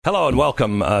Hello and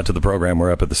welcome to the program.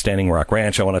 We're up at the Standing Rock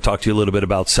Ranch. I want to talk to you a little bit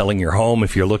about selling your home.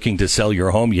 If you're looking to sell your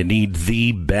home, you need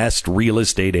the best real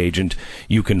estate agent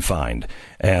you can find.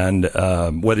 And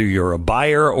whether you're a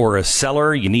buyer or a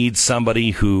seller, you need somebody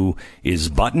who is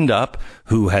buttoned up,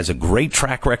 who has a great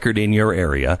track record in your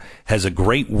area, has a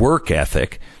great work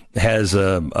ethic, has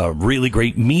a really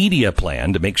great media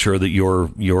plan to make sure that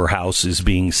your house is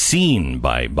being seen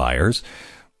by buyers,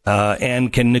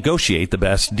 and can negotiate the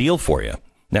best deal for you.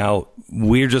 Now,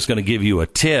 we're just going to give you a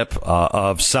tip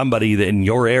of somebody that in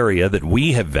your area that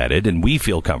we have vetted and we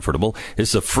feel comfortable.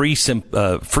 It's a free system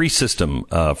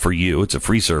for you. It's a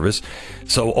free service.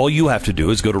 So all you have to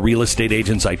do is go to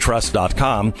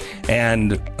realestateagentsitrust.com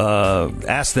and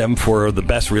ask them for the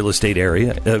best real estate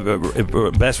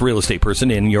best real estate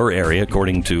person in your area,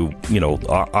 according to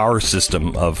our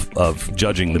system of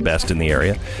judging the best in the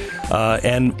area.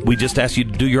 And we just ask you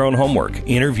to do your own homework.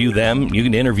 Interview them. You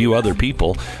can interview other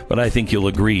people, but I think you'll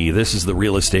agree this is the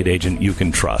real estate agent you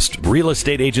can trust.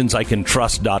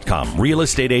 Realestateagentsicantrust.com.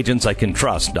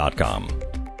 Realestateagentsicantrust.com.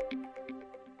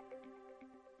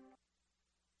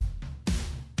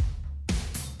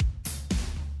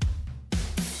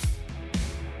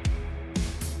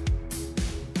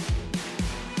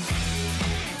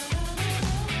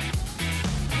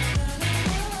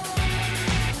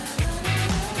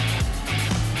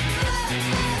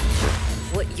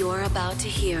 You're about to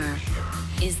hear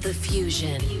is the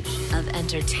fusion of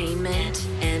entertainment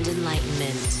and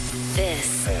enlightenment.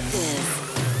 This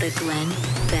is the Glenn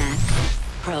Beck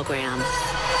Program.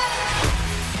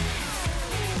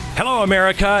 Hello,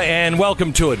 America, and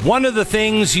welcome to it. One of the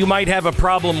things you might have a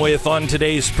problem with on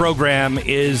today's program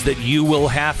is that you will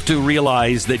have to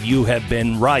realize that you have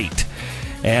been right.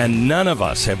 And none of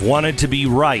us have wanted to be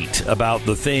right about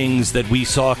the things that we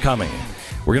saw coming.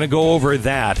 We're going to go over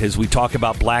that as we talk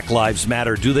about Black Lives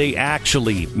Matter. Do they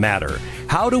actually matter?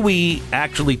 How do we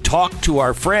actually talk to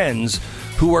our friends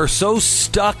who are so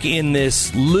stuck in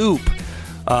this loop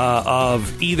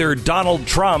of either Donald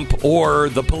Trump or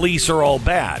the police are all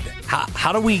bad?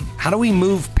 How do we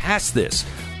move past this?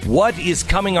 What is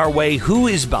coming our way? Who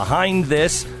is behind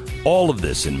this? All of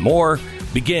this and more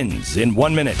begins in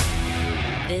 1 minute.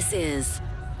 This is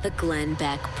the Glenn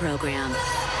Beck Program.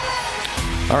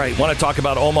 All right, want to talk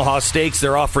about Omaha Steaks.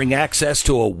 They're offering access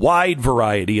to a wide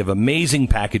variety of amazing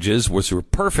packages, which are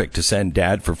perfect to send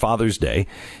Dad for Father's Day.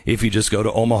 If you just go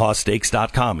to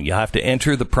omahasteaks.com, you have to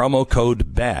enter the promo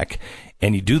code BECK,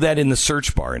 and you do that in the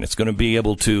search bar, and it's going to be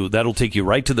able to, that'll take you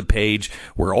right to the page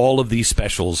where all of these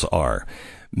specials are.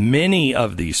 Many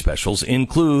of these specials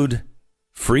include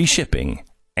free shipping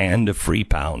and a free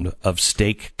pound of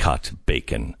steak cut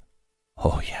bacon.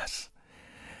 Oh, yes.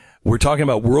 We're talking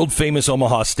about world-famous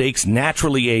Omaha steaks,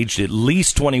 naturally aged at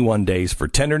least 21 days for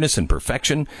tenderness and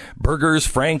perfection. Burgers,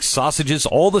 franks, sausages,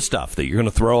 all the stuff that you're going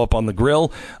to throw up on the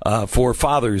grill for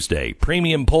Father's Day.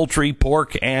 Premium poultry,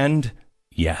 pork, and,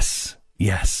 yes,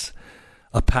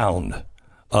 a pound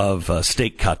of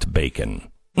steak-cut bacon.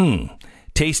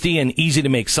 Tasty and easy to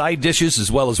make side dishes,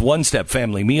 as well as one-step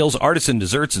family meals, artisan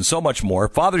desserts, and so much more.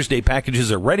 Father's Day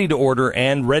packages are ready to order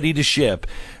and ready to ship.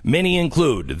 Many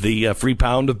include the free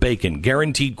pound of bacon,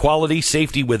 guaranteed quality,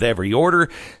 safety with every order.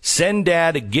 Send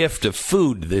Dad a gift of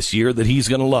food this year that he's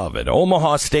going to love at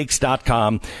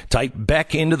omahasteaks.com. Type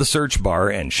Beck into the search bar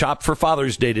and shop for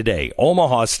Father's Day today.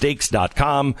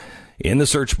 omahasteaks.com. In the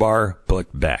search bar, put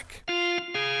Beck.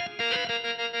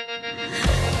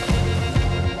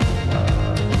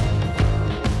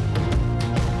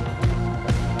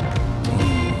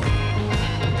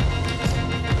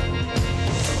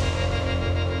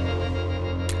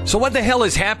 So what the hell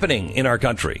is happening in our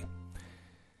country?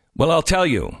 Well, I'll tell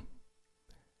you.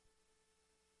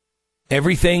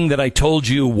 Everything that I told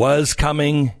you was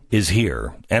coming is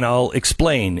here, and I'll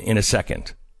explain in a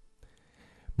second.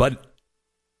 But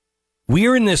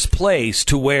we're in this place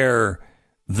to where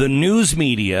the news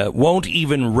media won't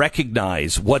even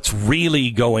recognize what's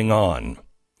really going on.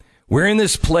 We're in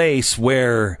this place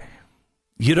where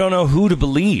you don't know who to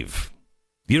believe.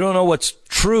 You don't know what's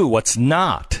true, what's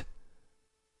not.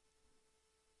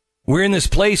 We're in this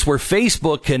place where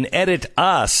Facebook can edit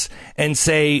us and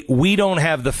say we don't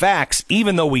have the facts,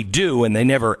 even though we do, and they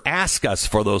never ask us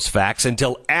for those facts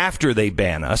until after they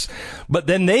ban us. But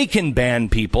then they can ban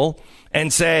people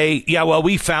and say, yeah, well,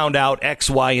 we found out X,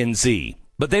 Y, and Z.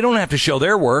 But they don't have to show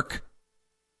their work.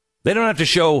 They don't have to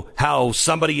show how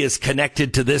somebody is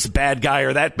connected to this bad guy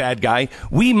or that bad guy.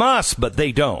 We must, but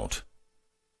they don't.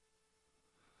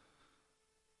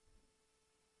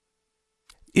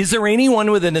 Is there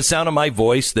anyone within the sound of my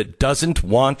voice that doesn't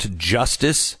want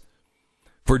justice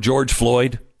for George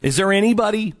Floyd? Is there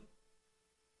anybody?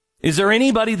 Is there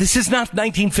anybody? This is not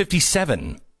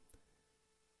 1957.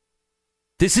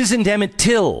 This isn't Emmett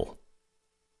Till.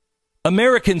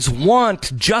 Americans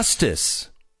want justice.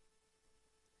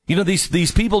 You know,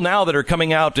 these people now that are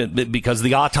coming out because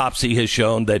the autopsy has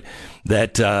shown that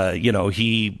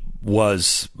he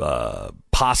was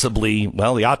possibly,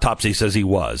 well, the autopsy says he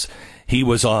was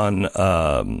on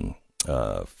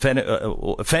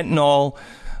fentanyl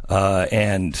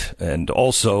and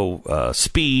also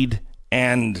speed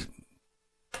and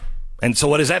so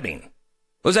what does that mean?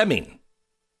 What does that mean?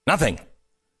 Nothing.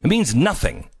 It means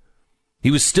nothing. He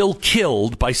was still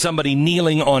killed by somebody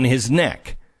kneeling on his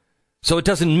neck. So it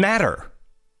doesn't matter.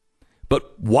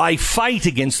 But why fight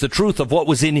against the truth of what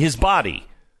was in his body?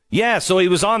 Yeah, so he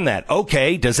was on that.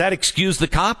 Okay, does that excuse the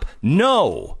cop?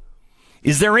 No.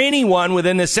 Is there anyone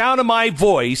within the sound of my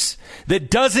voice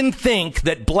that doesn't think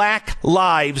that black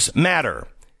lives matter?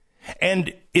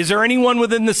 And is there anyone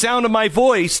within the sound of my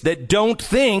voice that don't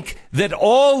think that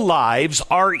all lives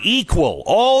are equal?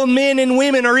 All men and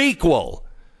women are equal.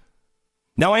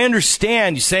 Now, I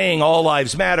understand saying all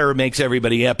lives matter makes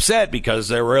everybody upset because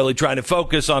they're really trying to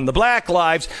focus on the black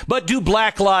lives. But do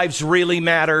black lives really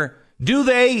matter? Do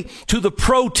they? To the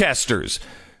protesters?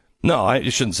 No, I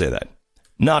shouldn't say that.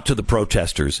 Not to the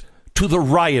protesters. To the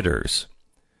rioters.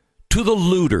 To the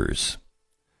looters.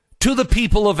 To the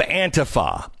people of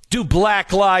Antifa. Do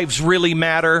black lives really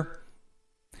matter?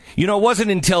 You know, it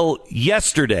wasn't until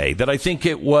yesterday that I think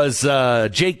it was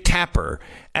Jake Tapper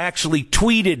actually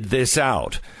tweeted this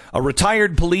out. A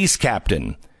retired police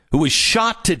captain who was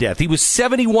shot to death. He was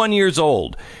 71 years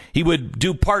old. He would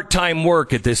do part-time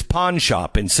work at this pawn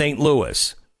shop in St.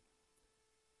 Louis.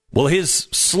 Well, his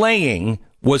slaying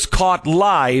was caught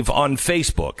live on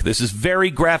Facebook. This is very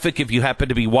graphic if you happen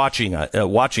to be watching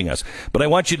us. But I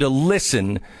want you to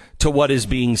listen to what is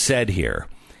being said here.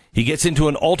 He gets into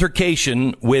an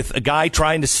altercation with a guy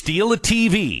trying to steal a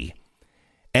TV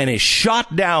and is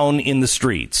shot down in the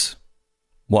streets.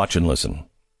 Watch and listen.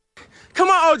 Come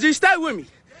on, OG, stay with me.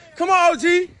 Come on,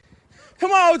 OG.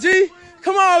 Come on, OG.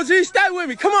 Come on, OG, stay with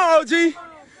me. Come on, OG.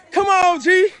 Come on, OG.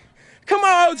 Come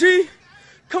on, OG.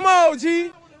 Come on,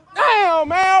 OG. Damn,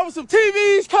 man, over some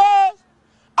TVs, cuz.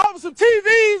 Over some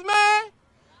TVs, man.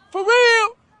 For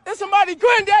real. That's somebody's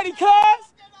granddaddy, cuz.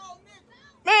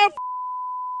 Man,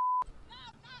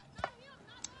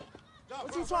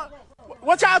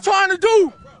 what y'all trying to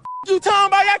do? You talking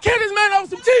about y'all kill this man over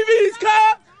some TVs,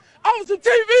 cuz? Over some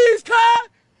TVs, cuz?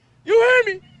 You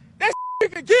hear me? That you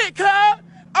can get, cuz?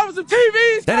 Over some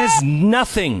TVs, cuz? That has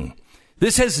nothing.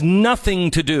 This has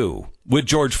nothing to do with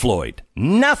George Floyd.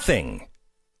 Nothing.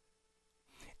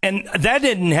 And that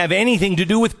didn't have anything to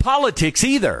do with politics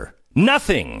either.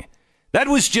 Nothing. That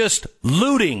was just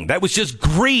looting. That was just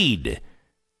greed.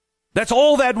 That's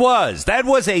all that was. That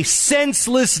was a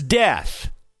senseless death.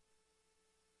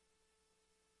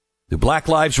 Do black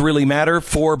lives really matter?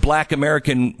 4 black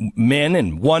American men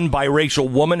and 1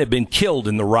 biracial woman have been killed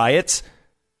in the riots.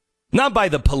 Not by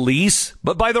the police,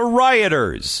 but by the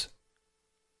rioters.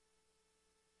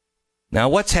 Now,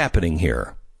 what's happening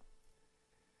here?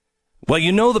 Well,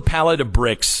 you know the pallet of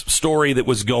bricks story that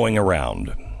was going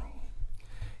around.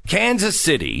 Kansas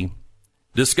City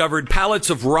discovered pallets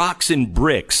of rocks and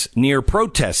bricks near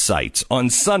protest sites on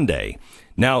Sunday.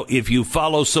 Now, if you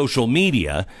follow social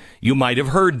media, you might have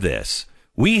heard this.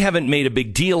 We haven't made a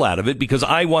big deal out of it because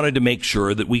I wanted to make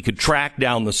sure that we could track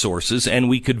down the sources and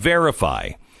we could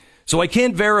verify. So I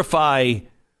can't verify.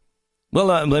 Well,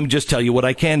 let me just tell you what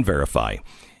I can verify.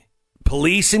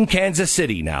 Police in Kansas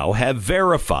City now have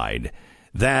verified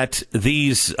that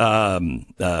these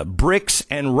bricks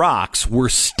and rocks were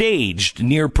staged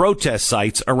near protest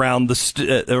sites around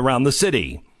the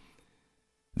city.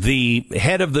 The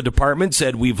head of the department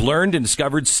said, "We've learned and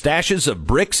discovered stashes of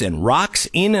bricks and rocks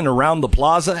in and around the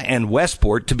plaza and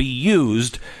Westport to be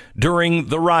used during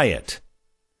the riot."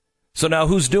 So now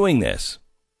who's doing this?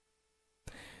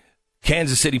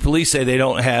 Kansas City police say they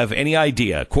don't have any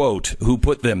idea, quote, who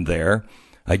put them there.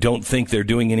 I don't think they're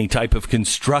doing any type of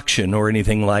construction or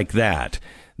anything like that.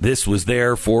 This was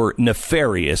there for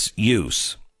nefarious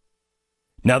use.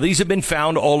 Now, these have been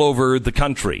found all over the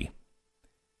country.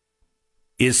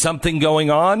 Is something going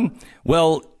on?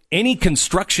 Well, any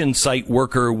construction site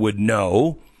worker would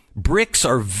know bricks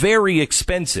are very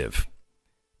expensive.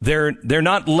 They're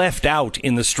not left out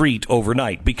in the street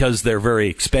overnight because they're very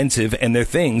expensive and they're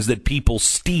things that people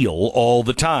steal all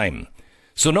the time.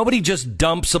 So nobody just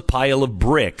dumps a pile of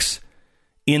bricks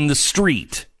in the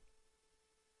street.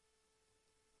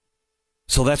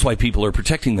 So that's why people are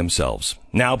protecting themselves.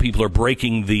 Now people are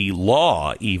breaking the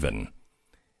law even.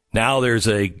 Now there's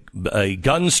a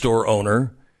gun store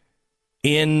owner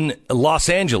in Los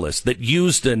Angeles that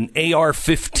used an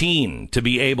AR-15 to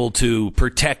be able to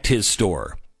protect his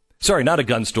store. Sorry, not a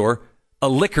gun store, a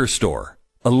liquor store.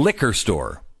 A liquor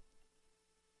store.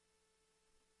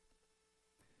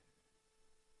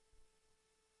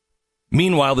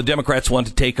 Meanwhile, the Democrats want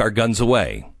to take our guns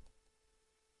away.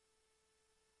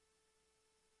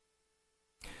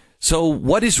 So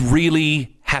what is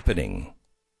really happening?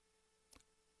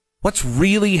 What's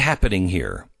really happening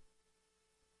here?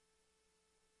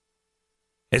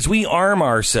 As we arm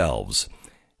ourselves,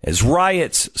 as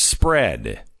riots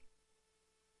spread,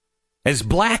 as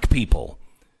black people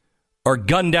are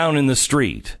gunned down in the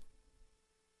street,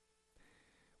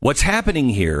 what's happening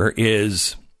here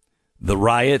is the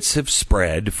riots have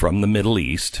spread from the Middle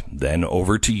East, then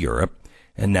over to Europe,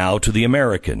 and now to the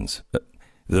Americans.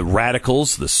 The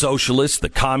radicals, the socialists, the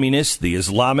communists, the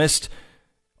Islamists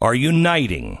are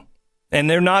uniting. And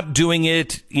they're not doing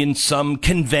it in some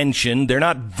convention. They're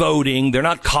not voting. They're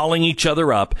not calling each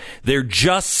other up. They're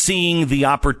just seeing the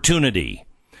opportunity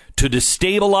to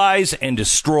destabilize and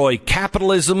destroy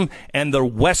capitalism and the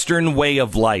Western way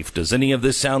of life. Does any of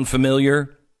this sound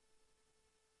familiar?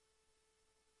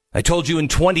 I told you in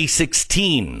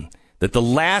 2016 that the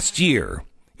last year,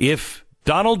 if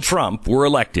Donald Trump were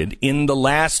elected in the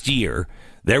last year,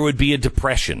 there would be a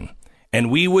depression. And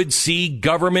we would see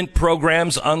government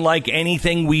programs unlike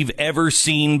anything we've ever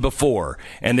seen before.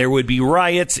 And there would be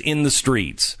riots in the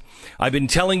streets. I've been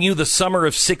telling you the summer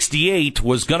of '68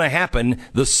 was going to happen.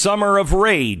 The summer of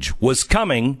rage was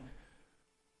coming.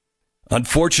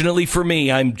 Unfortunately for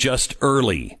me, I'm just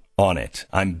early on it.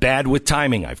 I'm bad with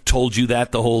timing. I've told you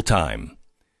that the whole time.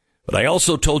 But I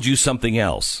also told you something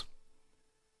else.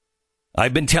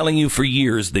 I've been telling you for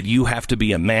years that you have to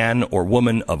be a man or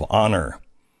woman of honor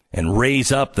and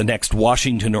raise up the next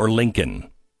Washington or Lincoln.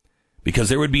 Because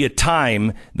there would be a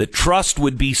time that trust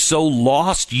would be so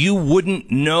lost you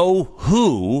wouldn't know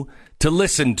who to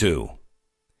listen to.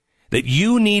 That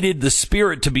you needed the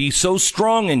Spirit to be so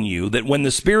strong in you that when the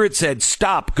Spirit said,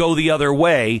 stop, go the other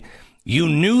way, you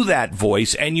knew that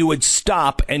voice and you would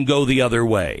stop and go the other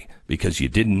way because you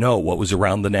didn't know what was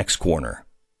around the next corner.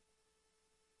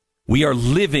 We are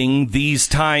living these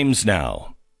times now.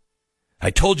 I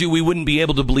told you we wouldn't be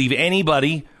able to believe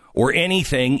anybody or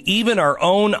anything, even our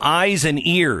own eyes and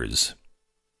ears.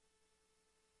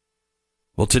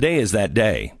 Well, today is that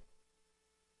day.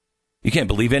 You can't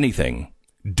believe anything.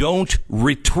 Don't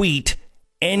retweet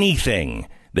anything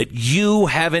that you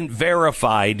haven't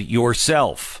verified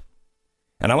yourself.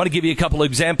 And I want to give you a couple of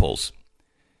examples.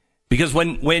 Because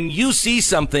when you see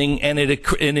something and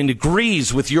it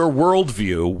agrees with your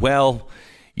worldview, well,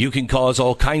 you can cause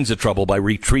all kinds of trouble by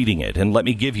retweeting it. And let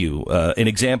me give you an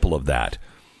example of that.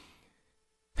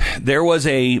 There was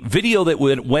a video that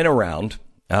went around,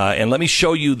 and let me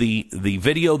show you the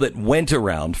video that went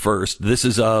around first. This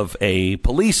is of a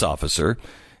police officer,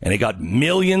 and it got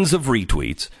millions of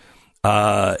retweets.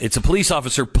 It's a police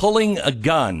officer pulling a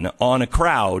gun on a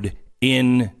crowd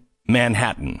in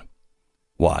Manhattan.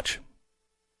 Watch.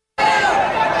 There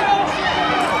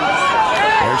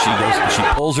she goes. She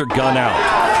pulls her gun out.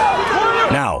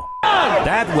 Now,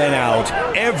 that went out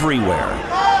everywhere.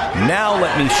 Now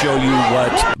let me show you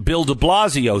what Bill de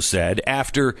Blasio said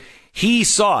after he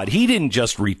saw it. He didn't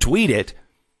just retweet it.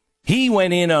 He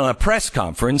went in on a press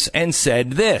conference and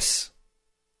said this.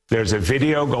 There's a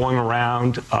video going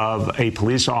around of a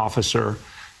police officer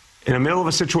in the middle of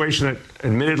a situation that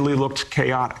admittedly looked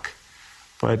chaotic,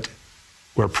 but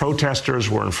where protesters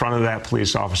were in front of that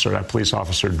police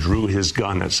officer drew his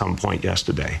gun at some point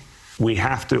yesterday. We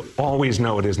have to always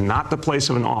know it is not the place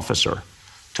of an officer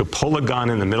to pull a gun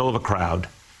in the middle of a crowd,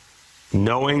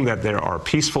 knowing that there are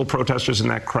peaceful protesters in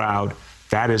that crowd.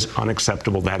 That is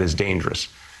unacceptable. That is dangerous.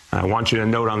 And I want you to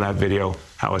note on that video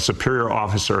how a superior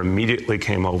officer immediately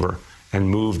came over and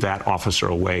moved that officer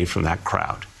away from that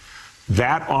crowd.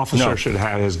 That officer should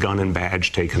have his gun and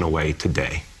badge taken away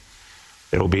today.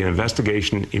 There will be an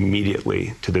investigation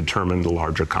immediately to determine the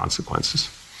larger consequences.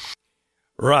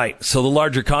 Right. So the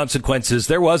larger consequences,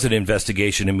 there was an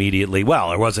investigation immediately. Well,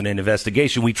 there wasn't an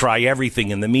investigation. We try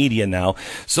everything in the media now.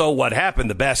 So what happened?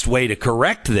 The best way to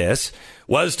correct this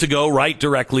was to go right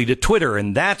directly to Twitter.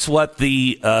 And that's what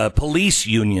the police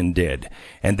union did.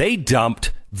 And they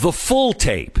dumped the full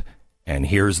tape. And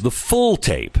here's the full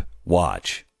tape.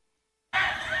 Watch.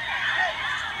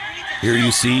 Here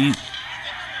you see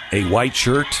a white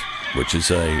shirt, which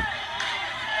is a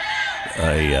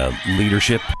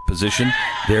leadership position.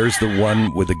 There's the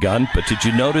one with the gun. But did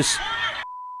you notice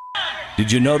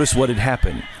what had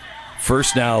happened?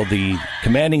 First, now the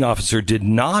commanding officer did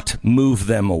not move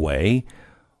them away.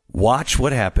 Watch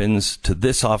what happens to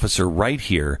this officer right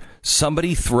here.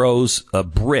 Somebody throws a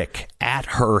brick at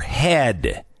her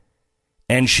head,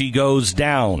 and she goes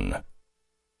down.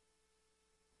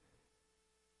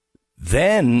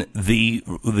 Then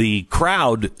the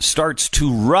crowd starts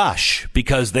to rush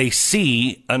because they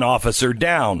see an officer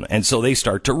down, and so they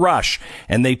start to rush,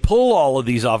 and they pull all of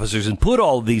these officers and put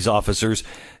all of these officers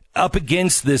up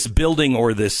against this building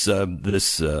or this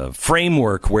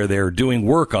framework where they're doing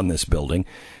work on this building,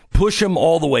 push them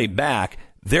all the way back.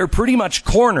 They're pretty much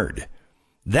cornered.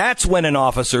 That's when an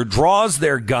officer draws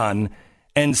their gun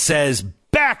and says,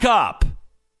 "Back up!"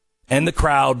 And the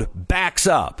crowd backs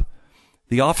up.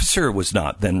 The officer was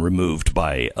not then removed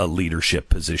by a leadership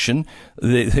position.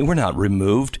 They were not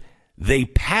removed. They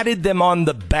patted them on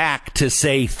the back to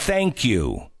say thank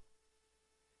you.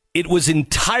 It was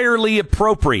entirely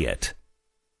appropriate.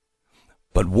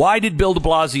 But why did Bill de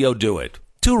Blasio do it?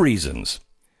 2 reasons.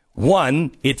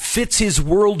 One, it fits his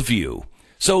worldview.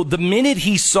 So the minute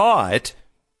he saw it,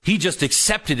 he just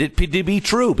accepted it to be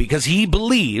true because he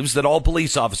believes that all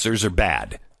police officers are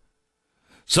bad.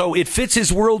 So it fits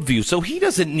his worldview. So he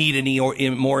doesn't need any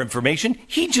more information.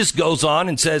 He just goes on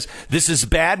and says, this is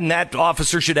bad, and that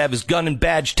officer should have his gun and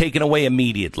badge taken away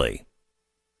immediately.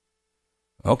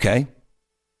 Okay.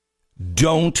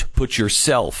 Don't put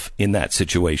yourself in that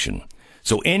situation.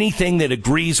 So anything that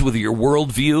agrees with your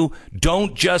worldview,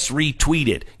 don't just retweet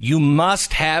it. You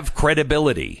must have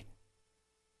credibility.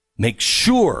 Make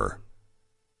sure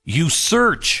you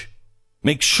search.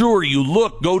 Make sure you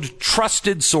look, go to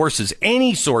trusted sources,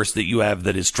 any source that you have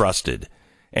that is trusted,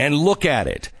 and look at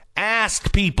it.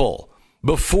 Ask people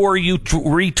before you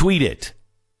retweet it.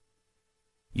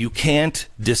 You can't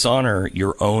dishonor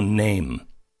your own name.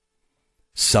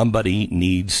 Somebody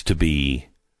needs to be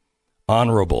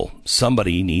honorable.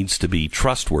 Somebody needs to be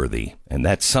trustworthy, and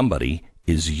that somebody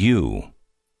is you.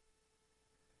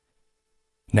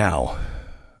 Now,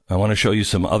 I want to show you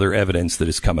some other evidence that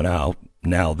is coming out.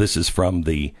 Now, this is from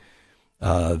the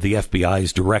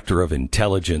FBI's director of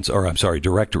intelligence on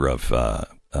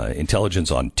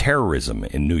terrorism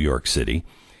in New York City.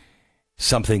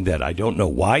 Something that I don't know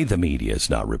why the media is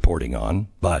not reporting on,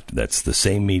 but that's the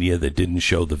same media that didn't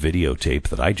show the videotape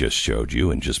that I just showed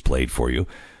you and just played for you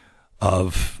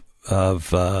of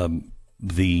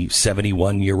the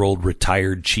 71-year-old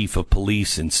retired chief of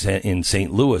police in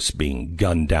St. Louis being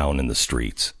gunned down in the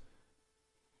streets.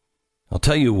 I'll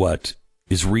tell you what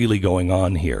is really going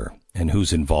on here and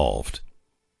who's involved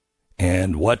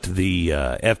and what the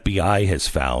FBI has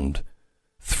found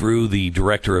through the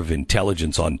director of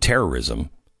intelligence on terrorism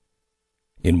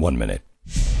in 1 minute.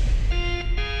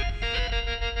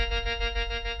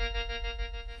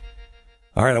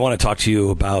 All right, I want to talk to you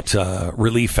about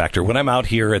Relief Factor. When I'm out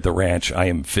here at the ranch, I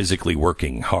am physically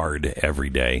working hard every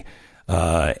day.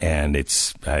 And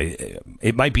it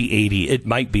might be 80, it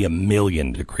might be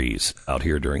 1,000,000 degrees out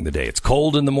here during the day. It's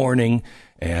cold in the morning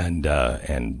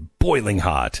and boiling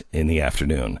hot in the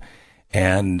afternoon.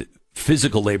 And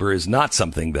physical labor is not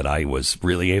something that I was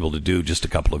really able to do just a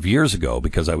couple of years ago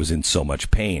because I was in so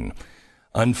much pain.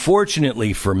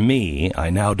 Unfortunately for me, I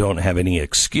now don't have any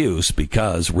excuse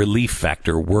because Relief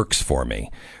Factor works for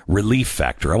me. Relief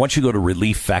Factor. I want you to go to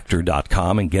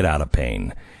relieffactor.com and get out of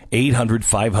pain.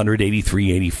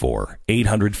 800-500-8384.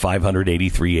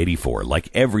 800-500-8384. Like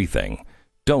everything.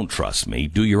 Don't trust me.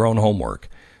 Do your own homework.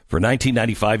 For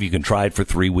 $19.95, you can try it for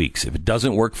 3 weeks. If it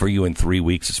doesn't work for you in 3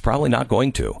 weeks, it's probably not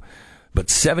going to. But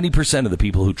 70% of the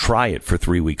people who try it for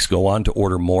 3 weeks go on to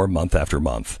order more month after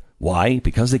month. Why?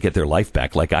 Because they get their life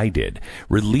back like I did.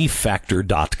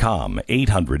 ReliefFactor.com.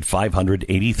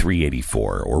 800-500-8384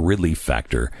 or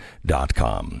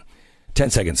ReliefFactor.com. 10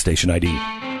 seconds, station ID.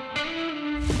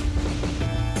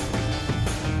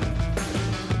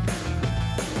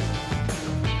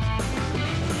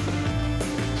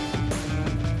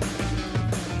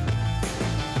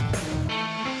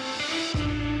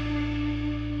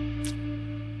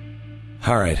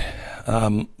 All right.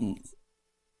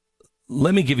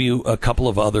 Let me give you a couple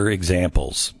of other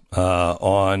examples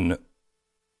on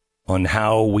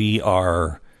how we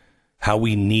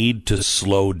need to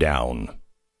slow down,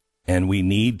 and we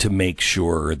need to make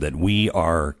sure that we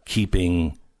are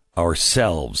keeping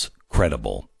ourselves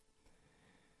credible.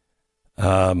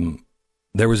 There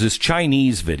was this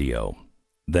Chinese video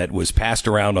that was passed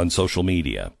around on social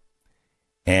media,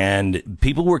 and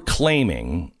people were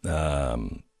claiming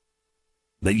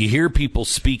that you hear people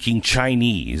speaking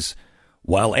Chinese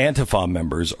while Antifa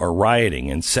members are rioting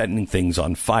and setting things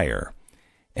on fire.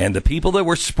 And the people that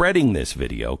were spreading this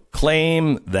video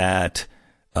claim that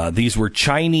these were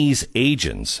Chinese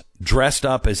agents dressed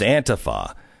up as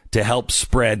Antifa to help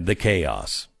spread the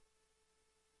chaos.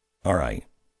 All right.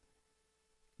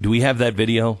 Do we have that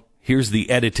video? Here's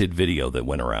the edited video that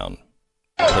went around.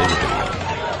 Play the video.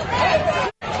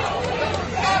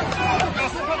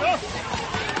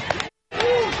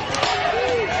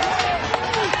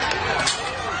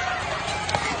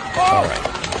 All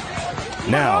right.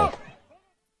 Now,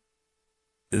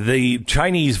 the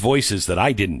Chinese voices that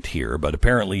I didn't hear, but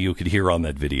apparently you could hear on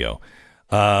that video,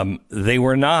 they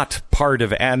were not part of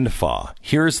Antifa.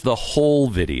 Here's the whole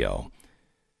video.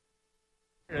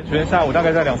 人群下午大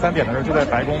概在2-3点的时候就在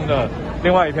白宫的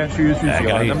另外一片区域聚集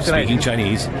了。 That guy speaking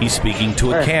Chinese, he's speaking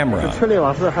to a camera.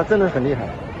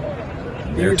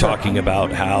 They're talking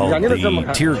about how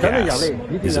the tear gas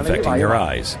is affecting their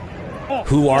eyes.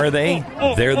 Who are they?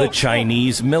 They're the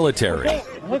Chinese military.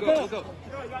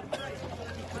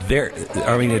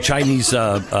 The Chinese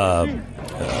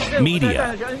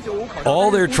media.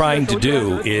 All they're trying to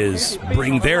do is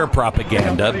bring their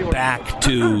propaganda back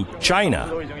to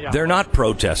China. They're not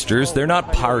protesters. They're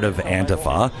not part of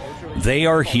Antifa. They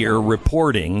are here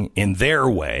reporting in their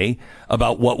way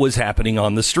about what was happening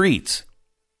on the streets.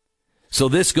 So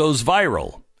this goes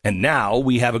viral. And now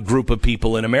we have a group of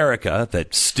people in America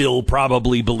that still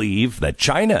probably believe that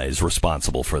China is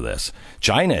responsible for this.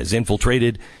 China has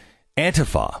infiltrated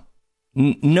Antifa.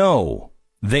 No,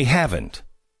 they haven't.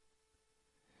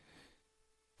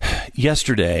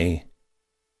 Yesterday,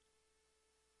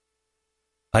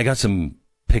 I got some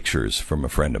pictures from a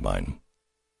friend of mine.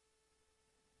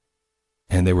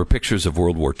 And they were pictures of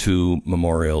World War II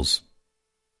memorials,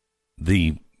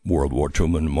 the World War II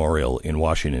memorial in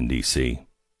Washington, D.C.,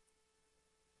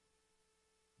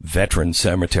 veteran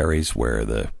cemeteries where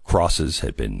the crosses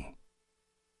had been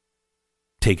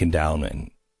taken down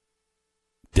and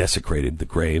desecrated the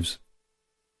graves.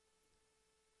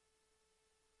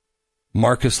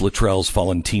 Marcus Luttrell's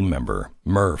fallen team member,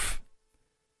 Murph.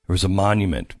 There was a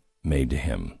monument made to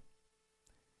him.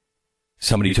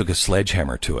 Somebody took a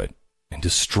sledgehammer to it and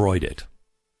destroyed it.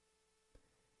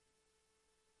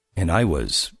 And I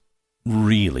was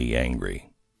really angry.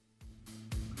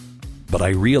 But I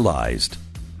realized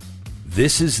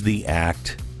this is the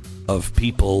act of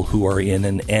people who are in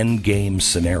an endgame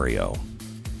scenario.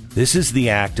 This is the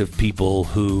act of people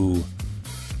who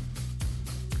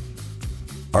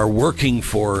are working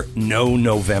for no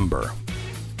November.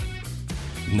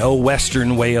 No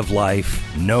Western way of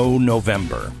life, no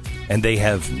November. And they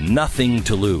have nothing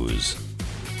to lose.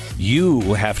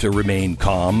 You have to remain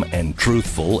calm and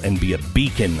truthful and be a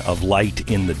beacon of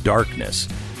light in the darkness.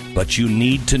 But you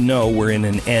need to know we're in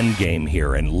an end game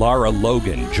here. And Lara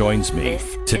Logan joins me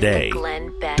today.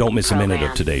 Don't miss a minute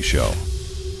of today's show.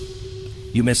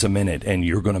 You miss a minute and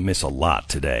you're going to miss a lot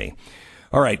today.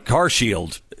 All right, Car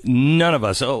Shield. None of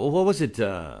us. Oh, what was it?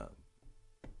 I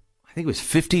think it was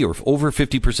 50 or over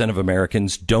 50% of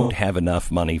Americans don't have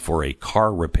enough money for a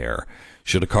car repair.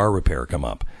 Should a car repair come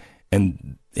up?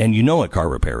 And you know a car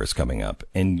repair is coming up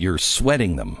and you're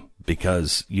sweating them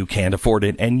because you can't afford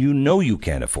it and you know you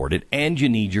can't afford it and you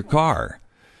need your car.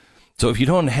 So if you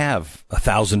don't have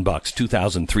 $1,000,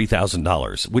 $2,000,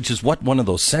 $3,000, which is what one of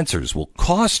those sensors will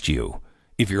cost you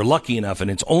if you're lucky enough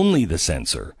and it's only the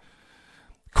sensor,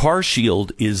 Car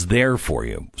Shield is there for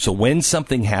you. So when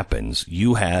something happens,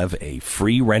 you have a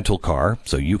free rental car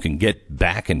so you can get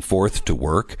back and forth to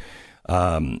work.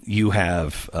 You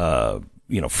have,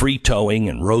 free towing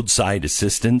and roadside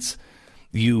assistance.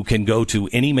 You can go to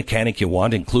any mechanic you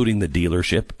want, including the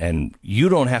dealership, and you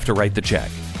don't have to write the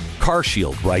check. Car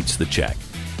Shield writes the check.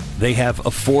 They have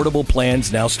affordable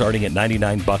plans now starting at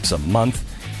 $99 a month.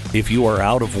 If you are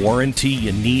out of warranty,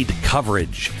 you need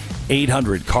coverage.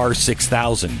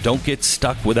 800-CAR-6000. Don't get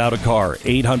stuck without a car.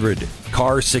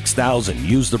 800-CAR-6000.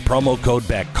 Use the promo code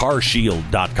back,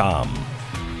 carshield.com.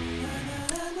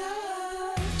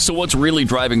 So what's really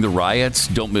driving the riots?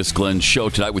 Don't miss Glenn's show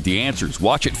tonight with the answers.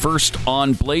 Watch it first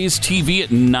on Blaze TV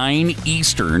at 9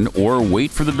 Eastern or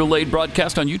wait for the delayed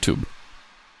broadcast on YouTube.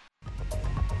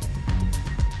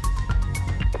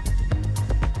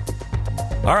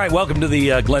 All right, welcome to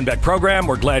the Glenn Beck program.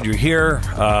 We're glad you're here.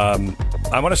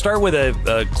 I want to start with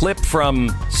a clip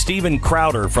from Steven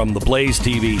Crowder from the Blaze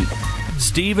TV.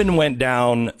 Steven went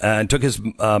down and took his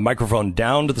microphone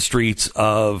down to the streets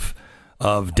of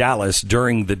Dallas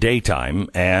during the daytime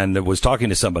and was talking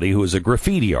to somebody who was a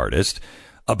graffiti artist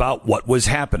about what was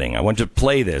happening. I want you to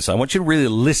play this. I want you to really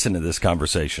listen to this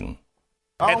conversation.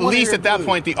 At least at that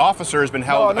point, the officer has been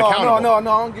held accountable. No, I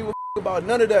don't give a about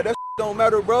none of that. That don't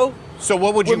matter, bro. So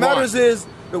what would you want? What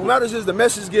matters is the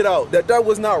message get out that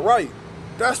was not right.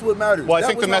 That's what matters. Well, I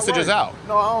think the message is out.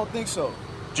 No, I don't think so.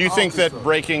 Do you think that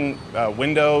breaking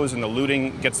windows and the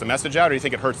looting gets the message out, or do you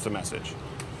think it hurts the message?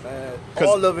 Man, Man,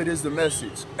 all of it is the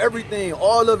message. Everything,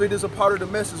 all of it is a part of the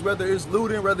message, whether it's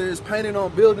looting, whether it's painting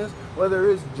on buildings, whether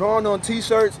it's drawing on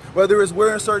T-shirts, whether it's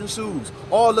wearing certain shoes.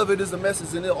 All of it is the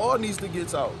message, and it all needs to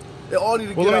get out. It all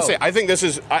needs to get out. Well, let me say, I think this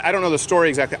is, I don't know the story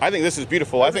exactly. I think this is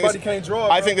beautiful. Everybody can't draw,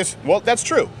 I bro. think this, well, that's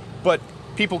true. But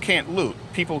people can't loot.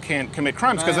 People can't commit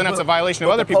crimes because then that's a violation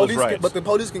of other people's rights. But the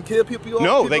police can kill people.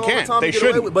 No, they can't. They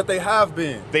shouldn't. But they have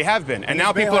been. They have been. And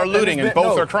now people are looting, and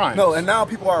both are crimes. No, and now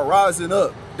people are rising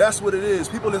up. That's what it is.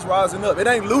 People is rising up. It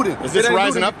ain't looting. Is this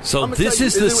rising up? So this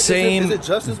is the same. Is it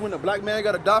justice when a black man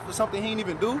got to die for something he didn't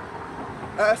even do?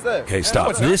 Ask that. Okay,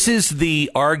 stop. This is the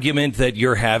argument that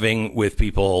you're having with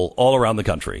people all around the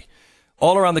country.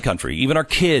 All around the country, even our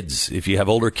kids, if you have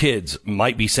older kids,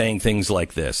 might be saying things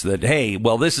like this, that, hey,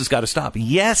 well, this has got to stop.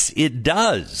 Yes, it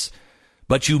does.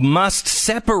 But you must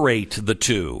separate the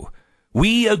two.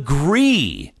 We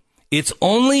agree. It's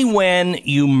only when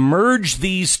you merge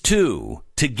these two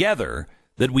together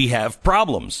that we have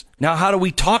problems. Now, how do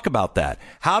we talk about that?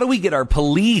 How do we get our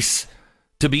police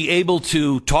to be able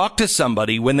to talk to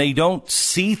somebody when they don't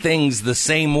see things the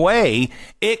same way,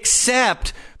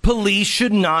 except police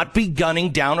should not be gunning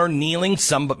down or kneeling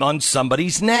on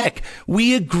somebody's neck?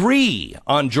 We agree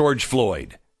on George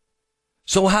Floyd.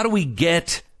 So how do we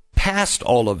get past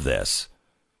all of this?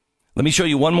 Let me show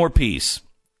you one more piece.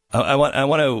 I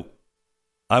want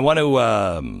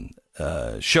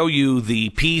to show you the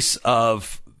piece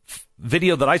of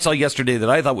video that I saw yesterday that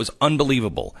I thought was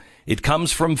unbelievable. It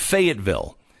comes from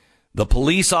Fayetteville. The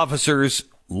police officers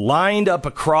lined up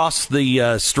across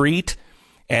the street,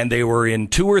 and they were in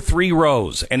 2 or 3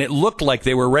 rows, and it looked like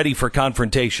they were ready for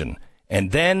confrontation.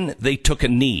 And then they took a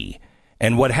knee.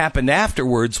 And what happened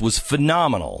afterwards was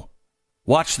phenomenal.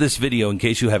 Watch this video in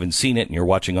case you haven't seen it and you're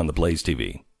watching on the Blaze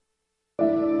TV.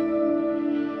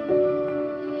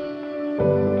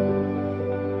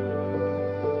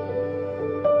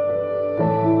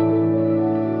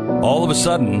 All of a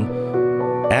sudden,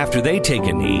 after they take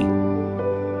a knee,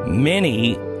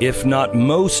 many, if not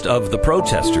most of the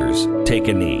protesters take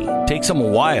a knee. It takes them a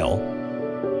while.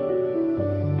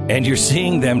 And you're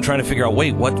seeing them trying to figure out,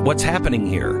 wait, what's happening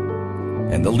here?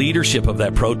 And the leadership of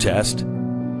that protest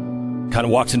kind of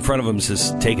walks in front of them and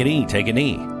says, take a knee, take a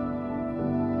knee.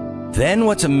 Then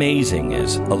what's amazing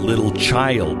is a little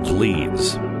child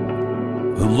leads,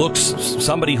 who looks,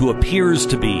 somebody who appears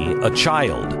to be a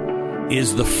child,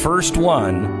 is the first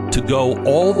one to go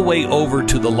all the way over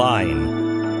to the line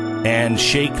and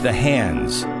shake the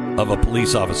hands of a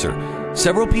police officer.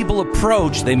 Several people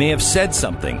approach, they may have said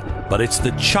something, but it's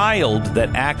the child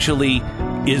that actually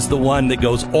is the one that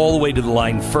goes all the way to the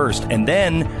line first. And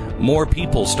then more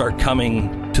people start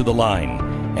coming to the line,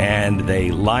 and they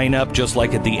line up just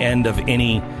like at the end of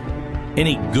any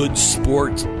good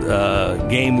sport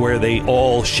game where they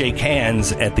all shake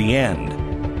hands at the end.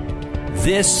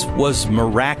 This was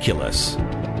miraculous.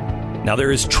 Now,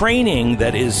 there is training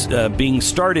that is being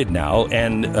started now,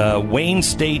 and Wayne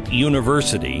State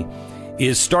University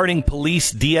is starting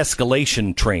police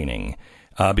de-escalation training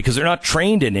because they're not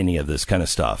trained in any of this kind of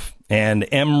stuff. And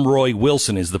M. Roy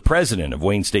Wilson is the president of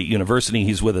Wayne State University.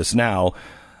 He's with us now.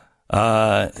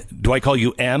 Do I call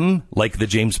you M, like the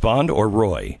James Bond, or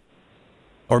Roy?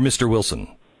 Or Mr. Wilson?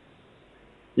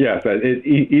 Yes,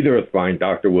 either is fine.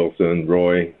 Dr. Wilson,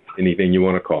 Roy, anything you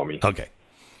want to call me. Okay.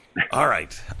 All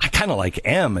right. I kind of like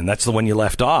M, and that's the one you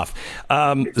left off.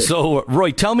 So,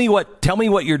 Roy, tell me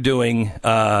what you're doing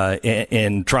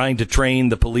in trying to train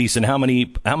the police, and how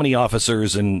many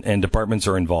officers and departments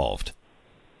are involved.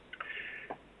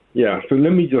 Yeah. So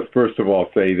let me just first of all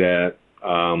say that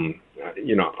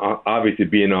obviously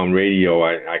being on radio,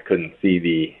 I couldn't see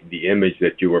the image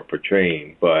that you were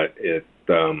portraying, but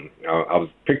I was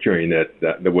picturing it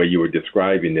the way you were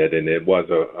describing it, and it was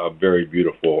a very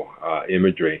beautiful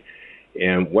imagery.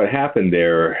 And what happened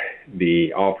there,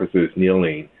 the officers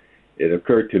kneeling, it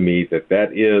occurred to me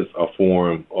that is a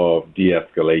form of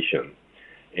de-escalation.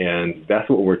 And that's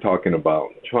what we're talking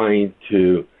about, trying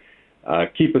to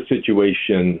keep a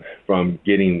situation from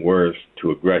getting worse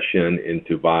to aggression,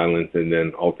 into violence, and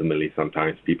then ultimately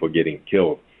sometimes people getting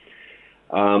killed.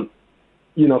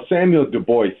 Samuel Du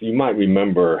Bois, you might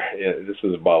remember, this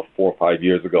was about 4 or 5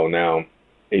 years ago now.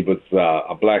 He was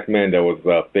a black man that was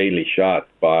fatally shot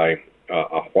by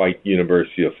a white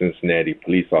University of Cincinnati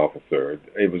police officer.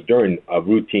 It was during a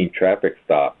routine traffic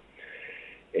stop.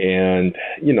 And,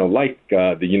 like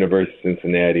the University of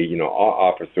Cincinnati, all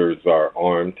officers are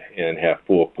armed and have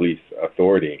full police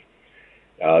authority.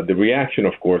 The reaction,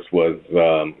 of course, was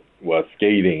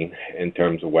scathing in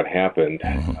terms of what happened.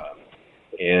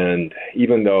 And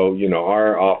even though,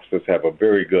 our officers have a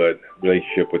very good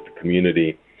relationship with the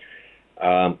community,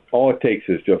 all it takes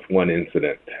is just one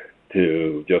incident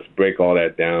to just break all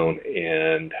that down.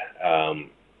 And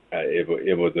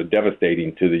it was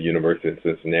devastating to the University of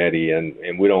Cincinnati,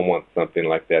 and we don't want something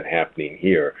like that happening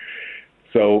here.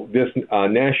 So this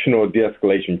National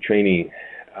De-escalation Training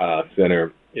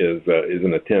Center is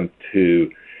an attempt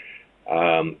to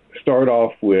start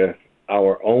off with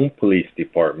our own police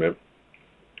department,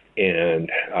 and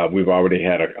we've already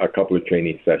had a couple of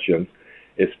training sessions.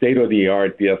 It's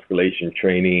state-of-the-art de-escalation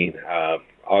training,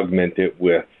 augmented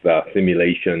with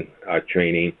simulation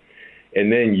training,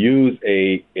 and then use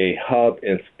a hub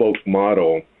and spoke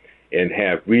model and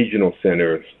have regional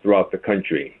centers throughout the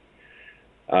country.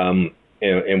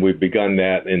 And we've begun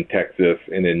that in Texas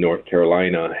and in North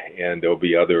Carolina, and there'll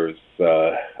be others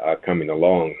coming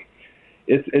along.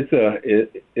 It's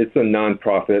a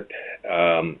nonprofit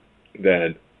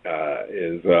that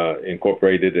is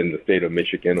incorporated in the state of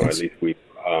Michigan, or at least we've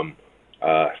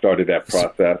started that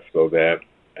process so that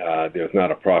there's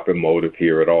not a profit motive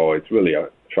here at all. It's really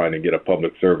trying to get a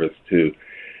public service to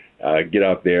get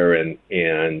out there and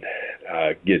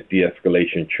get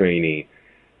de-escalation training,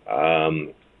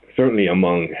 certainly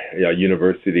among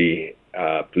university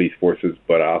police forces,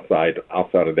 but outside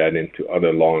of that into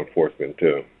other law enforcement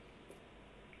too.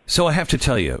 So I have to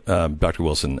tell you, Dr.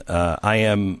 Wilson,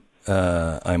 I'm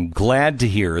glad to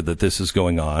hear that this is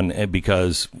going on,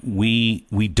 because we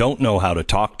don't know how to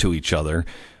talk to each other.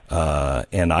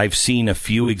 And I've seen a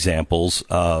few examples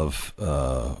of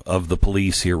the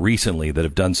police here recently that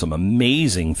have done some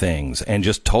amazing things and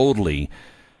just totally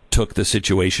took the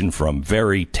situation from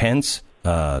very tense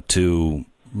to,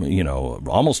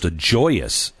 almost a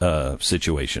joyous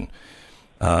situation.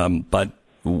 But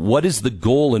what is the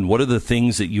goal, and what are the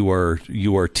things that you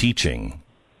are teaching?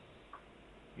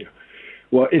 Yeah.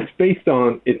 Well, it's based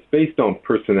on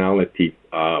personality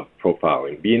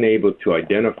profiling, being able to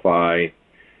identify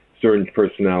certain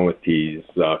personalities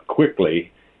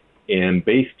quickly, and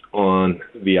based on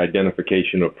the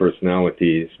identification of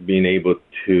personalities, being able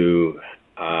to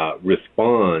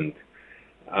respond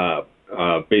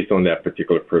based on that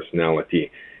particular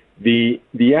personality. The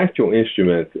actual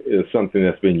instrument is something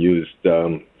that's been used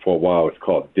for a while. It's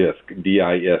called DISC,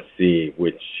 D-I-S-C,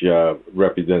 which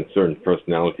represents certain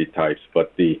personality types.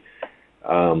 But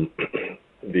I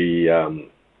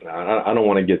don't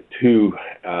want to get too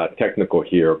technical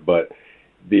here, but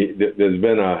there's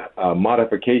been a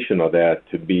modification of that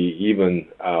to be even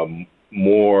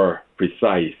more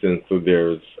precise. And so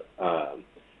there's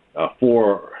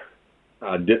 4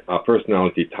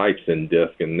 personality types in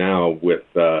DISC, and now with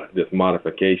this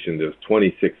modification, there's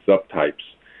 26 subtypes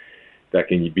that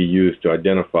can be used to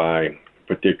identify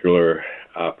particular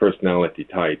personality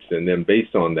types. And then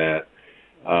based on that,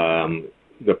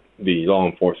 the law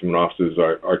enforcement officers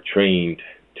are trained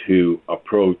to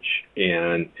approach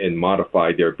and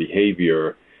modify their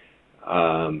behavior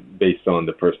based on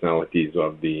the personalities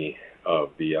of the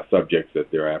subjects that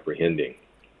they're apprehending.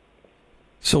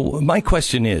 So my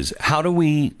question is, how do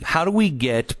we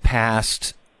get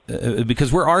past,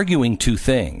 because we're arguing two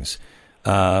things.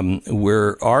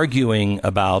 We're arguing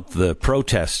about the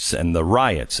protests and the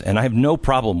riots, and I have no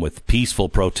problem with peaceful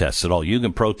protests at all. You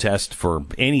can protest for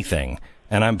anything,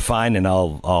 and I'm fine, and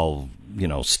I'll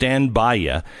stand by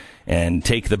you and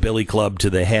take the billy club to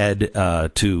the head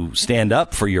to stand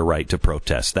up for your right to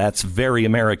protest. That's very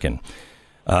American.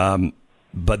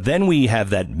 But then we have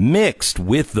that mixed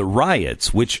with the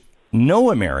riots, which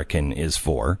no American is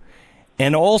for,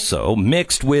 and also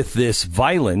mixed with this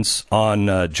violence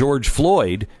on George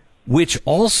Floyd, which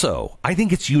also, I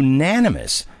think it's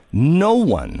unanimous. No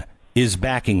one is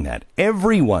backing that.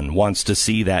 Everyone wants to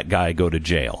see that guy go to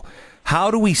jail.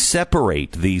 How do we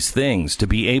separate these things to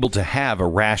be able to have a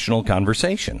rational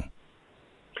conversation?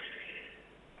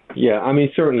 Yeah, I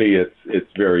mean, certainly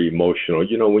it's very emotional.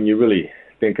 When you really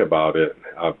think about it,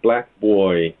 a black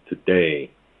boy today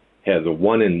has a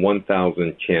 1 in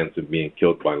 1,000 chance of being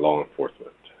killed by law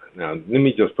enforcement. Now, let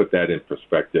me just put that in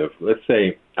perspective. Let's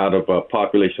say out of a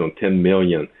population of 10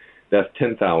 million, that's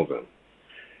 10,000.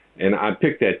 And I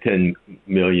picked that 10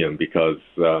 million because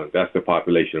that's the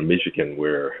population of Michigan,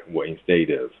 where Wayne State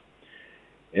is.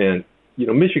 And,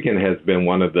 Michigan has been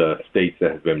one of the states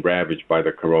that has been ravaged by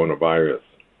the coronavirus.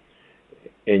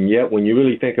 And yet, when you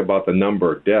really think about the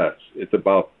number of deaths, it's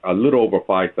about a little over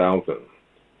 5,000.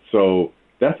 So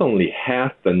that's only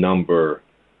half the number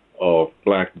of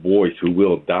black boys who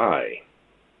will die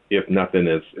if nothing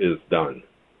is done.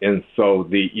 And so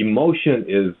the emotion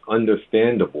is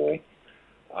understandable,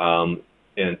 and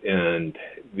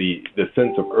the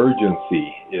sense of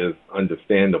urgency is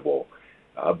understandable.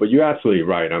 But you're absolutely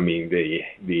right. I mean,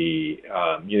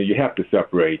 you have to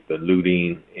separate the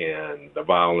looting and the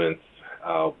violence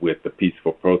with the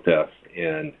peaceful protests.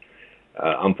 And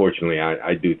unfortunately,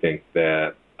 I do think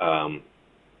that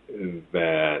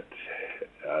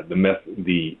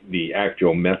the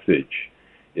actual message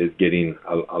is getting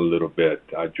a little bit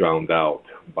drowned out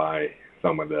by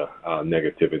some of the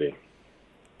negativity.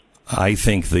 I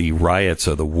think the riots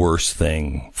are the worst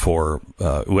thing for,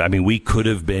 we could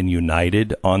have been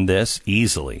united on this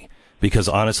easily, because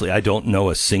honestly, I don't know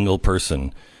a single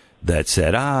person that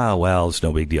said, well, it's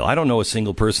no big deal. I don't know a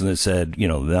single person that said,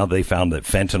 now they found that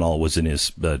fentanyl was in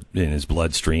his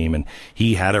bloodstream and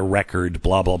he had a record,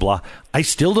 blah, blah, blah. I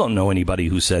still don't know anybody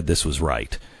who said this was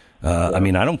right. I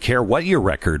don't care what your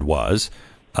record was.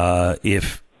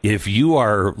 If you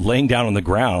are laying down on the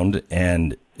ground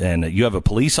and you have a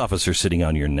police officer sitting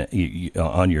on your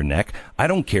neck, I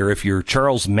don't care if you're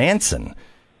Charles Manson.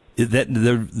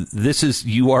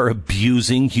 You are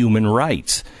abusing human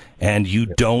rights, and you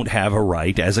don't have a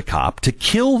right as a cop to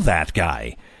kill that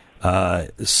guy.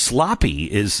 Sloppy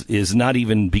is not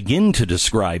even begin to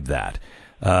describe that.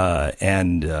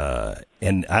 And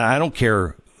I don't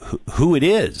care who it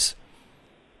is.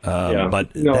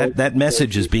 That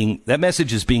message is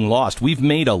being lost. We've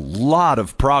made a lot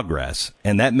of progress,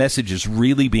 and that message is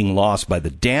really being lost by the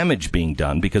damage being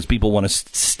done because people want to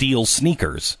steal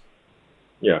sneakers.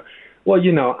 Yeah. Well,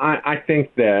 I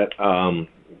think that,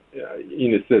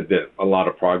 said that a lot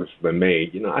of progress has been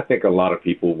made. I think a lot of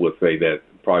people would say that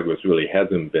progress really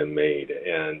hasn't been made.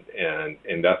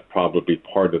 And that's probably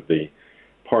part of the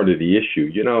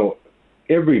issue.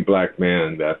 Every black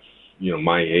man that's,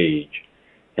 my age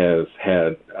has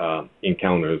had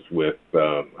encounters with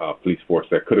police force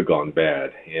that could have gone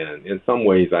bad. And in some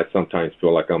ways, I sometimes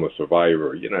feel like I'm a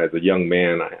survivor. As a young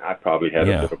man, I probably had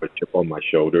a bit of a chip on my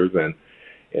shoulders. And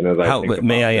as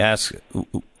I ask,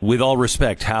 with all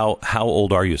respect, how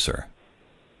old are you, sir?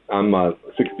 I'm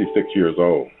 66 years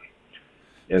old.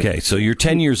 Okay, so you're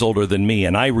 10 years older than me,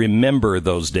 and I remember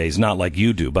those days, not like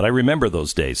you do, but I remember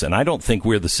those days. And I don't think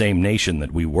we're the same nation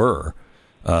that we were.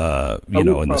 In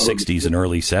the 60s and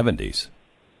early 70s.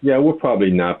 Yeah, we're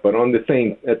probably not. But at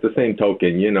the same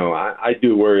token, I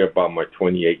do worry about my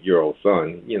 28-year-old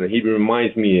son. He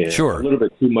reminds me a little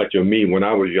bit too much of me when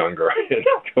I was younger. And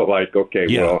I feel like,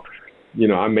 well,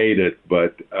 I made it.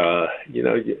 But,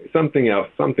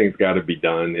 something's got to be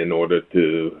done in order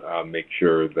to make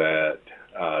sure that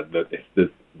the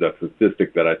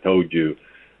statistic that I told you,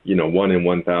 1 in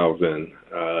 1,000,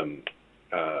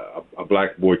 a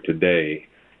black boy today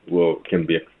can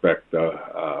expect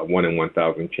a 1 in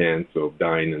 1,000 chance of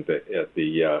dying at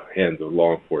the hands of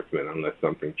law enforcement unless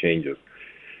something changes.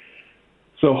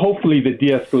 So hopefully the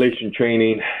de-escalation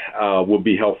training will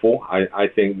be helpful. I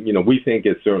think, we think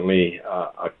it's certainly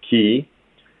a key.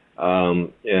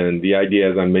 And the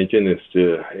idea, as I mentioned, is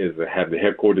to have the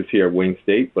headquarters here at Wayne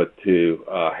State, but to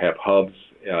have hubs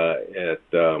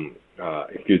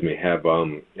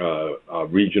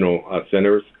regional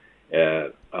centers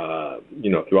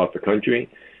throughout the country.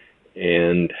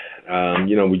 And,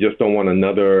 we just don't want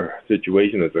another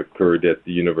situation that's occurred at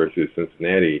the University of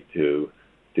Cincinnati to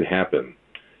happen.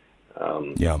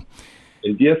 And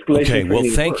de-escalation. Okay, well,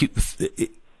 thank you.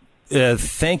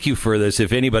 Thank you for this.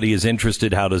 If anybody is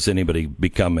interested, how does anybody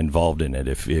become involved in it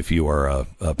if you are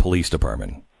a police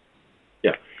department?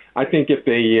 Yeah, I think if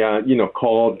they,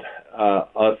 called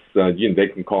us, they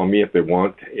can call me if they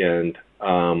want, and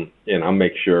I'll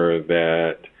make sure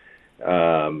that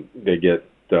they get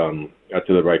to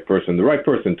the right person. The right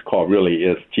person to call really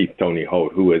is Chief Tony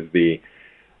Holt, who is the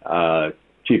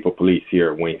Chief of Police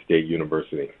here at Wayne State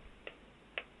University.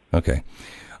 Okay.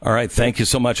 All right. Thank you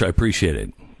so much. I appreciate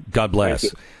it. God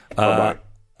bless.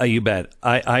 Bye-bye. You bet.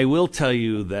 I will tell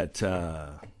you that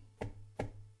I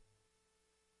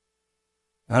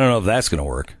don't know if that's going to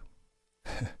work.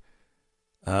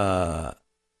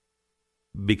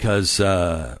 Because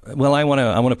I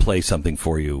want to play something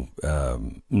for you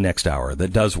next hour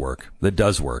that does work,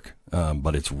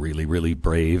 but it's really, really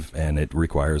brave, and it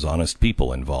requires honest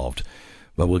people involved.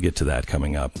 But we'll get to that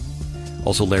coming up.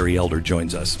 Also, Larry Elder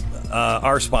joins us.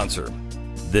 Our sponsor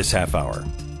this half hour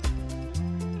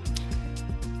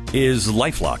is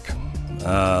LifeLock.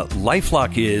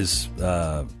 LifeLock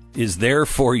is there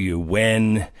for you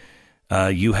when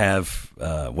you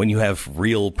have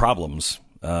real problems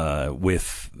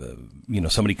with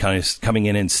somebody kind of coming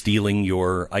in and stealing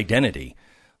your identity.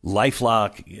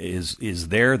 LifeLock is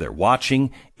there. They're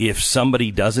watching. If somebody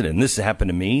does it, and this happened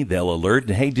to me, they'll alert.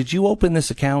 Hey, did you open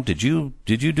this account? Did you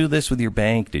do this with your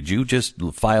bank? Did you just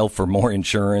file for more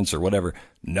insurance or whatever?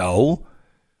 No.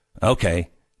 Okay.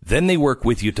 Then they work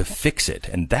with you to fix it.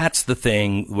 And that's the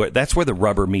thing. That's where the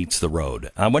rubber meets the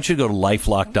road. I want you to go to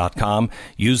LifeLock.com.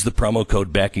 Use the promo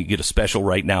code Beck. You get a special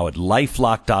right now at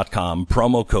LifeLock.com.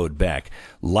 Promo code Beck.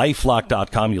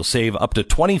 LifeLock.com. You'll save up to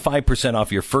 25%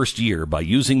 off your first year by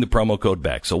using the promo code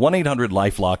Beck. So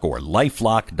 1-800-LifeLock or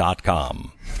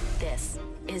LifeLock.com. This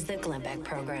is the Glenn Beck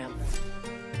Program.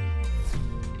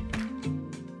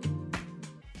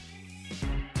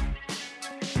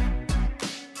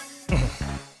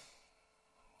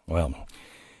 Well,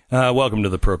 welcome to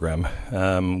the program.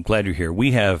 Glad you're here.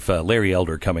 We have Larry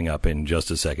Elder coming up in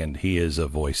just a second. He is a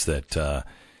voice that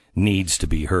needs to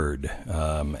be heard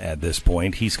at this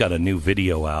point. He's got a new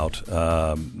video out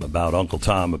about Uncle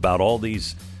Tom, about all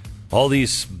these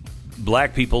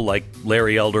black people like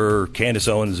Larry Elder, Candace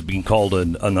Owens being called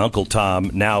an Uncle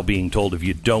Tom, now being told if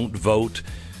you don't vote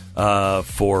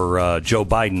for Joe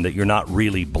Biden that you're not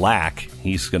really black.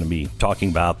 He's going to be talking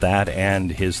about that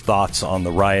and his thoughts on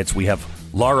the riots. We have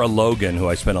Lara Logan, who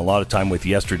I spent a lot of time with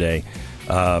yesterday,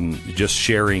 just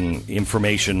sharing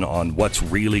information on what's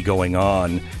really going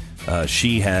on.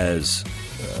 She has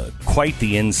quite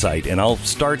the insight, and I'll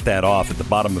start that off at the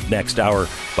bottom of next hour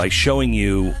by showing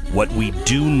you what we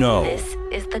do know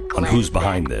on who's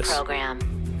behind this. Program.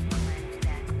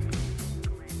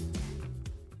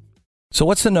 So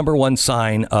what's the number one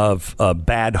sign of a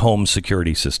bad home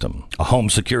security system? A home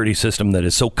security system that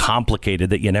is so complicated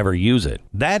that you never use it.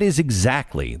 That is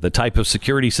exactly the type of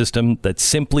security system that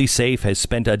Simply Safe has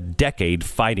spent a decade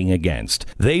fighting against.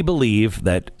 They believe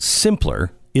that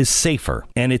simpler is safer,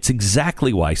 and it's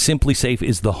exactly why Simply Safe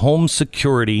is the home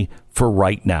security for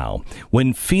right now.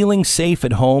 When feeling safe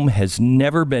at home has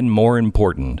never been more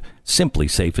important, Simply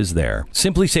Safe is there.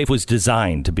 Simply Safe was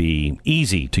designed to be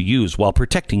easy to use while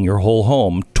protecting your whole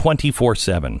home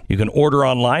 24/7. You can order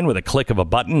online with a click of a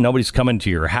button. Nobody's coming to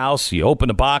your house. You open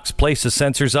a box, place the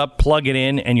sensors up, plug it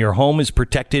in, and your home is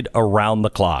protected around the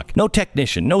clock. No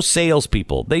technician, no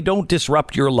salespeople. They don't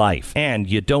disrupt your life. And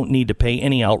you don't need to pay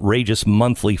any outrageous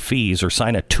monthly fees or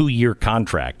sign a 2-year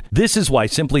contract. This is why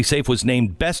Simply Safe was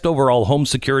named Best Overall Home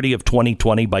Security of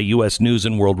 2020 by U.S. News &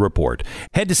 World Report.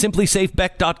 Head to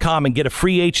simplysafebeck.com and get a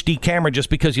free HD camera just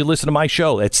because you listen to my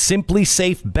show. It's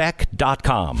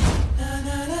simplysafebeck.com.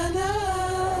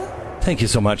 Thank you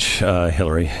so much,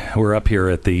 Hillary. We're up here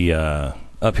at the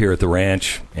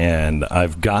ranch, and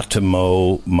I've got to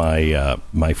mow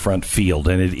my front field,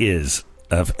 and it is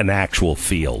an actual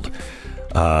field.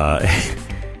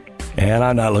 And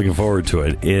I'm not looking forward to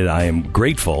it. I am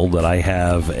grateful that I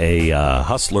have a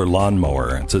Hustler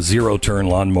lawnmower. It's a zero-turn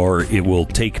lawnmower. It will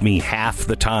take me half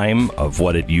the time of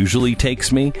what it usually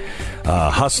takes me.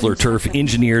 Hustler turf,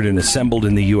 engineered and assembled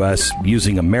in the U.S.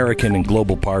 using American and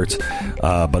global parts,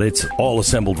 but it's all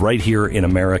assembled right here in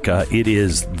America. It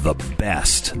is the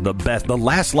best, the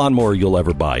last lawnmower you'll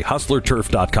ever buy.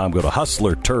 HustlerTurf.com. Go to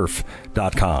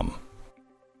HustlerTurf.com.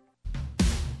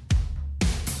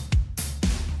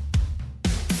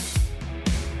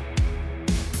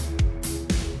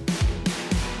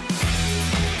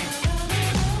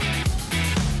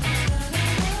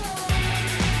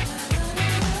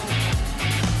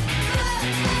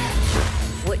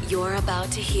 You're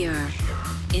about to hear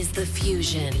is the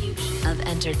fusion of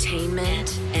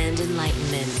entertainment and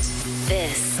enlightenment.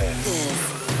 This is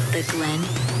the Glenn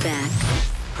Beck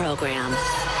Program.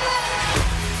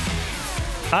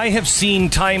 I have seen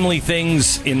timely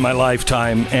things in my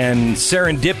lifetime, and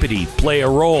serendipity play a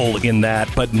role in that,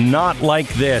 but not like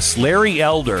this. Larry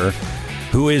Elder,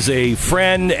 who is a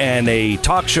friend and a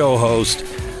talk show host,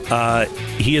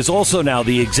 he is also now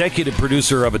the executive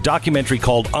producer of a documentary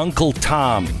called Uncle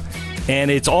Tom,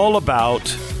 and it's all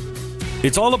about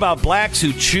blacks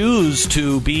who choose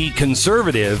to be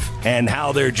conservative and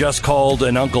how they're just called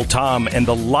an Uncle Tom and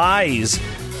the lies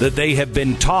that they have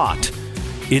been taught.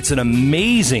 It's an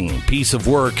amazing piece of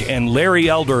work, and Larry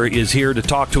Elder is here to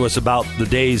talk to us about the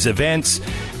day's events,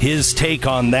 his take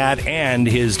on that, and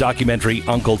his documentary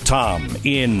Uncle Tom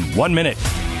in 1 minute.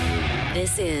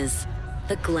 This is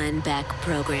the Glenn Beck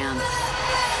Program.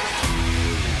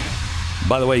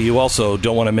 By the way, you also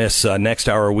don't want to miss next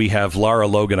hour. We have Lara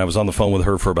Logan. I was on the phone with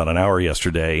her for about an hour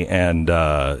yesterday, and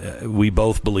we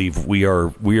both believe we are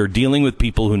dealing with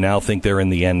people who now think they're in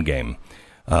the Endgame.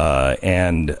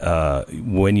 And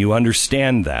when you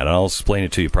understand that, and I'll explain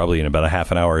it to you probably in about a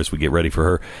half an hour as we get ready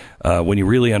for her. When you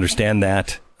really understand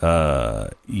that,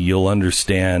 you'll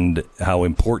understand how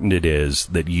important it is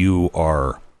that you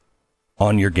are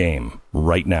on your game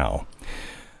right now.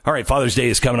 All right, Father's Day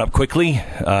is coming up quickly.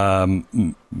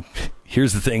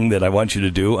 Here's the thing that I want you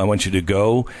to do. I want you to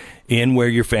go in where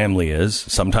your family is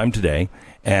sometime today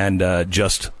and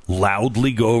just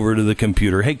loudly go over to the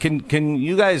computer. Hey, can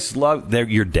you guys log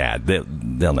your dad?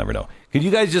 They'll never know. Could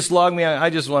you guys just log me? I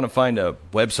just want to find a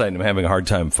website and I'm having a hard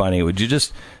time finding it. Would you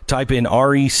just type in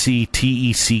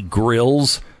RECTEC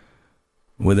grills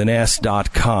with an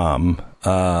S.com?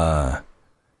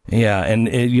 Yeah, and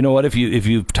you know what? If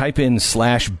you type in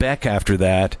 /Beck after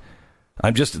that,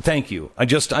 thank you. I'm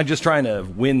just trying to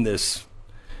win this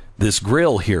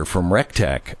grill here from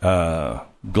RecTech.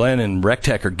 Glenn and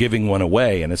RecTech are giving one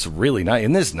away, and it's really nice.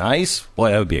 Isn't this nice?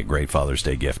 Boy, that would be a great Father's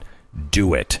Day gift.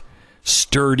 Do it.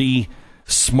 Sturdy,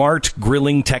 smart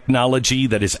grilling technology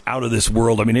that is out of this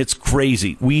world. I mean, it's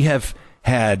crazy. We have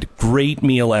had great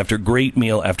meal after great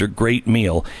meal after great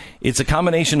meal. It's a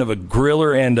combination of a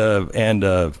griller and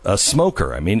a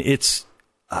smoker. I mean,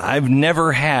 I've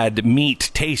never had meat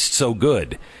taste so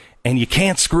good, and you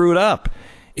can't screw it up.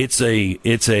 It's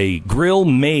a grill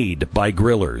made by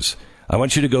grillers. I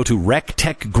want you to go to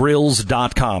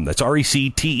rectechgrills.com. That's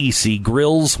RECTEC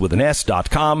grills with an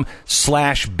S.com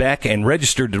 /Beck and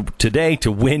register today to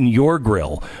win your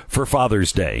grill for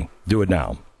Father's Day. Do it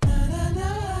now.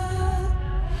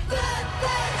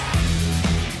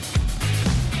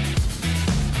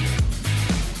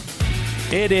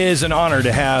 It is an honor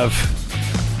to have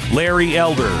Larry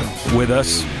Elder with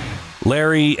us.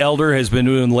 Larry Elder has been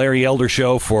doing the Larry Elder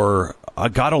Show for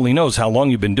God only knows how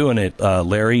long you've been doing it,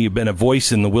 Larry. You've been a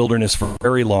voice in the wilderness for a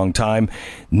very long time.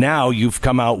 Now you've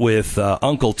come out with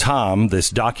Uncle Tom, this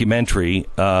documentary,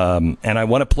 and I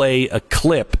want to play a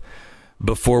clip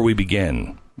before we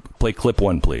begin. Play clip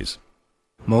 1, please.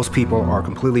 Most people are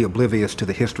completely oblivious to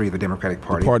the history of the Democratic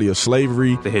Party. The party of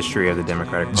slavery. The history of the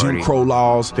Democratic Party. Jim Crow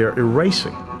laws. They're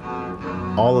erasing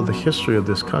all of the history of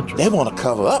this country. They want to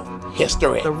cover up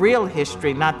history. The real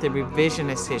history, not the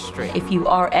revisionist history. If you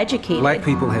are educated, black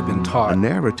people have been taught a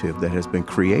narrative that has been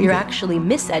created. You're actually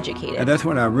miseducated. And that's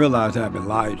when I realized I've been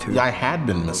lied to. I had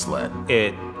been misled.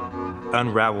 It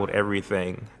unraveled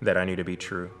everything that I knew to be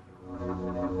true.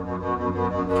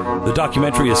 The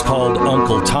documentary is called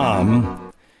Uncle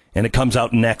Tom, and it comes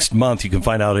out next month. You can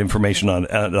find out information on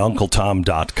at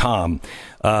uncletom.com.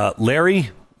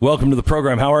 Larry, welcome to the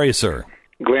program. How are you, sir?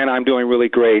 Glenn, I'm doing really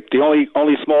great. The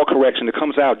only small correction, it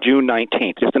comes out June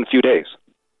 19th, just in a few days.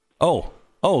 Oh,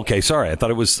 okay. Sorry, I thought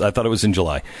it was in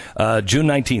July. June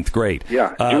 19th. Great.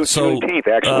 Yeah, Juneteenth.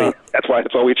 Actually, that's why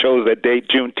we chose that date,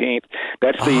 Juneteenth.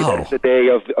 That's the day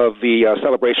of the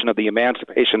celebration of the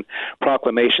Emancipation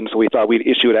Proclamation. So we thought we'd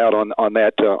issue it out on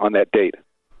that date.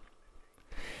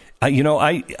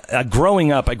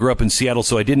 Growing up, I grew up in Seattle,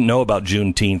 so I didn't know about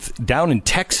Juneteenth. Down in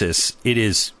Texas,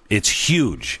 it's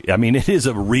huge. I mean, it is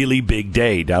a really big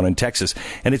day down in Texas.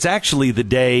 And it's actually the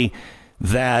day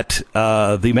that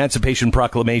the Emancipation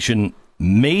Proclamation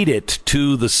made it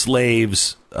to the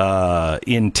slaves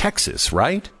in Texas,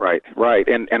 right? Right.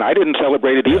 And I didn't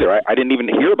celebrate it either. I didn't even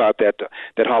hear about that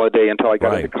holiday until I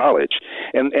got into college.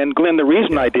 And Glenn, the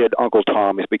reason I did Uncle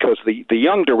Tom is because the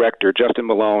young director, Justin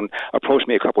Malone, approached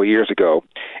me a couple of years ago,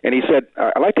 and he said,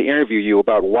 I'd like to interview you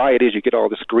about why it is you get all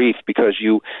this grief because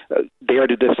you dare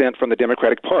to dissent from the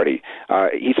Democratic Party.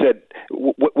 He said,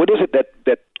 what is it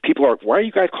that people are, why are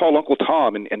you guys called Uncle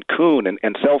Tom and coon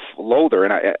and self-loather?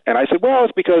 And I said, well,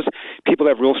 it's because people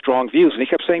have real strong views. And he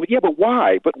kept saying, but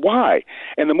why?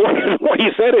 And the more he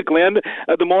said it, Glenn,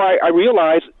 the more I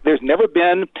realized there's never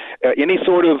been any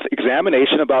sort of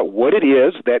examination about what it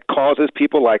is that causes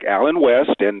people like Alan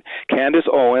West and Candace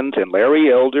Owens and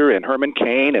Larry Elder and Herman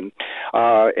Cain and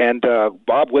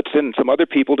Bob Whitson and some other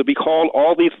people to be called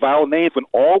all these vile names when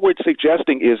all we're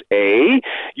suggesting is A,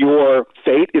 your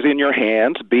fate is in your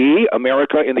hands, B,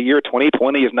 America in the year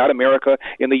 2020 is not America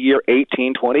in the year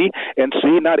 1820, and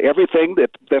C, not everything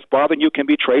that's bothering you can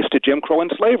be traced to Jim Crow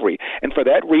and slavery. And for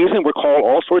that reason, we're called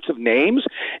all sorts of names.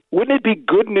 Wouldn't it be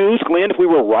good news, Glenn, if we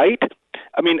were right?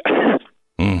 I mean,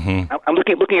 I'm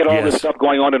looking at all this stuff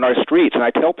going on in our streets, and I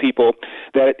tell people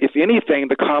that if anything,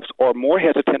 the cops are more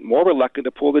hesitant, more reluctant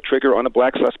to pull the trigger on a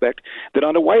black suspect than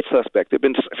on a white suspect. There have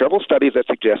been several studies that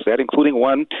suggest that, including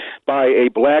one by a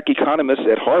black economist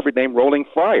at Harvard named Roland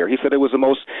Fryer. He said it was the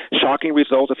most shocking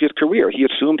result of his career. He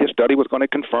assumed his study was going to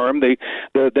confirm the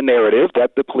narrative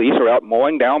that the police are out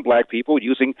mowing down black people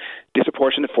using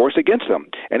disproportionate force against them.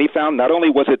 And he found not only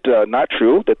was it not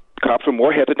true, that cops are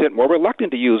more hesitant, more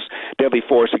reluctant to use deadly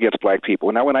force against black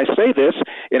people. Now, when I say this,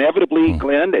 inevitably,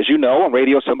 Glenn, as you know, on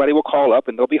radio, somebody will call up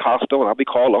and they'll be hostile, and I'll be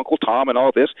called Uncle Tom and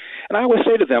all this. And I always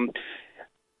say to them,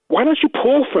 why don't you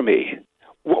pull for me?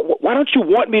 Why don't you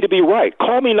want me to be right?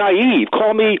 Call me naive.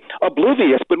 Call me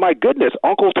oblivious. But my goodness,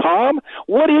 Uncle Tom,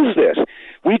 what is this?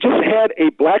 We just had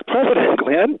a black president,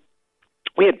 Glenn.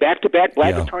 We had back-to-back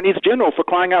black attorneys general, for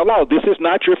crying out loud. This is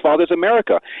not your father's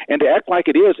America. And to act like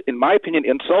it is, in my opinion,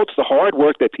 insults the hard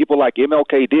work that people like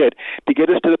MLK did to get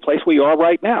us to the place we are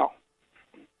right now.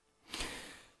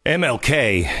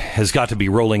 MLK has got to be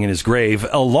rolling in his grave,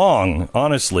 along,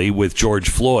 honestly, with George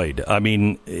Floyd. I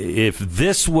mean, if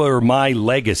this were my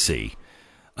legacy,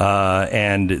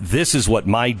 and this is what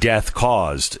my death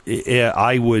caused,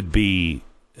 I would be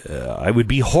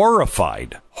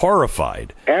horrified.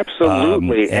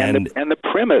 Absolutely. And the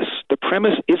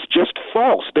premise is just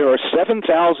false. There are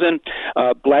 7,000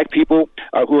 black people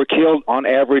who are killed on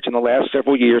average in the last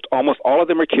several years. Almost all of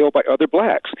them are killed by other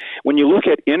blacks. When you look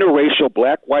at interracial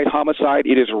black-white homicide,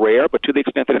 it is rare, but to the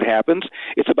extent that it happens,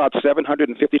 it's about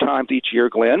 750 times each year,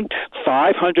 Glenn.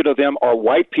 500 of them are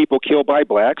white people killed by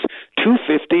blacks.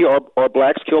 250 are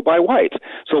blacks killed by whites.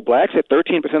 So blacks at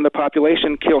 13% of the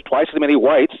population kill twice as many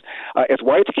whites as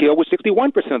whites kill, with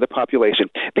 61% of the population.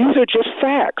 These are just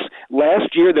facts.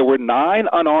 Last year, there were 9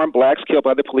 unarmed blacks killed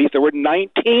by the police. There were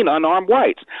 19 unarmed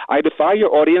whites. I defy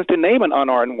your audience to name an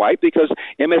unarmed white, because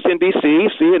MSNBC,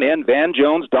 CNN, Van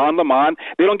Jones, Don Lemon,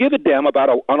 they don't give a damn about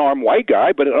an unarmed white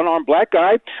guy, but an unarmed black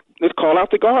guy, let's call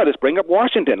out the guard. Let's bring up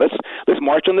Washington. Let's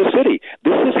march on the city.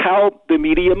 This is how the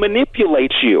media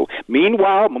manipulates you.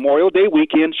 Meanwhile, Memorial Day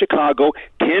weekend, Chicago,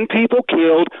 10 people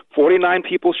killed, 49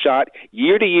 people shot.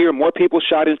 Year to year, more people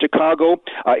shot in Chicago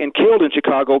and killed in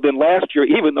Chicago than last year,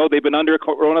 even though they've been under a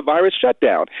coronavirus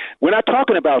shutdown. We're not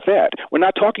talking about that. We're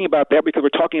not talking about that because we're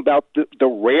talking about the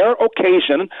rare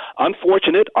occasion,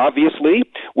 unfortunate, obviously,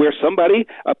 where somebody,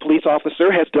 a police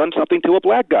officer, has done something to a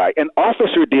black guy. An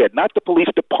officer did, not the police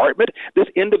department. This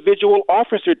individual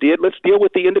officer did. Let's deal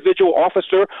with the individual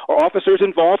officer or officers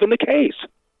involved in the case.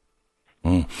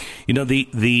 You know,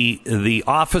 the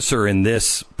officer in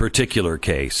this particular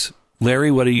case,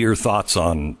 Larry, what are your thoughts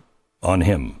on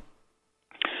him?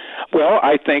 Well,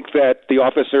 I think that the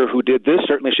officer who did this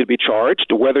certainly should be charged.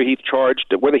 Whether he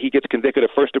gets convicted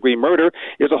of first-degree murder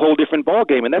is a whole different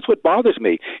ballgame, and that's what bothers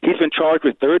me. He's been charged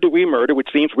with third-degree murder, which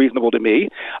seems reasonable to me.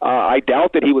 I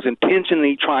doubt that he was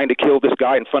intentionally trying to kill this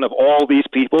guy in front of all these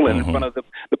people and in front of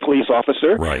the police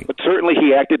officer. Right. But certainly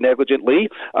he acted negligently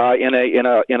in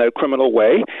a criminal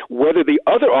way. Whether the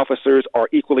other officers are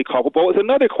equally culpable is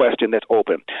another question that's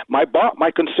open.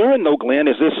 My concern, though, Glenn,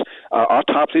 is this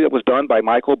autopsy that was done by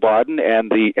Michael Barton and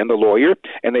the lawyer,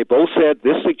 and they both said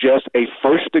this suggests a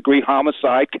first-degree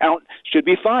homicide count should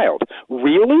be filed.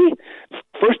 Really?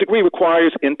 First-degree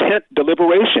requires intent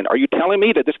deliberation. Are you telling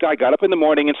me that this guy got up in the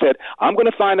morning and said, I'm going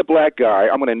to find a black guy,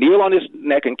 I'm going to kneel on his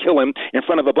neck and kill him in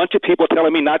front of a bunch of people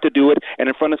telling me not to do it, and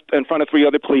in front of 3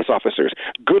 other police officers?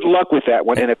 Good luck with that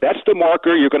one. And if that's the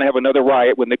marker, you're going to have another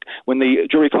riot when the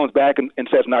jury comes back and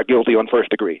says not guilty on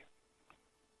first degree.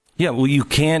 Yeah, well, you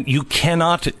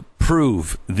cannot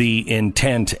prove the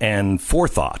intent and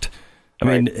forethought. I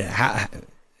mean,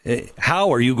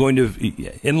 how are you going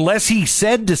to, unless he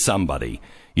said to somebody,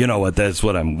 you know what, that's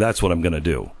what I'm going to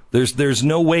do. There's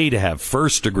no way to have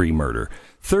first degree murder,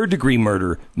 third degree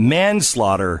murder,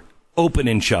 manslaughter, open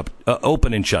and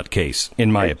shut case,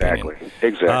 in my opinion.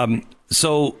 Exactly.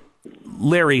 So,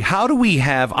 Larry, how do we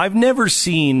have, I've never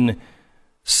seen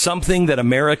something that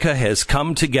America has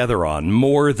come together on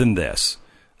more than this.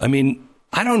 I mean,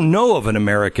 I don't know of an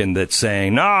American that's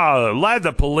saying, let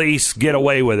the police get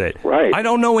away with it. Right. I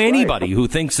don't know anybody who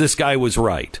thinks this guy was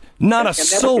right. Not a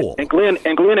soul. And Glenn,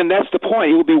 and that's the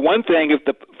point. It would be one thing if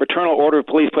the Fraternal Order of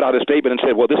Police put out a statement and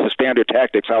said, well, this is standard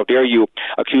tactics. How dare you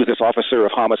accuse this officer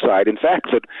of homicide? In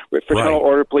fact, the Fraternal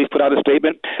Order of Police put out a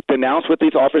statement, denounced what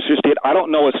these officers did. I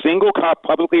don't know a single cop,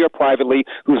 publicly or privately,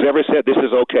 who's ever said this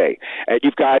is okay.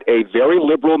 You've got a very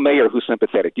liberal mayor who's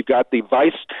sympathetic. You've got the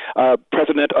vice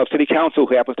president of city council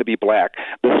who happens to be black.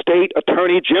 The state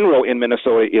attorney general in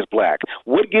Minnesota is black.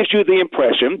 What gives you the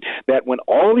impression that when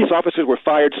all these officers were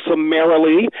fired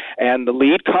summarily and the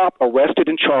lead cop arrested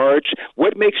and charged,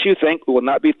 what makes you think it will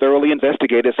not be thoroughly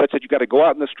investigated such that you've got to go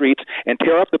out in the streets and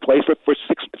tear up the place for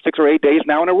 6 or 8 days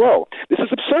now in a row? This is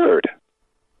absurd.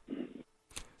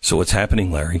 So what's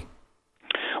happening, Larry?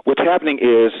 What's happening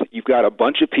is you've got a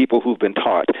bunch of people who've been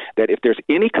taught that if there's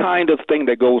any kind of thing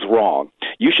that goes wrong,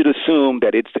 you should assume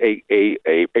that it's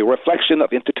a reflection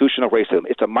of institutional racism.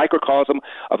 It's a microcosm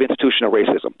of institutional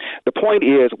racism. The point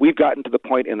is, we've gotten to the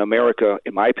point in America,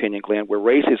 in my opinion, Glenn, where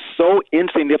race is so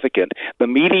insignificant, the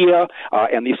media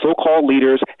and these so-called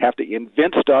leaders have to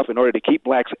invent stuff in order to keep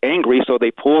blacks angry, so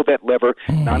they pull that lever,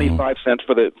 95 cents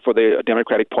for the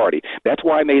Democratic Party. That's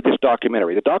why I made this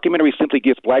documentary. The documentary simply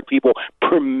gives black people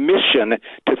permission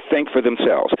to think for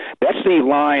themselves. That's the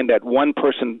line that one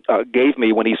person gave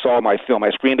me when he saw my film. I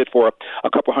screened it for a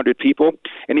couple hundred people,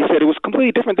 and he said it was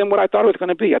completely different than what I thought it was going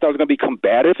to be. I thought it was going to be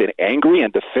combative and angry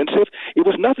and defensive. It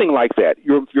was nothing like that.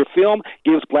 Your film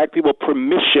gives black people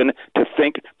permission to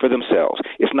think for themselves.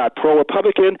 It's not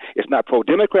pro-Republican. It's not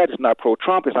pro-Democrat. It's not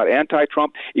pro-Trump. It's not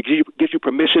anti-Trump. It gives you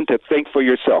permission to think for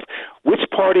yourself. Which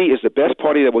party is the best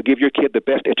party that will give your kid the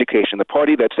best education? The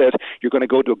party that says you're going to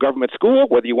go to a government school,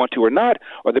 whether you want to or not,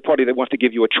 or the party that wants to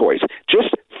give you a choice?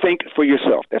 Just think for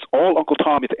yourself. That's all Uncle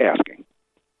Tom is asking.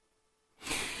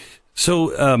 So,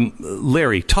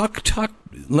 Larry, talk.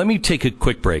 Let me take a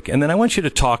quick break, and then I want you to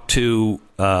talk to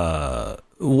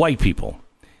white people.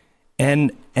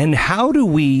 And how do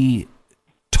we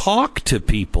talk to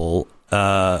people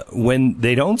when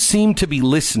they don't seem to be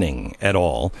listening at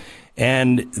all?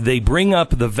 And they bring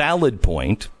up the valid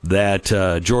point that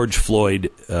George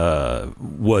Floyd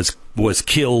was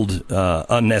killed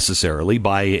unnecessarily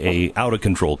by a out of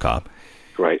control cop.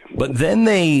 Right. But then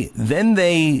they,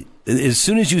 as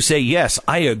soon as you say, yes,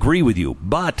 I agree with you,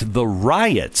 but the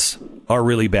riots are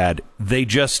really bad, they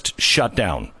just shut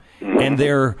down. And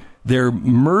they're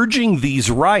merging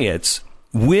these riots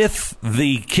with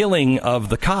the killing of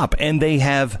the cop, and they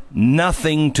have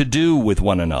nothing to do with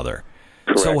one another.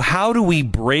 Correct. So how do we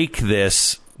break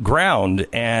this ground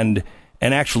and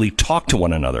actually talk to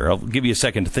one another? I'll give you a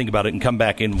second to think about it and come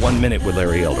back in 1 minute with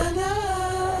Larry Elder.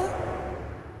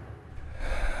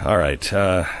 All right.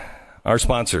 Our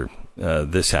sponsor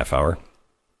this half hour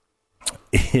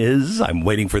is, I'm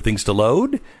waiting for things to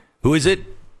load. Who is it?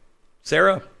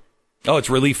 Sarah? Oh,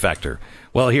 it's Relief Factor.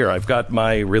 Well, here, I've got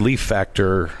my Relief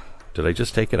Factor. Did I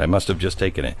just take it? I must have just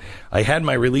taken it. I had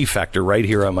my Relief Factor right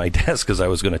here on my desk because I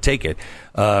was going to take it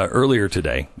earlier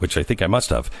today, which I think I must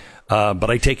have. But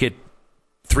I take it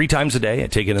 3 times a day. I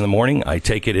take it in the morning. I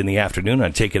take it in the afternoon. I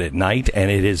take it at night. And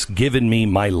it has given me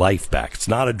my life back. It's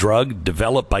not a drug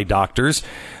developed by doctors.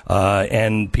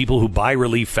 And people who buy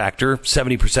Relief Factor,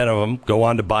 70% of them go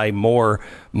on to buy more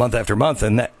month after month.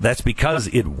 And that's because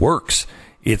it works.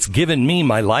 It's given me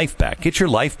my life back. Get your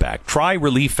life back. Try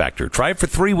Relief Factor. Try it for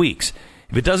 3 weeks.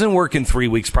 If it doesn't work in 3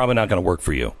 weeks, probably not going to work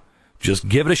for you. Just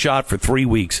give it a shot for 3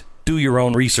 weeks. Do your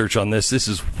own research on this. This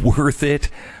is worth it.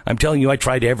 I'm telling you, I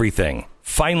tried everything.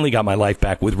 Finally got my life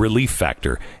back with Relief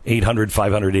Factor.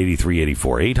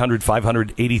 800-500-8384.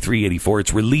 800-500-8384.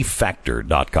 It's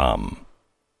relieffactor.com.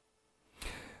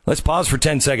 Let's pause for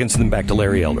 10 seconds and then back to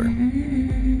Larry Elder.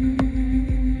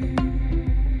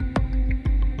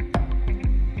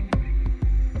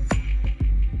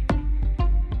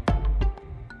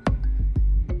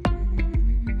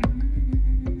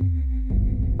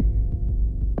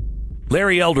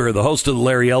 Larry Elder, the host of the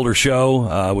Larry Elder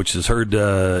Show, which is heard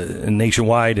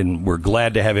nationwide, and we're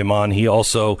glad to have him on. He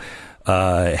also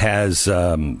he's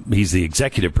the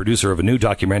executive producer of a new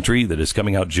documentary that is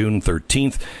coming out June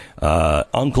 13th,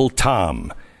 Uncle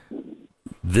Tom.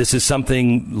 This is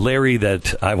something, Larry,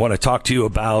 that I want to talk to you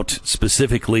about,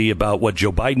 specifically about what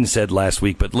Joe Biden said last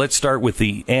week. But let's start with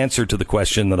the answer to the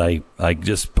question that I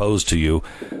just posed to you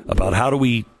about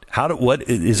what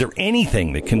is there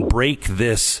anything that can break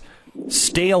this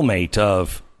stalemate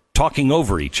of talking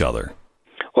over each other?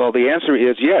 Well, the answer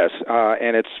is yes,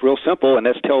 and it's real simple, and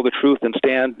that's tell the truth and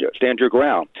stand your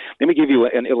ground. Let me give you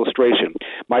an illustration.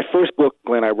 My first book,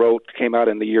 Glenn, I wrote, came out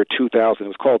in the year 2000. It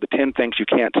was called The 10 Things You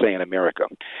Can't Say in America.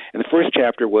 And the first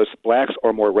chapter was blacks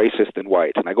are more racist than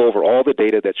whites. And I go over all the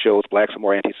data that shows blacks are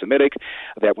more anti-Semitic,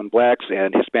 that when blacks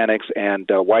and Hispanics and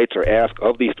whites are asked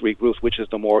of these 3 groups, which is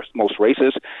the most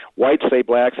racist, whites say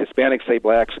blacks, Hispanics say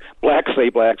blacks say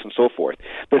blacks, and so forth.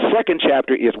 The second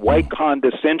chapter is white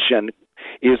condescension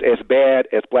is as bad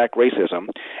as black racism.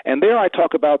 And there I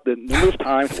talk about the numerous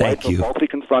times whites are falsely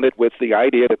confronted with the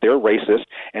idea that they're racist,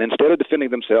 and instead of defending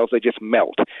themselves, they just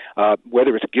melt.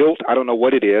 Whether it's guilt, I don't know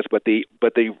what it is, but the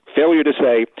failure to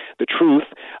say the truth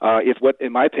is what,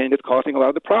 in my opinion, is causing a lot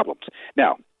of the problems.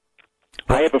 Now,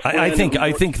 I have a friend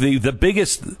I think the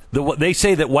biggest, they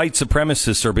say that white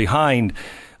supremacists are behind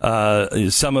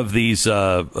some of these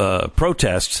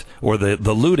protests or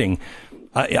the looting.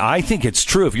 I think it's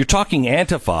true. If you're talking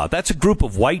Antifa, that's a group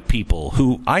of white people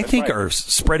who I think are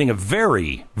spreading a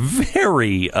very,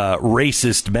 very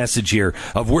racist message here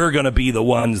of we're going to be the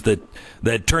ones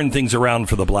that turn things around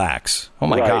for the blacks. Oh,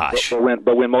 my gosh.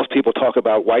 But when most people talk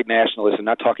about white nationalists, they're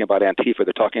not talking about Antifa.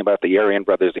 They're talking about the Aryan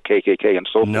Brothers, the KKK, and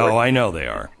so forth. No, I know they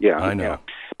are. Yeah, I know. Yeah.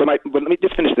 But let me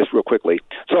just finish this real quickly.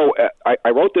 So I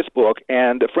wrote this book,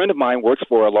 and a friend of mine works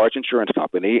for a large insurance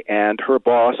company, and her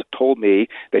boss told me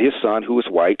that his son, who was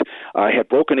white, had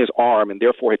broken his arm and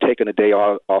therefore had taken a day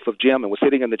off of gym and was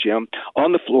sitting in the gym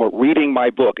on the floor reading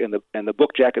my book, and the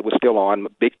book jacket was still on,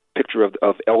 big picture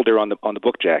of Elder on the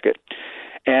book jacket.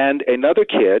 And another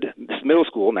kid, this middle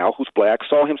school now, who's black,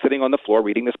 saw him sitting on the floor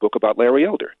reading this book about Larry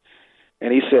Elder.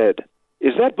 And he said,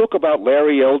 "Is that book about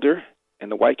Larry Elder?"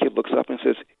 And the white kid looks up and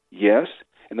says, "Yes."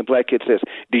 And the black kid says,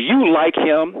 "Do you like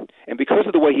him?" And because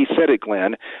of the way he said it,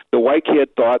 Glenn, the white kid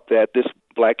thought that this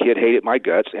black kid hated my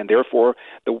guts, and therefore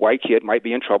the white kid might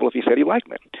be in trouble if he said he liked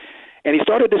me. And he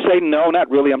started to say, "No, not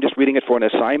really. I'm just reading it for an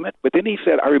assignment." But then he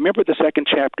said, "I remember the second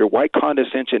chapter, white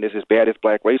condescension is as bad as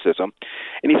black racism."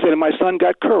 And he said, and my son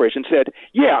got courage and said,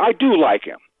 "Yeah, I do like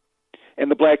him." And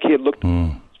the black kid looked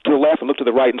to the left and looked to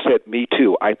the right and said, "Me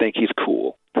too. I think he's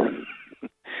cool."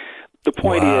 The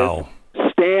point is,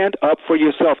 stand up for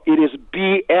yourself. It is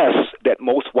BS that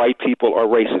most white people are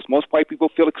racist. Most white people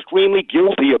feel extremely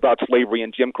guilty about slavery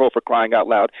and Jim Crow, for crying out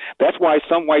loud. That's why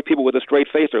some white people with a straight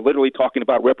face are literally talking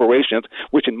about reparations,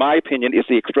 which in my opinion is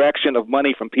the extraction of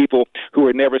money from people who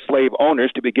were never slave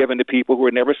owners to be given to people who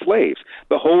were never slaves.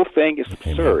 The whole thing is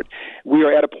absurd. We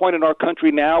are at a point in our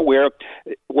country now where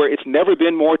it's never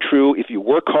been more true. If you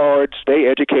work hard, stay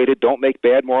educated, don't make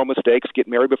bad moral mistakes, get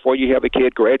married before you have a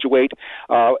kid, graduate,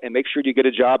 and make sure you get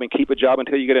a job and keep a job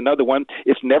until you get another one.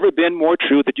 It's never been more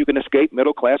true that you can escape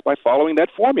middle class by following that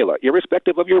formula,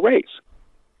 irrespective of your race.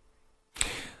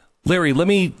 Larry, let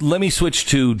me switch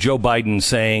to Joe Biden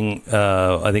saying,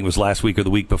 I think it was last week or the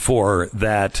week before,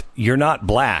 that you're not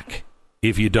black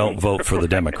if you don't vote for the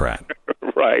Democrat.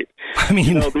 Right. I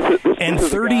mean,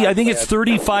 I think it's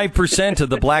 35% of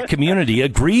the black community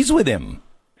agrees with him.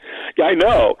 I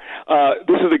know.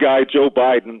 This is the guy, Joe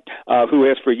Biden, who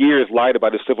has for years lied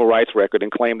about his civil rights record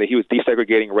and claimed that he was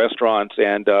desegregating restaurants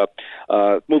and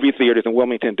movie theaters in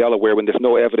Wilmington, Delaware, when there's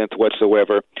no evidence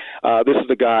whatsoever. This is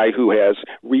the guy who has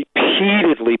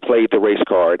repeatedly played the race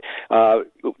card.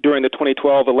 During the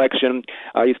 2012 election,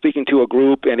 he's speaking to a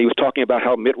group, and he was talking about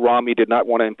how Mitt Romney did not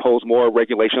want to impose more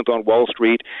regulations on Wall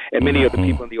Street, and many of the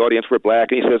people in the audience were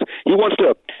black. And he says he wants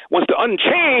to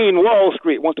unchain Wall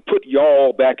Street, wants to put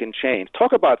y'all back in chains.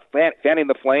 Talk about fanning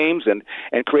the flames and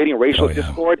creating racial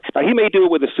discord. Now, he may do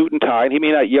it with a suit and tie, and he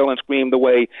may not yell and scream the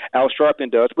way Al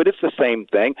Sharpton does, but it's the same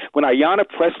thing. When Ayanna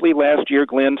Pressley last year,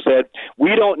 Glenn, said,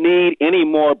 "We don't need any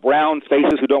more brown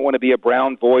faces who don't want to be a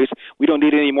brown voice. We don't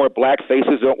need any more black faces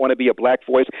who don't want to be a black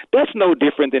voice." That's no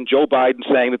different than Joe Biden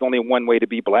saying there's only one way to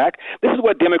be black. This is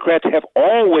what Democrats have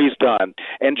always done.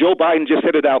 And Joe Biden just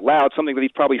said it out loud, something that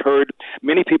he's probably heard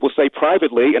many people say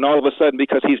privately, and all of a sudden,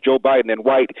 because he's Joe Biden and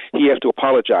white, he has to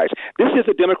apologize. This is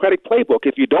a Democratic playbook.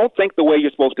 If you don't think the way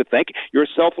you're supposed to think, you're a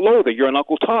self-loather. You're an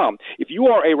Uncle Tom. If you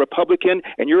are a Republican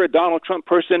and you're a Donald Trump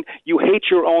person, you hate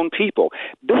your own people.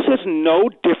 This is no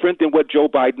different than what Joe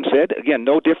Biden said. Again,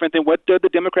 no different than what the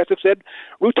Democrats have said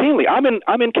routinely.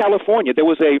 I'm in California. There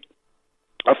was a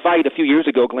fight a few years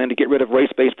ago, Glenn, to get rid of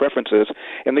race-based preferences,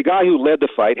 and the guy who led the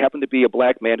fight happened to be a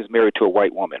black man who's married to a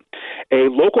white woman. A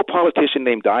local politician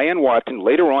named Diane Watson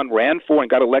later on ran for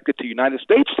and got elected to the United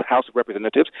States House of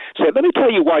Representatives, said, "Let me tell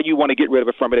you why you want to get rid of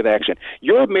affirmative action.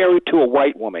 You're married to a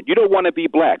white woman. You don't want to be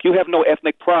black. You have no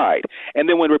ethnic pride." And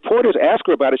then when reporters asked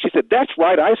her about it, she said, "That's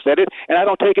right, I said it, and I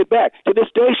don't take it back." To this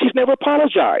day, she's never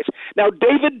apologized. Now,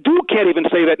 David Duke can't even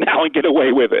say that now and get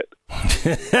away with it.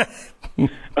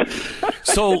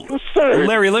 So,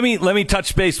 Larry, let me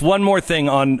touch base one more thing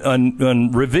on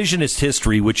revisionist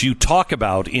history, which you talk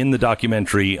about in the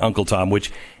documentary Uncle Tom,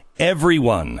 which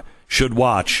everyone should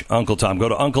watch. Uncle Tom, go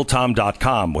to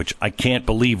uncletom.com, which I can't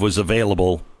believe was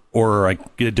available, or I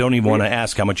don't even want to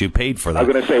ask how much you paid for that. I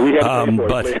was going to say we had to pay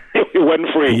for it. It wasn't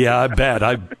free. Yeah, I bet.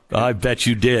 I bet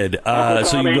you did.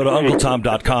 So you can go to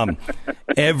uncletom.com.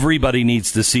 Everybody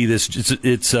needs to see this.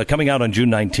 It's coming out on June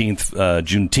 19th,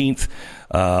 Juneteenth,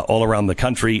 all around the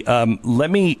country. Let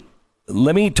me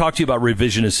talk to you about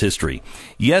revisionist history.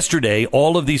 Yesterday,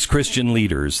 all of these Christian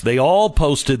leaders, they all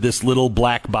posted this little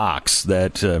black box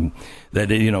that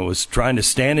was trying to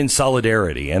stand in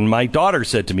solidarity. And my daughter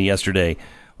said to me yesterday,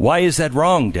 "Why is that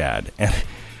wrong, Dad?" And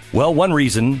well, one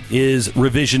reason is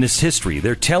revisionist history.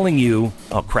 They're telling you,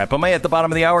 oh crap, am I at the bottom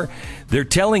of the hour? They're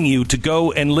telling you to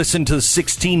go and listen to the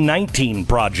 1619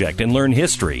 Project and learn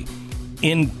history.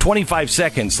 In 25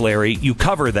 seconds, Larry, you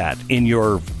cover that in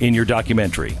your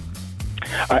documentary.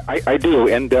 I do,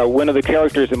 and one of the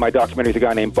characters in my documentary is a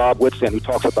guy named Bob Whitson who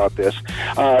talks about this.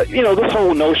 This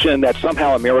whole notion that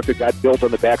somehow America got built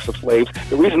on the backs of slaves.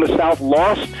 The reason the South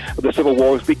lost the Civil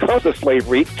War was because of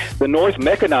slavery. The North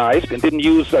mechanized and didn't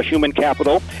use human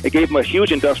capital. It gave them a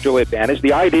huge industrial advantage.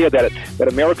 The idea that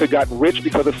America got rich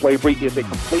because of slavery is a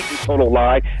complete and total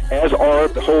lie, as are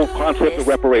the whole concept of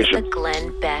reparations. The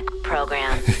Glenn Beck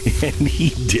Program. And he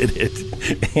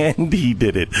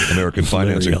did it. American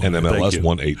Financing, NMLS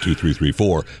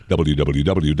 182334,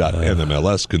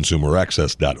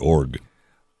 www.nmlsconsumeraccess.org.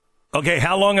 Okay,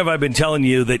 how long have I been telling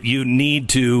you that you need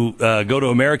to go to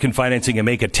American Financing and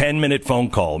make a 10-minute phone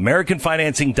call?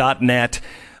 AmericanFinancing.net.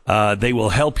 They will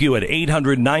help you at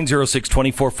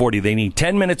 800-906-2440. They need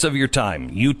 10 minutes of your time.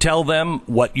 You tell them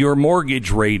what your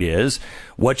mortgage rate is,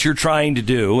 what you're trying to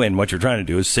do, and what you're trying to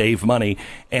do is save money.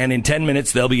 And in 10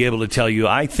 minutes, they'll be able to tell you,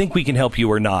 I think we can help you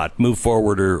or not, move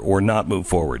forward or not move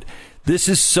forward. This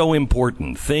is so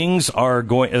important. Things are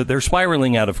they're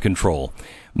spiraling out of control.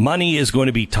 Money is going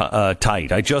to be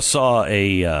tight. I just saw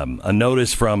a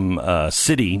notice from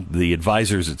Citi, the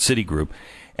advisors at Citigroup,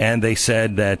 and they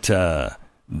said that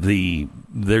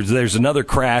there's another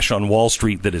crash on Wall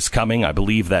Street that is coming. I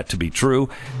believe that to be true.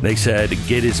 They said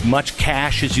get as much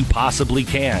cash as you possibly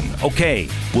can. Okay,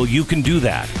 well, you can do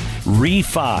that.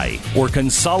 Refi or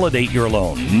consolidate your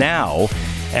loan now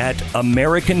at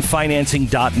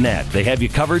AmericanFinancing.net. They have you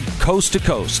covered coast to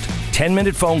coast.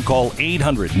 10-minute phone call,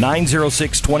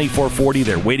 800-906-2440.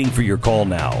 They're waiting for your call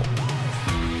now.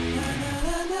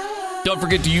 Don't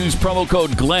forget to use promo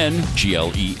code Glenn,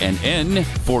 Glenn,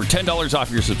 for $10 off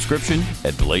your subscription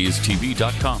at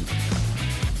blazetv.com.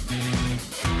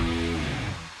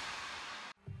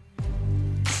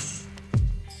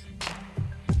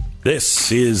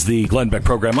 This is the Glenn Beck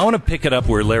program. I want to pick it up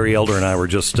where Larry Elder and I were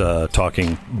just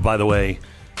talking. By the way,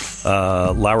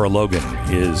 Lara Logan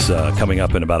is coming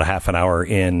up in about a half an hour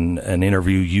in an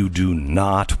interview you do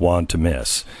not want to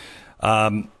miss.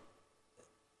 The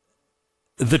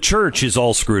church is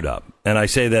all screwed up, and I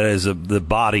say that as the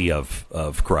body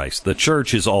of Christ. The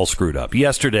church is all screwed up.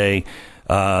 Yesterday,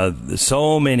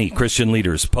 so many Christian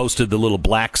leaders posted the little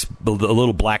black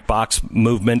box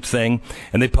movement thing,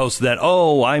 and they posted that,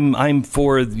 I'm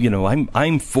for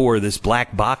this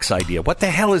black box idea. What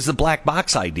the hell is the black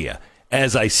box idea?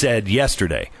 As I said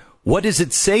yesterday, what does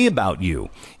it say about you?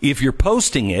 If you're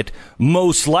posting it,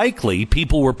 most likely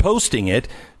people were posting it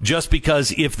just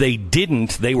because if they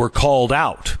didn't, they were called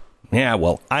out. Yeah,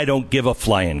 well, I don't give a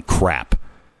flying crap.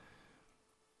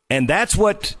 And that's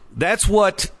what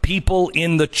people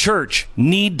in the church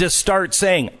need to start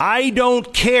saying. I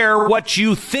don't care what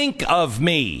you think of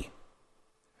me.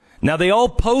 Now, they all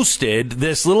posted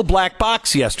this little black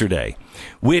box yesterday,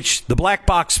 which the black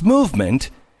box movement,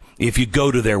 if you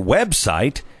go to their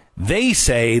website, they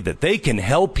say that they can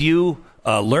help you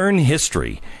learn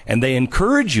history. And they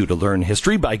encourage you to learn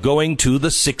history by going to the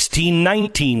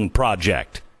 1619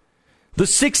 Project. The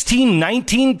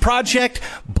 1619 Project,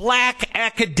 black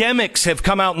academics have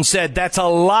come out and said that's a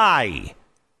lie.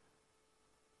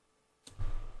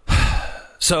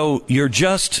 So you're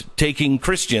just taking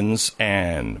Christians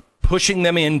and pushing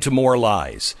them into more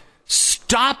lies.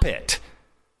 Stop it.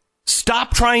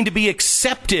 Stop trying to be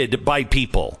accepted by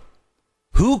people.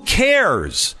 Who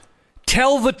cares?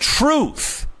 Tell the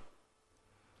truth.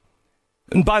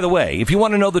 And by the way, if you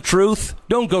want to know the truth,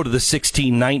 don't go to the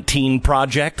 1619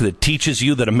 Project that teaches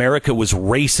you that America was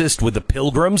racist with the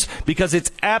Pilgrims, because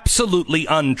it's absolutely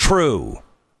untrue.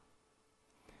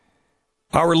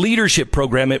 Our leadership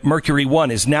program at Mercury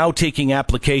One is now taking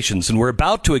applications, and we're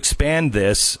about to expand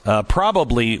this,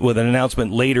 probably with an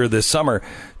announcement later this summer,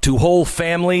 to whole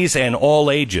families and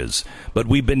all ages. But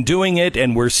we've been doing it,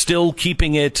 and we're still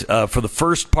keeping it for the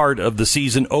first part of the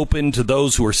season open to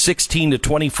those who are 16 to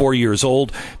 24 years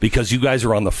old, because you guys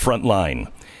are on the front line.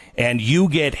 And you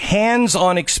get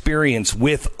hands-on experience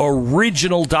with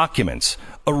original documents.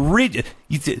 Really?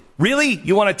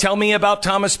 You want to tell me about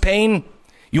Thomas Paine?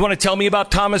 You want to tell me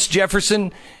about Thomas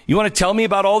Jefferson? You want to tell me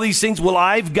about all these things? Well,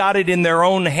 I've got it in their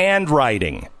own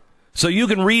handwriting. So you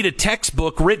can read a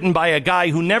textbook written by a guy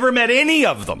who never met any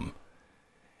of them.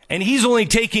 And he's only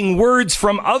taking words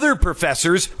from other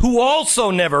professors who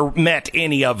also never met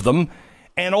any of them.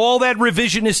 And all that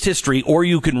revisionist history, or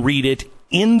you can read it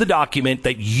in the document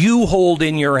that you hold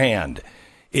in your hand.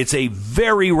 It's a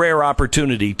very rare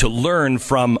opportunity to learn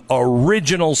from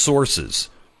original sources.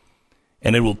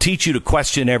 And it will teach you to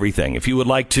question everything. If you would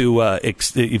like to,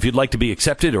 if you'd like to be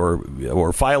accepted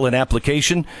or file an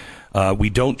application,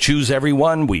 we don't choose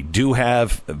everyone. We do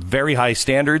have very high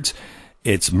standards.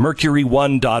 It's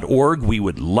mercury1.org. We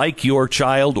would like your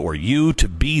child or you to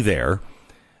be there.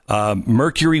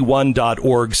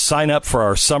 Mercury1.org. Sign up for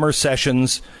our summer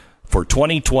sessions for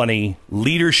 2020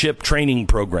 leadership training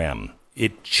program.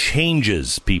 It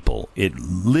changes people. It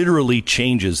literally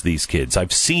changes these kids.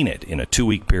 I've seen it in a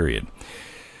 2-week period.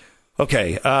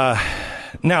 Okay,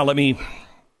 now let me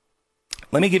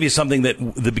give you something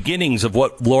that the beginnings of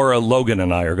what Lara Logan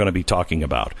and I are going to be talking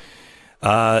about.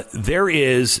 There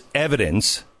is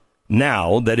evidence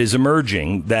now that is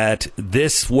emerging that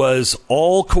this was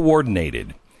all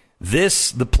coordinated.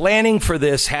 The planning for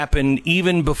this happened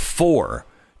even before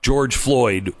George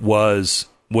Floyd was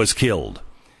killed.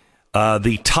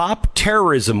 The top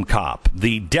terrorism cop,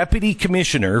 the deputy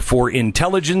commissioner for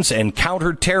intelligence and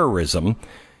counterterrorism,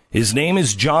 his name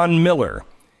is John Miller.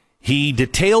 He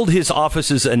detailed his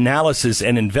office's analysis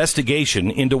and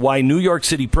investigation into why New York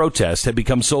City protests have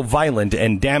become so violent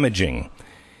and damaging.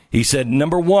 He said,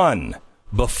 number one,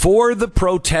 before the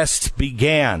protests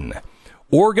began,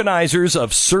 organizers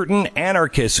of certain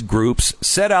anarchist groups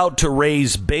set out to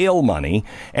raise bail money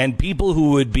and people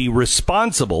who would be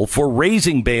responsible for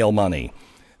raising bail money.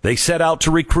 They set out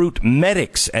to recruit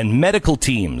medics and medical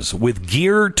teams with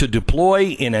gear to deploy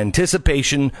in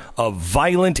anticipation of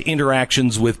violent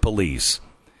interactions with police.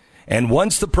 And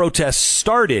once the protests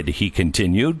started, he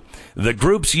continued, the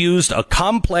groups used a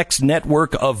complex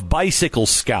network of bicycle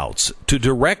scouts to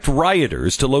direct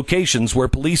rioters to locations where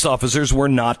police officers were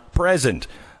not present.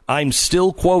 I'm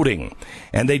still quoting.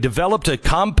 And they developed a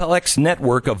complex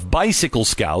network of bicycle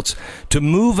scouts to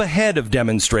move ahead of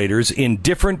demonstrators in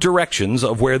different directions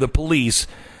of where the police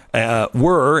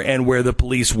were and where the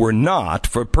police were not,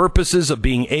 for purposes of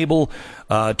being able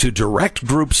to direct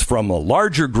groups from a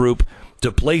larger group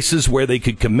to places where they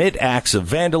could commit acts of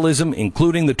vandalism,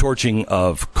 including the torching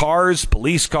of cars,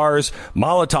 police cars,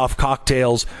 Molotov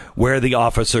cocktails, where the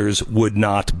officers would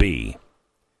not be.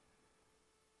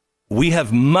 We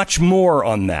have much more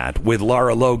on that with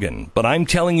Lara Logan, but I'm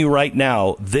telling you right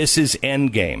now, this is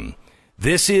Endgame.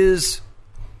 This is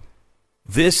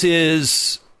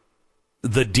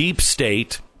the deep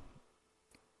state.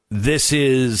 This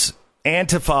is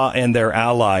Antifa and their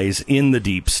allies in the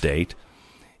deep state.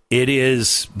 It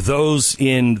is those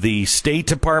in the State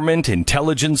Department,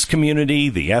 intelligence community,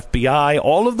 the FBI,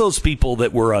 all of those people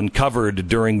that were uncovered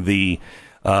during the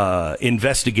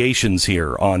investigations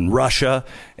here on Russia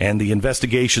and the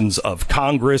investigations of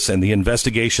Congress and the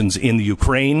investigations in the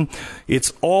Ukraine.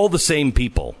 It's all the same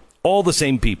people,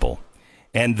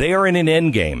 and they are in an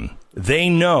endgame. They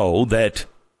know that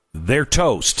they're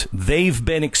toast. They've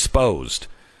been exposed.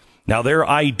 Now, their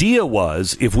idea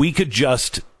was if we could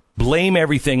just blame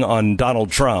everything on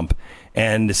Donald Trump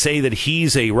and say that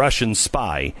he's a Russian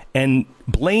spy and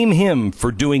blame him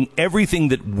for doing everything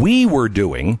that we were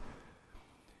doing,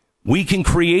 we can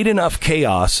create enough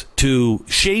chaos to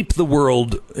shape the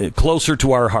world closer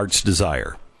to our heart's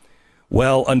desire.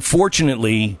 Well,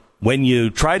 unfortunately, when you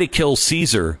try to kill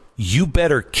Caesar, you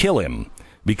better kill him,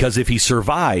 because if he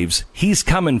survives, he's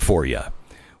coming for you.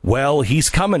 Well,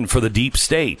 he's coming for the deep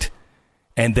state,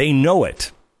 and they know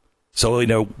it. So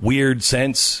in a weird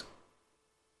sense,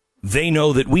 they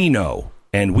know that we know,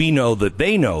 and we know that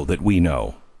they know that we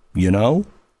know, you know?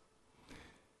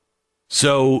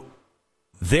 So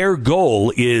their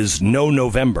goal is no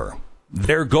November.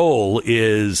 Their goal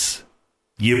is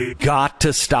you've got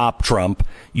to stop Trump.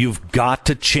 You've got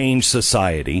to change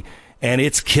society. And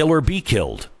it's kill or be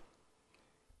killed.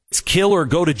 It's kill or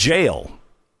go to jail.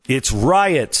 It's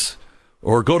riots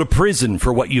or go to prison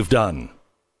for what you've done.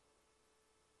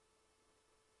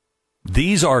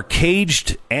 These are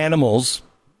caged animals.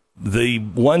 The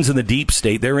ones in the deep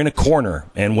state, they're in a corner.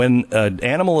 And when an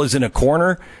animal is in a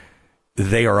corner,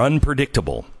 they are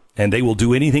unpredictable, and they will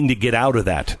do anything to get out of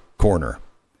that corner.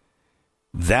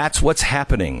 That's what's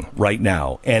happening right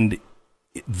now. And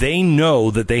they know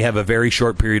that they have a very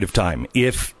short period of time.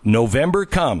 If November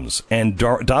comes and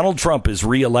Donald Trump is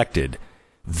reelected,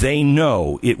 they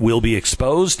know it will be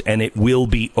exposed and it will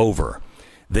be over.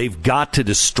 They've got to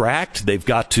distract. They've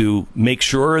got to make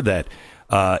sure that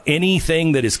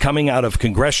anything that is coming out of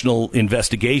congressional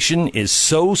investigation is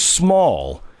so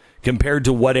small compared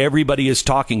to what everybody is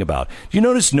talking about. Do you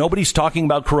notice nobody's talking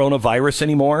about coronavirus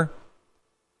anymore?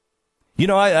 You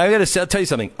know, I got to tell you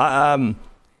something.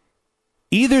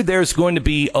 Either there's going to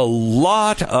be a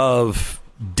lot of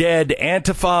dead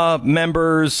Antifa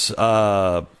members,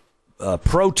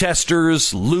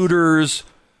 protesters, looters,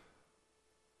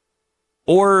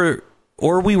 or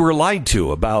we were lied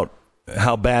to about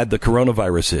how bad the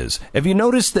coronavirus is. Have you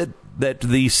noticed that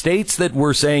the states that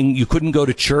were saying you couldn't go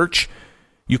to church,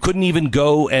 you couldn't even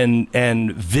go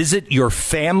and visit your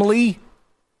family,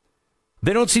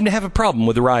 they don't seem to have a problem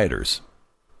with the rioters.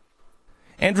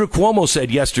 Andrew Cuomo said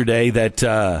yesterday that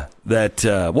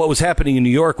what was happening in New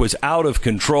York was out of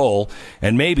control,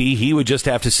 and maybe he would just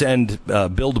have to send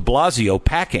Bill de Blasio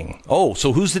packing. Oh,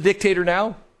 so who's the dictator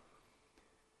now?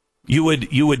 You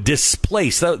would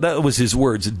displace, that was his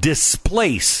words,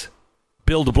 displace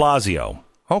Bill de Blasio.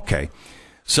 Okay.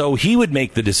 So he would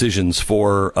make the decisions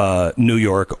for New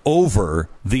York over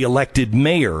the elected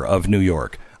mayor of New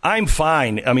York. I'm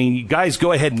fine. I mean, you guys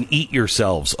go ahead and eat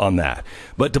yourselves on that.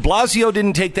 But de Blasio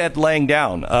didn't take that laying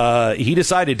down. He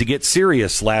decided to get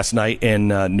serious last night in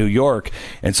New York.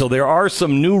 And so there are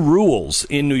some new rules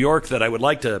in New York that I would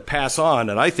like to pass on,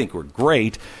 and I think were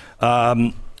great.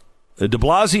 De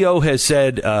Blasio has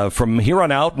said from here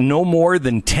on out, no more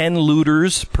than 10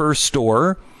 looters per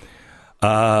store.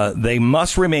 They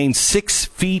must remain 6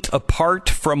 feet apart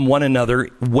from one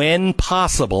another when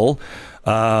possible.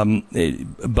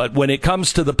 But when it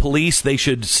comes to the police, they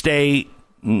should stay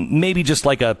maybe just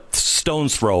like a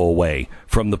stone's throw away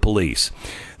from the police.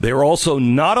 They're also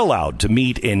not allowed to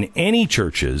meet in any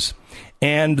churches.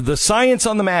 And the science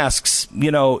on the masks,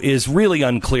 is really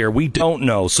unclear. We don't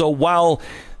know. So while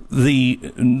the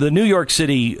New York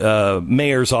City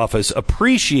mayor's office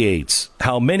appreciates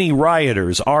how many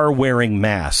rioters are wearing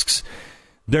masks,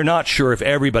 they're not sure if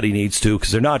everybody needs to,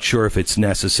 because they're not sure if it's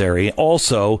necessary.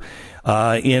 Also,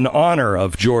 in honor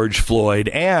of George Floyd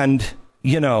and,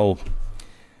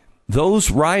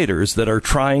 those rioters that are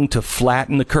trying to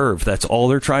flatten the curve. That's all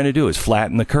they're trying to do is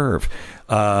flatten the curve.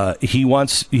 He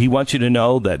wants you to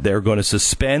know that they're going to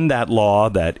suspend that law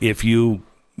that if you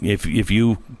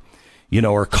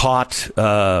are caught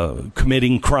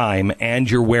committing crime and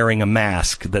you're wearing a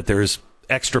mask, that there's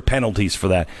extra penalties for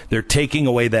that. They're taking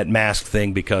away that mask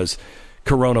thing because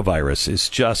coronavirus is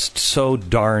just so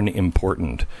darn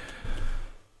important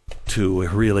to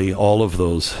really all of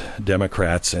those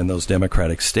Democrats and those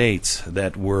Democratic states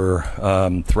that were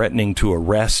threatening to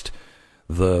arrest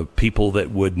the people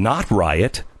that would not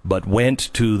riot, but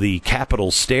went to the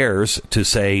Capitol stairs to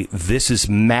say, this is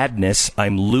madness.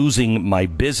 I'm losing my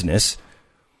business.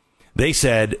 They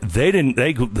said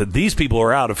these people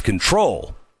are out of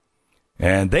control,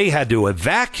 and they had to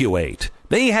evacuate.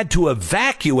 They had to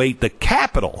evacuate the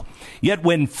Capitol. Yet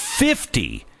when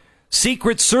 50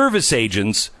 Secret Service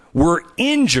agents were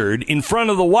injured in front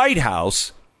of the White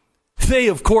House, they,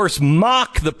 of course,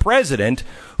 mock the president,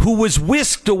 who was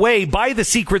whisked away by the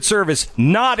Secret Service,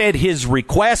 not at his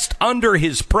request, under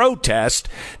his protest,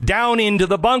 down into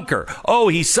the bunker. Oh,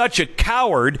 he's such a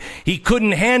coward, he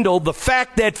couldn't handle the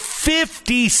fact that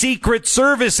 50 Secret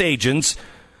Service agents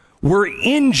were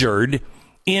injured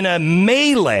in a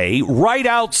melee right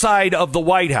outside of the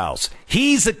White House.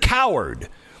 He's a coward.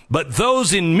 But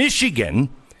those in Michigan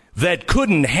that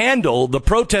couldn't handle the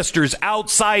protesters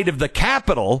outside of the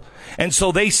Capitol, and so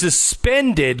they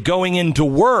suspended going into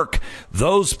work,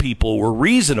 those people were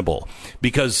reasonable,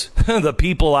 because the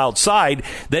people outside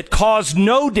that caused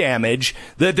no damage,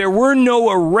 that there were no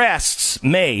arrests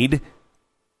made,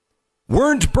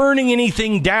 weren't burning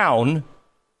anything down,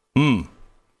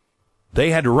 they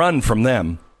had to run from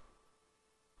them.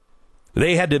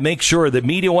 They had to make sure, the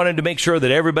media wanted to make sure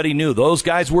that everybody knew those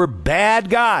guys were bad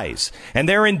guys and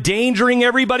they're endangering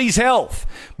everybody's health.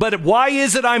 But why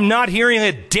is it I'm not hearing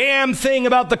a damn thing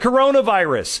about the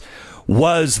coronavirus?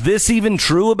 Was this even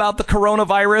true about the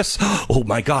coronavirus? Oh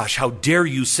my gosh, how dare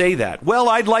you say that? Well,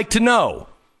 I'd like to know.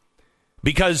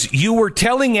 Because you were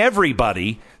telling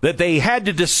everybody that they had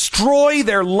to destroy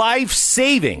their life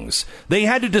savings. They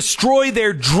had to destroy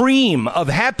their dream of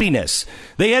happiness.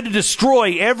 They had to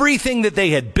destroy everything that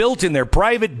they had built in their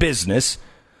private business,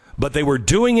 but they were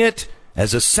doing it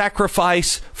as a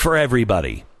sacrifice for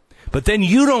everybody. But then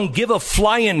you don't give a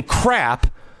flying crap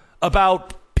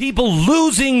about people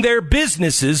losing their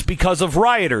businesses because of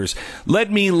rioters.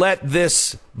 Let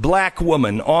this black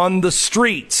woman on the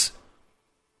streets,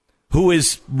 who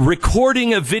is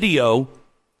recording a video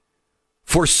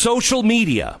for social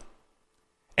media,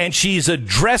 and she's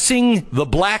addressing the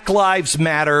Black Lives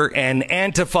Matter and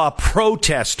Antifa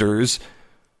protesters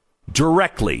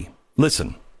directly.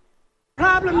 Listen.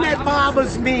 Problem that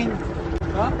bothers me,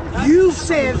 you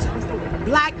says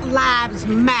Black Lives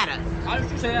Matter.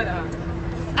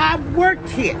 I've worked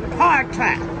here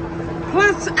part-time.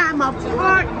 Plus, I'm a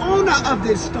part owner of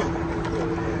this store.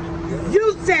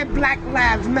 You said Black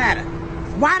Lives Matter.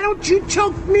 Why don't you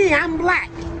choke me? I'm black.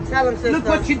 Tell him, sister. Look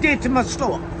what you did to my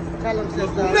store. Tell him,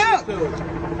 sister.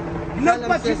 Look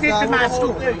what you did to my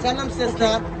store. Tell him,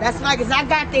 sister. That's right, because I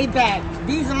got they back.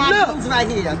 These are my dudes right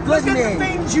here. Good look men. At the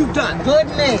things you've done. Good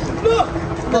men. Look.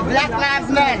 The Black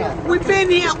Lives Matter. We've been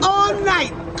here all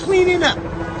night cleaning up.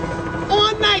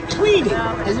 All night cleaning.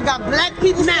 And you got black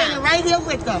people standing right here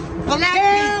with them. Black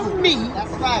tell people. Me,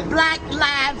 that's right. Black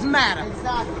Lives Matter.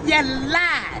 Exactly. You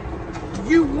lied.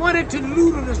 You wanted to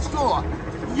loot the store.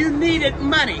 You needed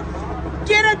money.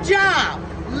 Get a job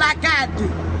like I do.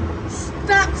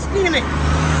 Stop stealing.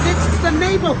 This is the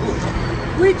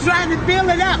neighborhood. We're trying to build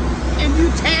it up, and you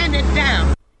tearing it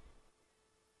down.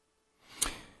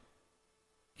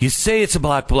 You say it's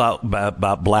about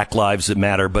black lives that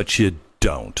matter, but you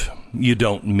don't. You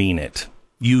don't mean it.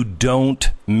 You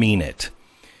don't mean it.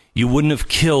 You wouldn't have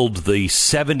killed the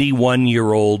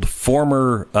 71-year-old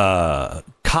former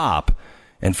cop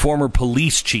and former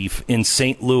police chief in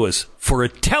St. Louis for a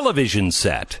television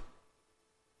set.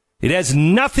 It has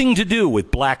nothing to do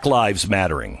with Black Lives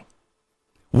Mattering.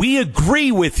 We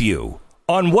agree with you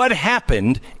on what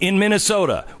happened in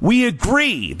Minnesota. We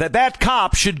agree that that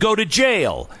cop should go to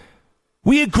jail.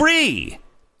 We agree.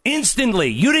 Instantly.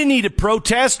 You didn't need to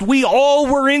protest. We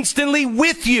all were instantly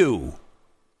with you.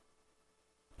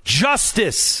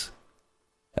 Justice.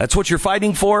 That's what you're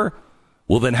fighting for?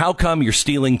 Well, then how come you're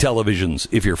stealing televisions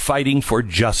if you're fighting for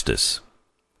justice?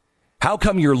 How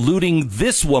come you're looting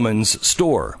this woman's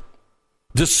store?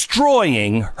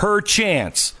 Destroying her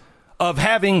chance of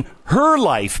having her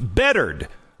life bettered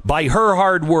by her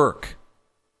hard work.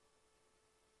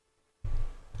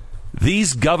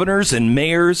 These governors and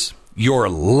mayors, you're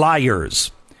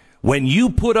liars. When you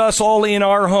put us all in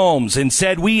our homes and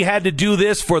said we had to do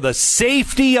this for the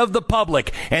safety of the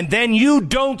public, and then you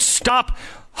don't stop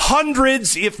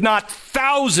hundreds, if not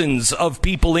thousands of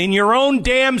people in your own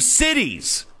damn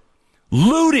cities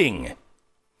looting.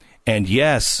 And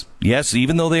yes,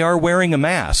 even though they are wearing a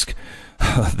mask,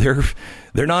 they're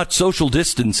not social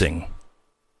distancing.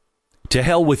 To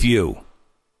hell with you.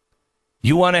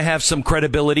 You want to have some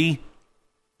credibility?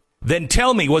 Then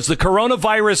tell me, was the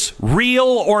coronavirus real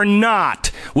or not?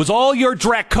 Was all your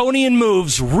draconian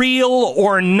moves real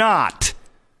or not?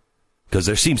 Because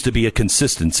there seems to be a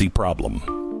consistency problem.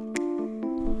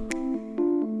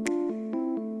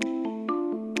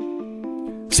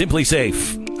 Simply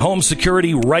Safe. Home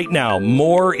security right now,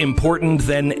 more important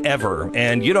than ever.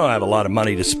 And you don't have a lot of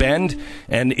money to spend.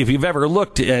 And if you've ever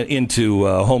looked into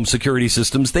home security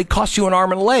systems, they cost you an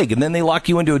arm and a leg. And then they lock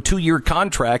you into a 2-year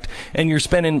contract. And you're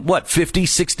spending, what,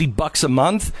 $50-$60 a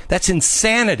month? That's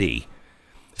insanity.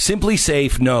 Simply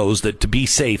Safe knows that to be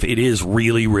safe, it is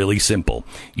really, really simple.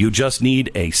 You just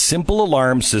need a simple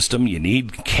alarm system. You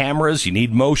need cameras. You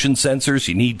need motion sensors.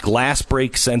 You need glass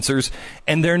break sensors.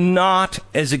 And they're not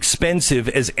as expensive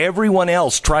as everyone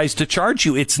else tries to charge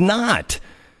you. It's not.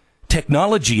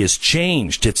 Technology has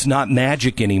changed. It's not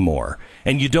magic anymore.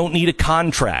 And you don't need a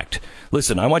contract.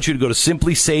 Listen, I want you to go to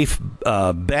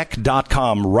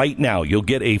simplysafebeck.com right now. You'll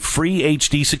get a free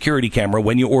HD security camera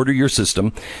when you order your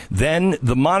system. Then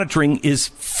the monitoring is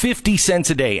 50 cents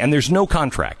a day, and there's no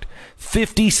contract.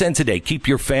 50 cents a day. Keep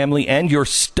your family and your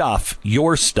stuff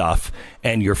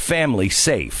and your family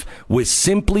safe with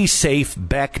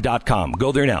simplysafebeck.com.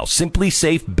 Go there now.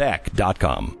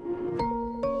 simplysafebeck.com.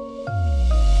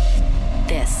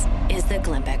 This is the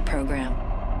Glenn Beck Program.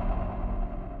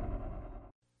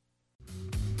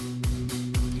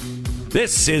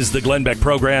 This is the Glenn Beck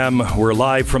Program. We're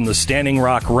live from the Standing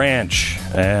Rock Ranch,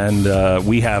 and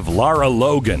we have Lara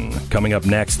Logan coming up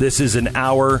next. This is an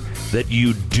hour that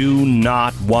you do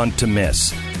not want to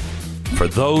miss. For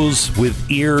those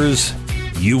with ears,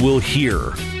 you will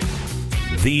hear.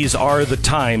 These are the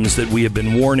times that we have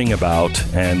been warning about,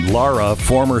 and Lara,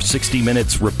 former 60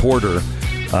 Minutes reporter,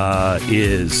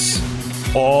 is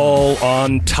all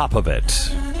on top of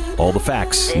it. All the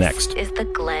facts next. This is the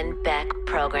Glenn Beck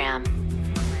Program.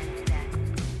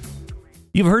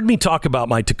 You've heard me talk about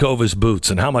my Tecovas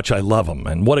boots and how much I love them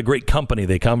and what a great company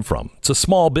they come from. It's a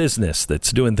small business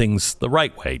that's doing things the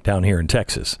right way down here in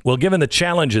Texas. Well, given the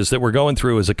challenges that we're going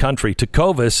through as a country,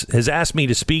 Tecovas has asked me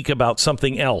to speak about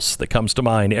something else that comes to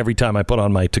mind every time I put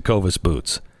on my Tecovas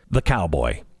boots. The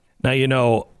cowboy. Now, you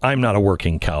know, I'm not a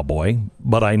working cowboy,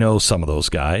 but I know some of those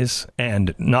guys,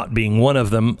 and not being one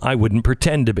of them, I wouldn't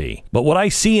pretend to be. But what I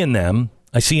see in them,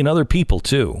 I see in other people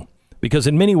too, because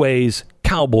in many ways,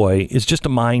 cowboy is just a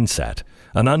mindset,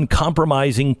 an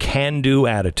uncompromising can-do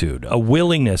attitude, a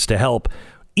willingness to help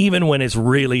even when it's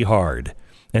really hard.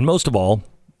 And most of all,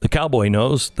 the cowboy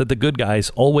knows that the good guys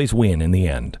always win in the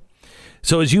end.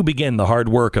 So as you begin the hard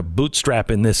work of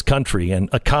bootstrapping this country and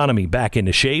economy back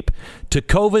into shape,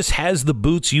 Tecovas has the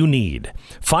boots you need.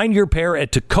 Find your pair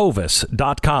at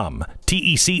tecovas.com,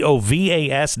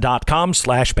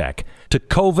 tecovas.com/Beck,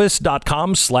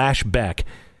 tecovas.com/Beck.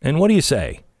 And what do you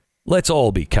say? Let's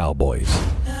all be cowboys.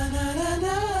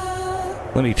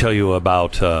 Let me tell you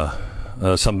about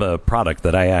some product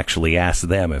that I actually asked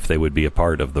them if they would be a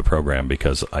part of the program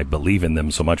because I believe in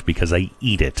them so much because I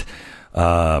eat it.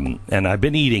 And I've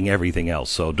been eating everything else,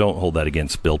 so don't hold that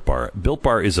against Built Bar. Built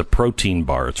Bar is a protein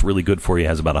bar. It's really good for you. It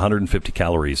has about 150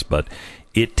 calories, but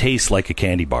it tastes like a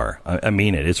candy bar. I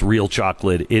mean it. It's real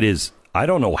chocolate. It is. I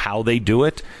don't know how they do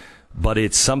it, but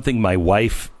it's something my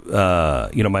wife,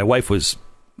 my wife was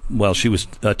she was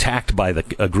attacked by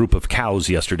a group of cows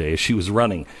yesterday as she was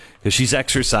running, because she's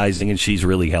exercising and she's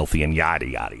really healthy and yada,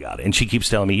 yada, yada. And she keeps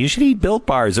telling me, you should eat Built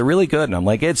Bars. They're really good. And I'm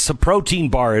like, it's a protein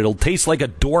bar. It'll taste like a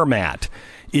doormat.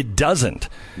 It doesn't.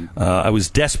 I was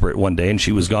desperate one day and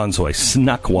she was gone, so I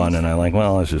snuck one and I'm like,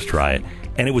 well, let's just try it.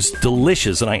 And it was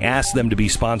delicious, and I asked them to be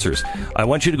sponsors. I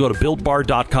want you to go to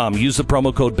BuiltBar.com, use the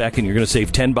promo code Beck, and you're going to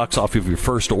save $10 off of your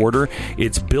first order.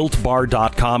 It's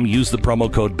BuiltBar.com. Use the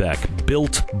promo code Beck.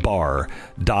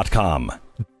 BuiltBar.com.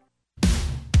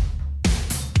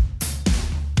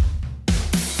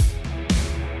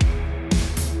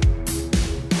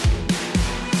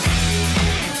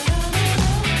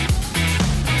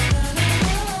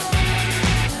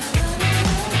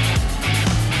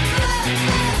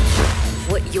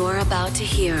 You're about to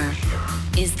hear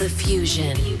is the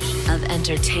fusion of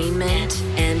entertainment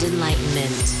and enlightenment.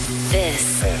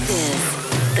 This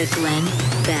is the Glenn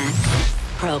Beck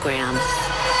Program.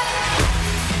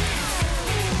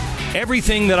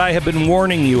 Everything that I have been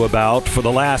warning you about for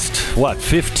the last,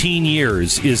 15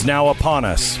 years is now upon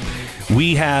us.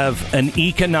 We have an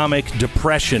economic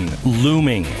depression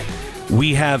looming.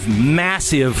 We have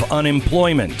massive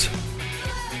unemployment.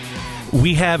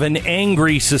 We have an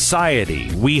angry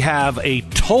society. We have a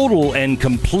total and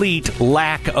complete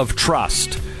lack of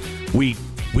trust. We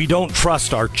don't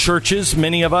trust our churches,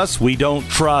 many of us. We don't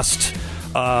trust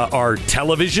our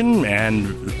television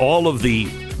and all of the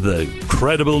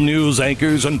credible news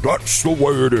anchors, and that's the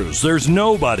way it is. There's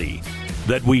nobody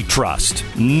that we trust.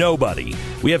 Nobody.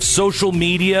 We have social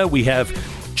media. We have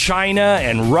China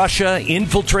and Russia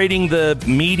infiltrating the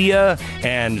media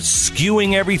and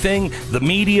skewing everything. The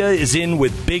media is in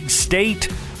with big state.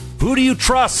 Who do you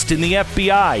trust in the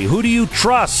FBI? Who do you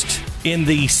trust in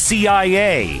the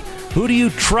CIA? Who do you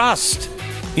trust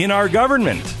in our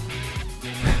government?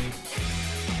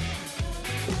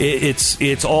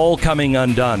 It's all coming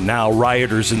undone now.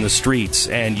 Rioters in the streets,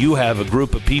 and you have a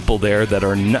group of people there that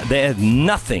they have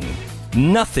nothing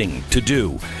to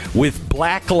do with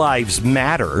Black Lives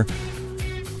Matter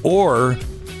or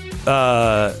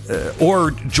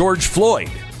George Floyd.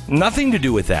 Nothing to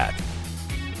do with that.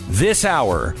 This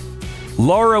hour,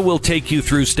 Laura will take you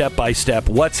through step by step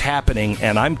what's happening,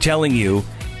 and I'm telling you,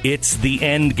 it's the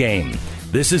end game.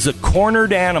 This is a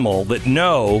cornered animal that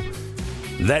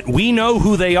we know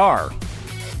who they are,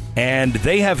 and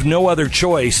they have no other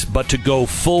choice but to go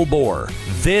full bore.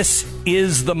 This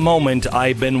is the moment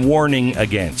I've been warning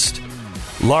against.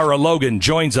 Lara Logan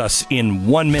joins us in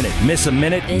 1 minute. Miss a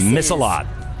minute, miss a lot.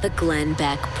 The Glenn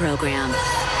Beck Program.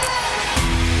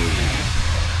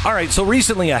 All right, so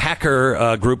recently a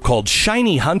hacker group called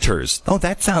Shiny Hunters. Oh,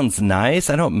 that sounds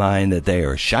nice. I don't mind that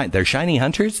they're shiny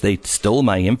hunters. They stole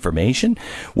my information.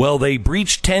 Well, they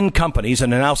breached 10 companies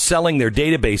and are now selling their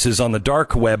databases on the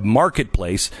dark web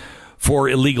marketplace for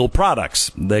illegal products.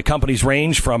 The companies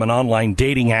range from an online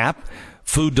dating app,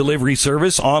 food delivery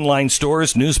service, online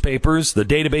stores, newspapers. The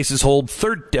databases hold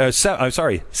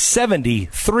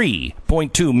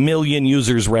 73.2 million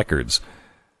users' records.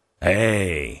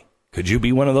 Hey, could you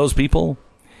be one of those people?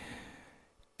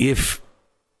 If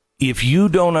you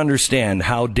don't understand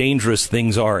how dangerous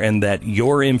things are and that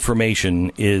your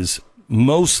information is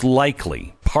most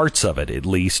likely, parts of it at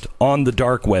least, on the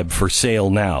dark web for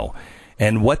sale now,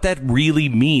 and what that really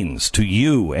means to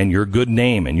you and your good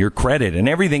name and your credit and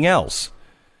everything else,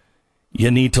 you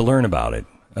need to learn about it.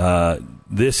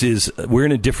 We're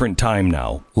in a different time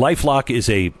now. LifeLock is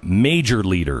a major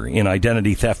leader in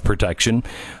identity theft protection.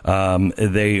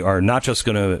 They are not just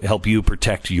going to help you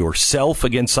protect yourself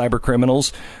against cyber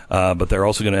criminals, but they're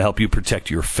also going to help you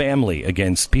protect your family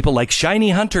against people like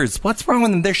shiny hunters. What's wrong with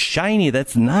them? They're shiny.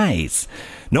 That's nice.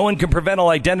 No one can prevent all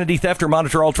identity theft or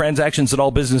monitor all transactions at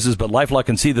all businesses, but LifeLock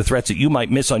can see the threats that you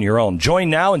might miss on your own. Join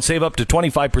now and save up to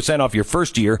 25% off your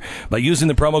first year by using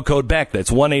the promo code BECK. That's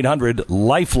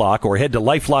 1-800-LifeLock, or head to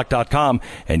lifelock.com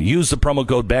and use the promo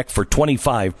code BECK for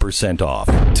 25% off.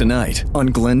 Tonight on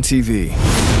Glenn TV,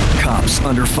 cops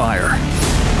under fire,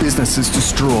 businesses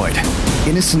destroyed,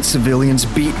 innocent civilians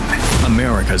beaten,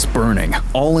 America's burning,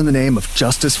 all in the name of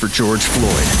justice for George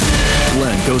Floyd.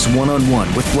 Glenn goes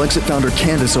one-on-one with Blexit founder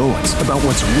Candace Owens about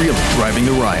what's really driving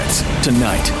the riots.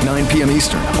 Tonight, 9 p.m.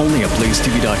 Eastern, only at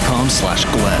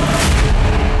blazetv.com/Glenn.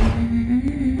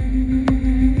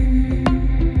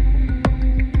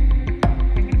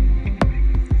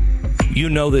 You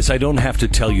know this, I don't have to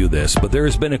tell you this, but there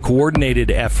has been a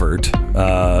coordinated effort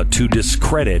to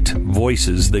discredit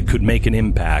voices that could make an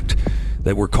impact,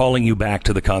 that we're calling you back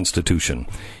to the Constitution.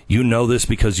 You know this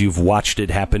because you've watched it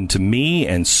happen to me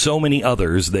and so many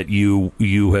others that you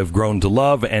have grown to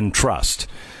love and trust.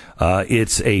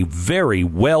 It's a very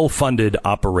well-funded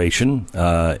operation.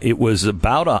 It was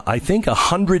about, I think,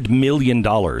 $100 million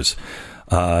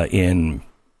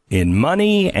in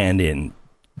money and in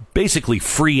basically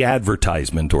free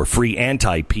advertisement or free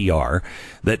anti-PR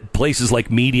that places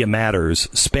like Media Matters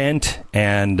spent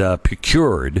and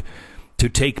procured to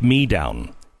take me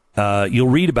down. You'll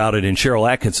read about it in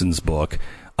Cheryl Atkinson's book.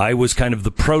 I was kind of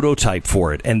the prototype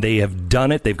for it, and they have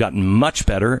done it. They've gotten much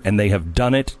better, and they have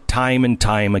done it time and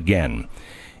time again.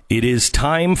 It is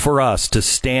time for us to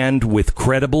stand with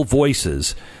credible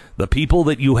voices, the people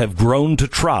that you have grown to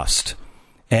trust,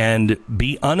 and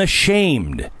be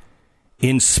unashamed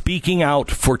in speaking out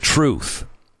for truth.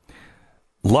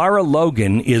 Lara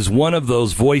Logan is one of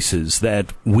those voices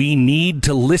that we need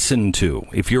to listen to.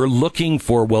 If you're looking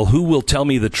for, well, who will tell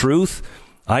me the truth?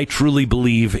 I truly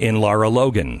believe in Lara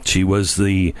Logan. She was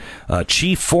the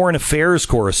chief foreign affairs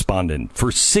correspondent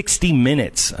for 60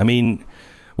 Minutes. I mean,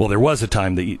 well, there was a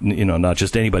time that, not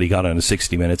just anybody got on a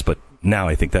 60 Minutes, but now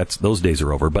I think those days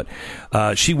are over. But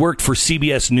she worked for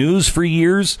CBS News for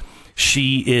years.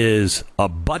 She is a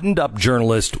buttoned-up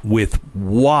journalist with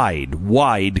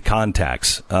wide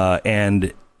contacts,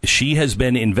 and she has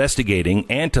been investigating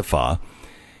Antifa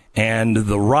and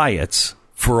the riots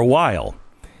for a while.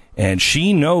 And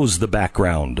she knows the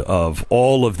background of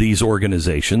all of these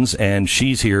organizations, and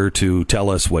she's here to tell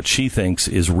us what she thinks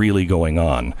is really going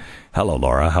on. Hello,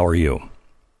 Laura. How are you?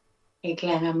 Hey,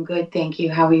 Glenn. I'm good, thank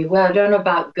you. How are you? Well, I don't know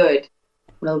about good.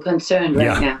 I'm a little concerned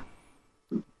right now.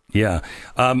 Yeah.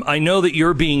 I know that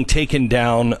you're being taken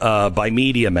down by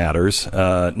Media Matters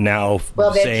now,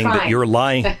 saying that you're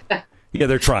lying. Yeah,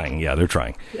 they're trying. Yeah.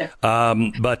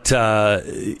 But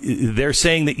they're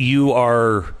saying that you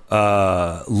are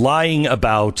lying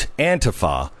about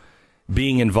Antifa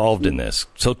being involved in this.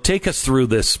 So take us through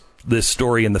this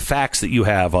story and the facts that you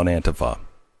have on Antifa.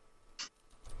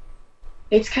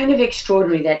 It's kind of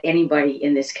extraordinary that anybody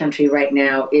in this country right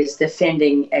now is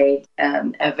defending a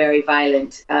very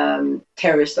violent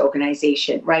terrorist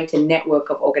organization, right? A network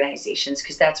of organizations,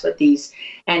 because that's what these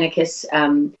anarchist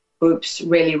groups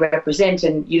really represent.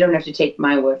 And you don't have to take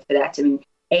my word for that. I mean,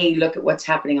 A, look at what's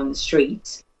happening on the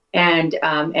streets, and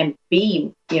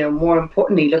B, more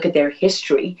importantly, look at their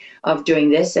history of doing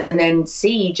this, and then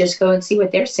C, just go and see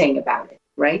what they're saying about it,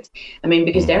 right? I mean,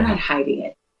 because they're not hiding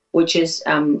it, which is,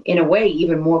 in a way,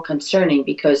 even more concerning,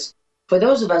 because for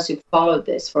those of us who've followed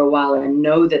this for a while and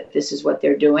know that this is what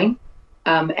they're doing,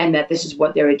 and that this is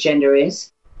what their agenda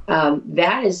is,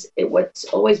 that is what's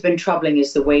always been troubling,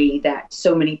 is the way that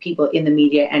so many people in the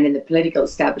media and in the political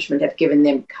establishment have given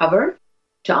them cover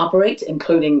to operate,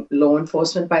 including law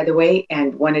enforcement, by the way,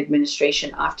 and one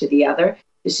administration after the other.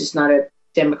 This is not a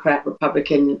Democrat,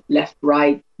 Republican, left,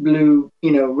 right, blue,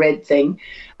 red thing.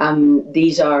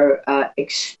 These are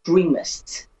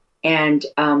extremists. And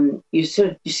you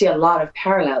see a lot of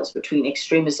parallels between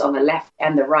extremists on the left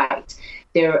and the right.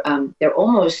 They're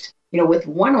almost, with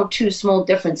one or two small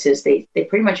differences, they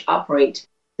pretty much operate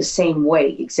the same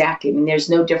way exactly. I mean, there's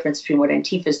no difference between what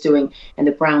Antifa is doing and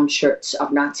the brown shirts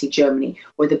of Nazi Germany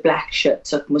or the black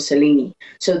shirts of Mussolini.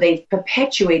 So they've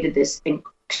perpetuated this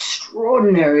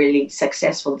extraordinarily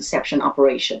successful deception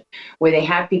operation where they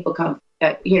have people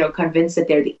convinced that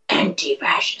they're the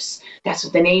anti-fascists. That's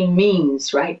what the name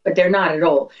means, right? But they're not at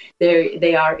all.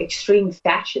 They are extreme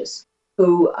fascists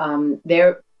who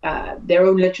their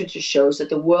own literature shows that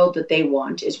the world that they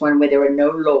want is one where there are no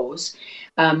laws,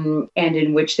 and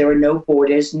in which there are no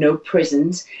borders, no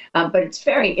prisons. But it's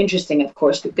very interesting, of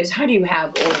course, because how do you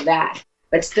have all of that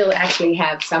but still actually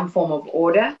have some form of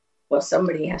order? Well,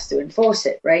 somebody has to enforce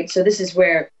it, right? So this is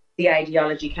where the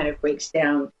ideology kind of breaks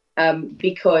down,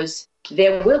 because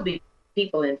there will be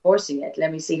people enforcing it.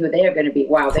 Let me see who they are going to be.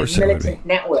 Wow, the militant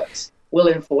networks will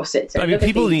enforce it. So I mean,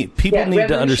 people need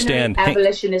to understand.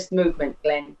 Abolitionist movement,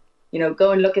 Glenn.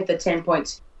 Go and look at the 10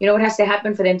 points. You know what has to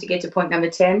happen for them to get to point number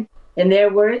 10? In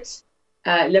their words,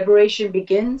 liberation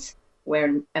begins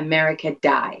where America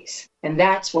dies. And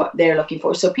that's what they're looking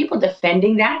for. So people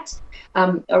defending that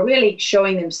are really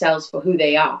showing themselves for who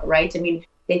they are, right? I mean,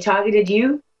 they targeted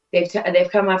you. They've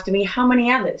come after me. How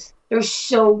many others? There's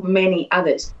so many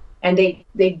others. And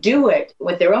they do it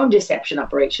with their own deception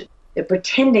operation. They're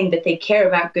pretending that they care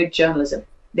about good journalism.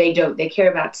 They don't. They care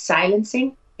about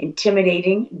silencing,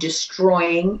 intimidating,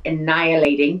 destroying,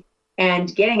 annihilating,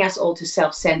 and getting us all to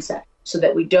self-censor so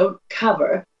that we don't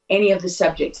cover any of the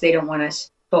subjects they don't want us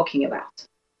talking about.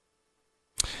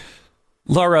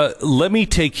 Lara, let me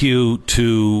take you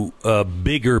to a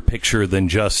bigger picture than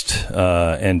just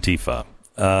Antifa.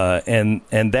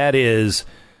 And that is,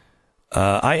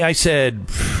 I said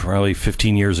probably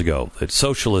 15 years ago, that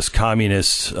socialists,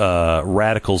 communists,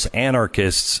 radicals,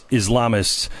 anarchists,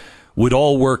 Islamists would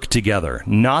all work together.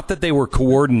 Not that they were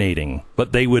coordinating,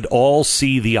 but they would all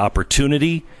see the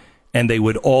opportunity and they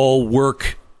would all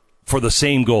work for the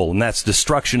same goal, and that's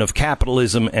destruction of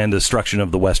capitalism and destruction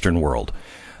of the Western world.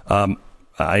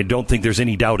 I don't think there's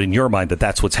any doubt in your mind that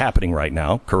that's what's happening right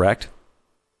now, correct?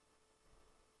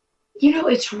 You know,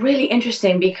 it's really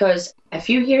interesting because a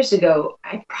few years ago,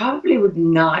 I probably would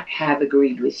not have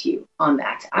agreed with you on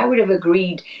that. I would have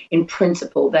agreed in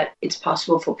principle that it's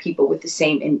possible for people with the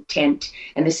same intent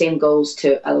and the same goals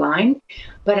to align,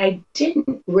 but I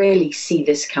didn't really see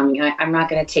this coming. I'm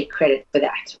not going to take credit for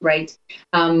that, right?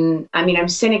 I mean, I'm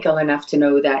cynical enough to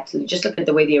know that just look at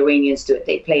the way the Iranians do it.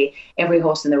 They play every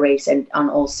horse in the race and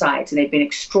on all sides, and they've been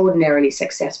extraordinarily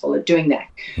successful at doing that.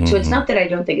 Mm-hmm. So it's not that I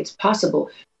don't think it's possible,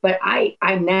 but I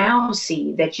now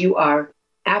see that you are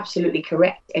absolutely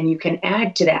correct. And you can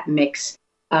add to that mix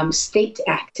state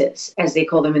actors, as they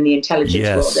call them in the intelligence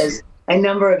world. As a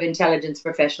number of intelligence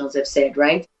professionals have said,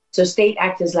 right? So state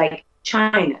actors like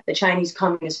China, the Chinese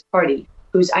Communist Party,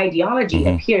 whose ideology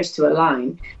appears to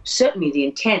align. Certainly the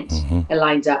intent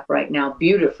aligns up right now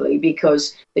beautifully,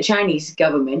 because the Chinese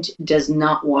government does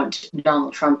not want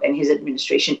Donald Trump and his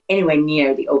administration anywhere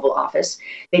near the Oval Office.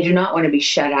 They do not want to be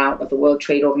shut out of the World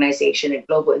Trade Organization and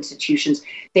global institutions.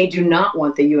 They do not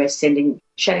want the U.S.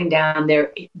 shutting down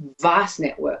their vast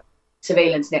network,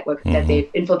 surveillance network that they've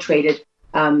infiltrated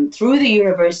through the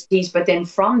universities, but then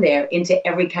from there into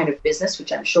every kind of business,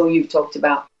 which I'm sure you've talked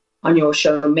about on your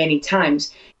show many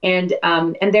times, and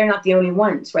they're not the only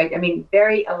ones, right? I mean,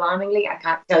 very alarmingly, I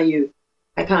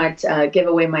can't give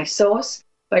away my source,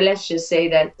 but let's just say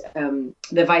that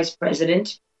the vice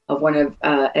president of one of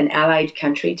an allied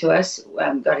country to us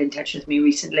got in touch with me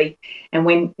recently, and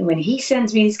when he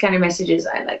sends me these kind of messages,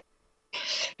 I like,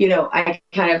 I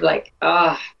kind of like,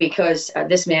 because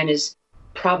this man is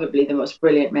probably the most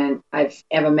brilliant man I've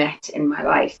ever met in my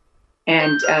life.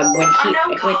 And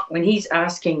when he's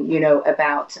asking,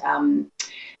 about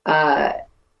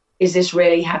is this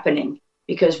really happening?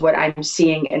 Because what I'm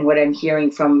seeing and what I'm hearing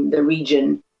from the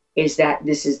region is that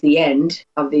this is the end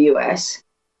of the U.S.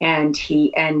 and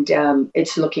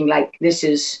it's looking like this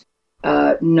is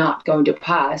not going to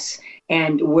pass.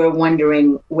 And we're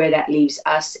wondering where that leaves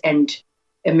us. And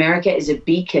America is a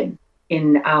beacon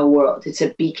in our world. It's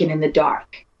a beacon in the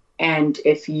dark. And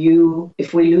if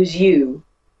we lose you,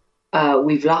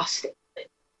 we've lost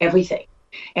everything.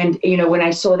 And, when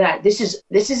I saw that, this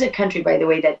is a country, by the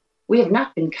way, that we have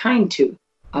not been kind to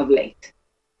of late.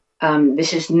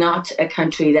 This is not a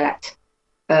country that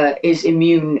is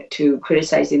immune to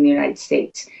criticizing the United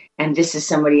States. And this is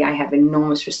somebody I have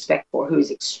enormous respect for, who is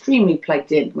extremely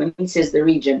plugged in. When he says the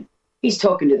region, he's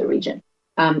talking to the region.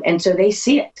 And so they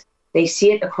see it. They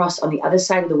see it across on the other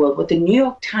side of the world. What the New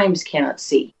York Times cannot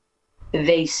see,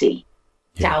 they see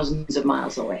thousands of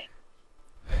miles away.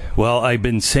 Well, I've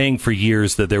been saying for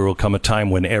years that there will come a time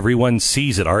when everyone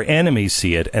sees it, our enemies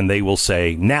see it, and they will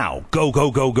say, now, go,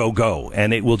 go, go, go, go,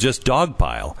 and it will just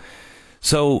dogpile.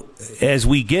 So as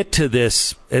we get to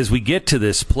this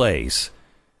place,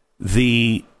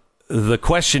 the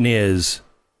question is,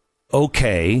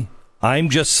 okay, I'm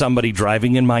just somebody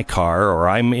driving in my car, or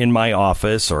I'm in my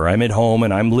office, or I'm at home,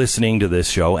 and I'm listening to this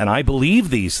show, and I believe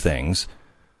these things.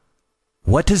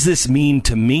 What does this mean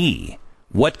to me?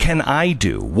 What can I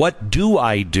do? What do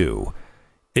I do?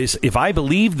 If I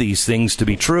believe these things to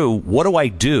be true, what do I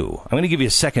do? I'm going to give you a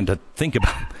second to think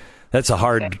about it. That's a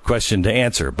hard question to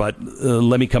answer, but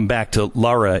let me come back to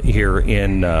Lara here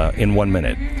in 1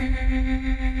 minute.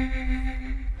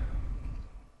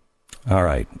 All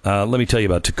right. Let me tell you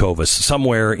about Tecovas.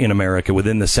 Somewhere in America,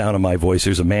 within the sound of my voice,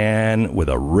 there's a man with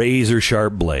a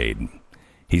razor-sharp blade.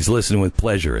 He's listening with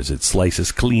pleasure as it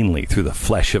slices cleanly through the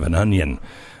flesh of an onion.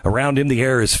 Around him, the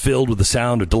air is filled with the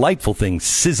sound of delightful things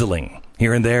sizzling.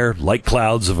 Here and there, light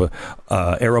clouds of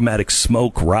aromatic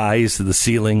smoke rise to the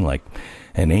ceiling like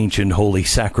an ancient holy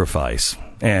sacrifice.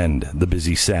 And the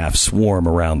busy staff swarm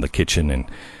around the kitchen in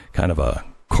kind of a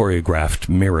choreographed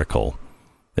miracle.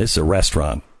 This is a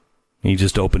restaurant. He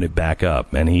just opened it back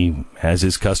up, and he has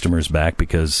his customers back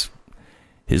because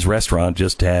his restaurant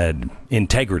just had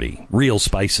integrity, real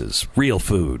spices, real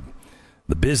food.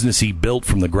 The business he built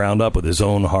from the ground up with his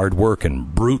own hard work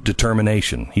and brute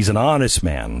determination. He's an honest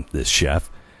man, this chef,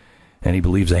 and he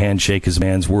believes a handshake is a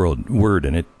man's word,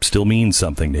 and it still means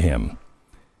something to him.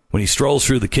 When he strolls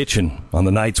through the kitchen on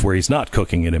the nights where he's not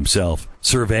cooking it himself,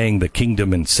 surveying the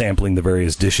kingdom and sampling the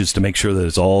various dishes to make sure that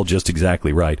it's all just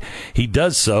exactly right, he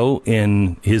does so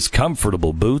in his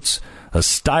comfortable boots, a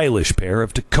stylish pair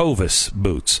of Tecovas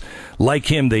boots.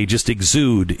 Like him, they just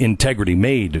exude integrity.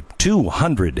 Made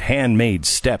 200 handmade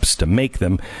steps to make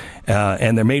them,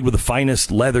 and they're made with the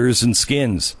finest leathers and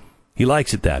skins. He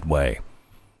likes it that way.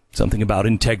 Something about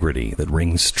integrity that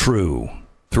rings true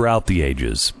throughout the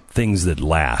ages. Things that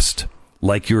last.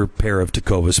 Like your pair of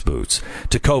Tecovas boots.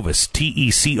 Tecovas,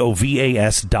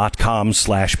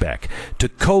 Tecovas.com/Beck.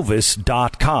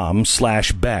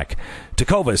 Tecovas.com/Beck.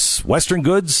 Tecovas, Western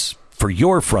goods for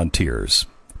your frontiers.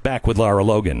 Back with Lara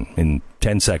Logan in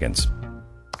 10 seconds.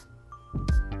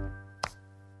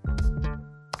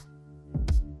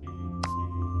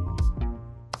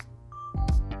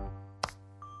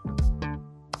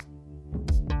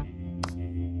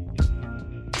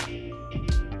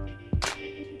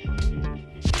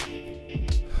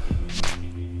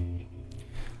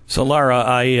 So, Lara,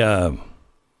 I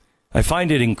find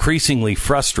it increasingly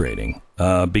frustrating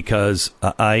because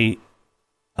I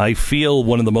feel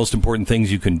one of the most important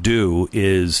things you can do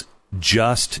is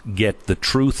just get the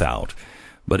truth out.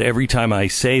 But every time I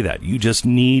say that, you just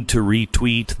need to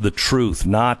retweet the truth,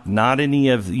 not any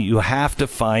of. You have to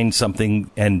find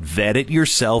something and vet it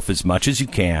yourself as much as you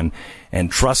can, and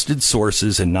trusted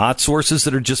sources, and not sources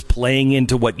that are just playing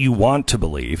into what you want to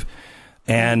believe,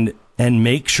 and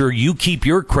make sure you keep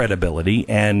your credibility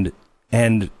and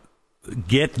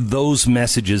get those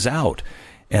messages out.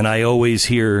 And I always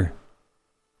hear,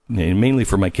 mainly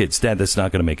for my kids, Dad, that's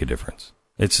not going to make a difference.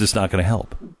 It's just not going to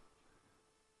help.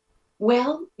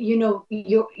 Well,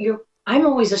 I'm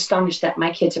always astonished that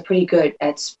my kids are pretty good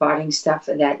at spotting stuff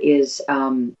that is,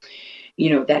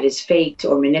 that is faked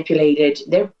or manipulated.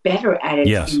 They're better at it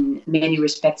in many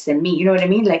respects than me. You know what I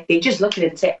mean? Like, they just look at it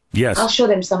and say, yes. I'll show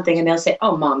them something, and they'll say,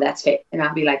 oh, Mom, that's fake. And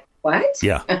I'll be like, what?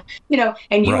 Yeah. And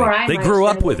you or I. They grew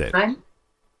up with it.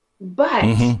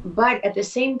 But at the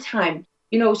same time,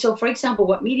 so for example,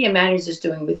 what Media Matters is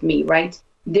doing with me, right?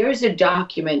 There's a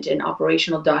document, an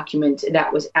operational document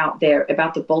that was out there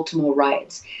about the Baltimore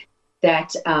riots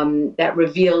that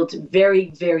revealed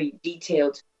very, very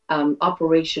detailed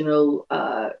operational,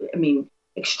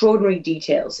 extraordinary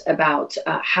details about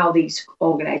how these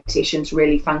organizations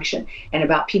really function, and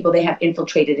about people they have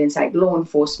infiltrated inside law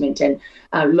enforcement and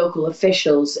local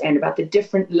officials, and about the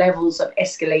different levels of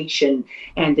escalation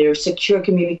and their secure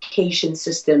communication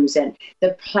systems and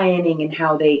the planning and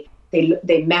how they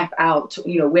map out,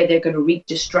 where they're going to wreak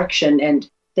destruction, and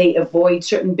they avoid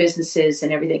certain businesses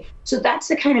and everything. So that's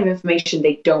the kind of information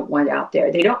they don't want out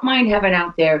there. They don't mind having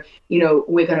out there,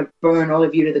 we're going to burn all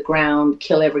of you to the ground,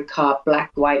 kill every cop, black,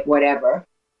 white, whatever.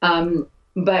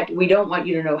 But we don't want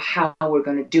you to know how we're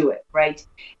going to do it, right?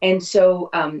 And so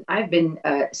I've been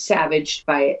savaged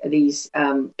by these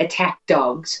attack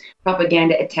dogs,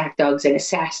 propaganda attack dogs and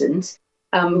assassins,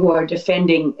 who are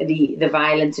defending the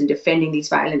violence and defending these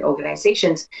violent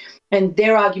organizations. And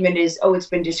their argument is, it's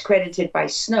been discredited by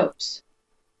Snopes.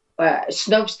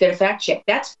 Snopes did a fact check.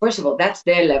 First of all, that's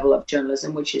their level of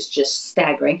journalism, which is just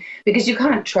staggering, because you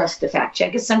can't trust the fact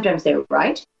checkers. Sometimes they're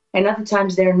right, and other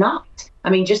times they're not. I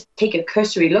mean, just take a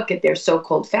cursory look at their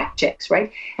so-called fact checks,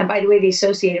 right? And by the way, the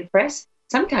Associated Press,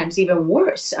 sometimes even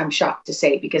worse, I'm shocked to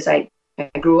say, because I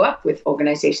grew up with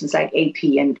organizations like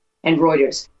AP and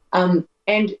Reuters.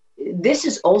 And this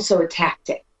is also a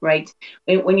tactic, right?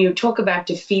 When you talk about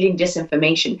defeating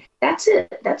disinformation, that's in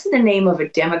the name of a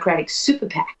Democratic super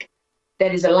PAC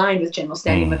that is aligned with General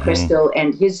Stanley McChrystal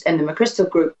and the McChrystal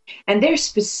group. And they're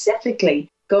specifically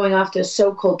going after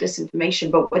so-called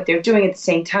disinformation, but what they're doing at the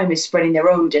same time is spreading their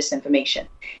own disinformation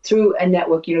through a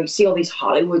network. You see all these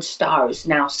Hollywood stars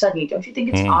now suddenly. Don't you think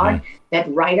it's odd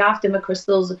that right after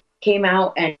McChrystal's came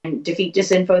out and defeat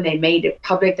disinfo, they made it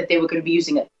public that they were going to be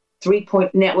using a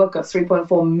 3-point network of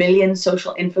 3.4 million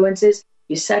social influencers?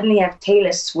 You suddenly have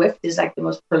Taylor Swift is like the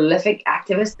most prolific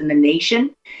activist in the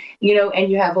nation, and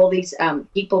you have all these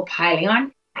people piling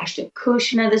on. Ashton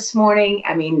Kutcher this morning.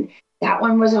 I mean, that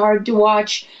one was hard to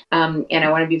watch. And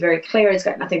I want to be very clear, it's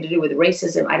got nothing to do with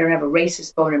racism. I don't have a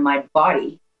racist bone in my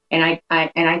body. And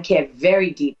I care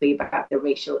very deeply about the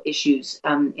racial issues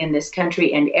in this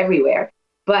country and everywhere.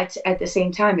 But at the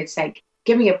same time, it's like,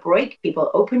 give me a break, people.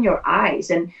 Open your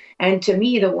eyes. And to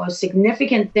me, the most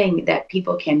significant thing that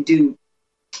people can do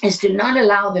is to not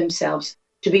allow themselves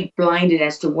to be blinded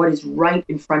as to what is right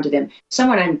in front of them.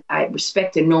 Someone I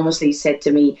respect enormously said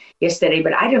to me yesterday,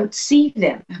 but I don't see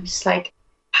them. I'm just like,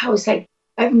 wow, it's like,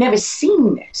 I've never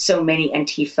seen so many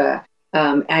Antifa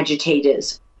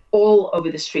agitators all over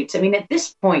the streets. I mean, at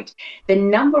this point, the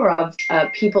number of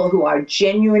people who are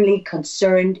genuinely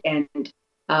concerned and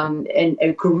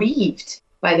aggrieved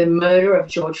by the murder of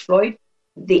George Floyd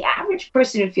the average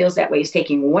person who feels that way is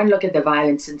taking one look at the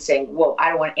violence and saying, whoa, I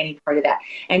don't want any part of that.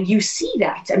 And you see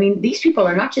that. I mean, these people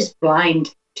are not just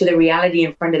blind to the reality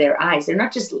in front of their eyes. They're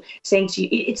not just saying to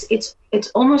you,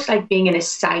 it's almost like being in a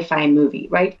sci-fi movie,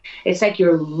 right? It's like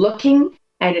you're looking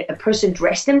at a person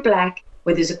dressed in black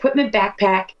with his equipment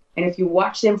backpack. And if you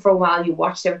watch them for a while, you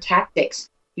watch their tactics,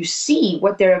 you see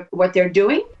what they're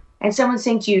doing. And someone's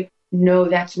saying to you, no,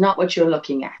 that's not what you're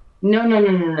looking at. No.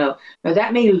 Now,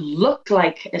 that may look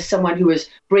like someone who is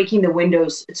breaking the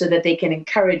windows so that they can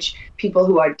encourage people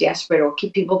who are desperate or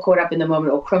keep people caught up in the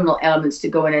moment or criminal elements to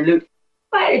go in and loot.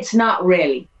 But it's not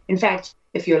really. In fact,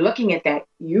 if you're looking at that,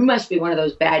 you must be one of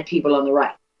those bad people on the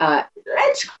right.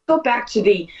 Let's go back to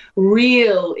the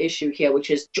real issue here, which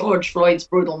is George Floyd's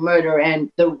brutal murder and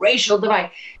the racial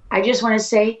divide. I just want to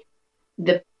say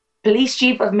the police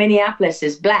chief of Minneapolis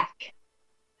is black.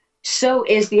 So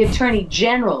is the attorney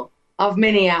general of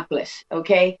Minneapolis,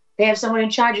 okay? They have someone in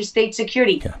charge of state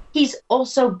security. Yeah. He's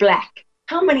also black.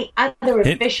 How many other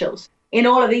officials in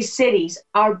all of these cities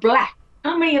are black?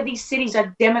 How many of these cities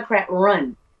are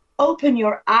Democrat-run? Open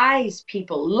your eyes,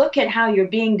 people. Look at how you're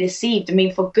being deceived. I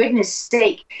mean, for goodness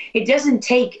sake, it doesn't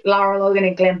take Lara Logan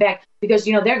and Glenn Beck because,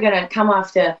 they're going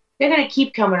to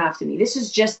keep coming after me. This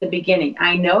is just the beginning.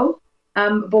 I know.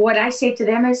 But what I say to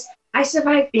them is, I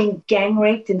survived being gang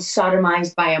raped and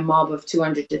sodomized by a mob of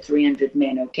 200 to 300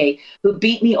 men, okay, who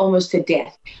beat me almost to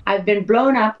death. I've been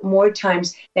blown up more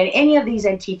times than any of these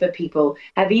Antifa people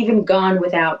have even gone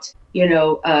without,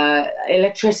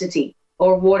 electricity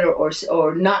or water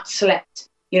or not slept,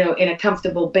 in a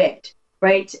comfortable bed,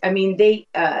 right? I mean,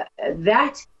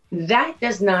 that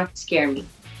does not scare me.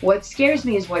 What scares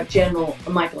me is what General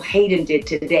Michael Hayden did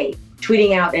today,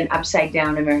 tweeting out an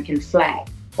upside-down American flag.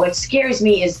 What scares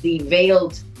me is the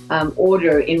veiled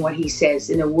order in what he says,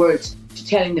 in the words, to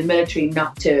telling the military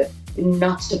not to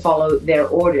follow their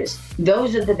orders.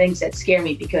 Those are the things that scare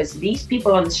me because these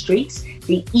people on the streets,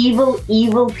 the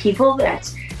evil people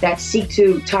that seek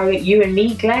to target you and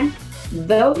me, Glenn,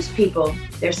 those people,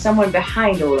 there's someone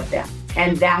behind all of them.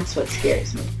 And that's what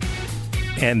scares me.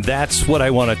 And that's what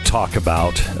I want to talk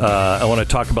about. I want to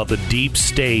talk about the deep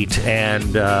state and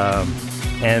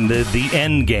the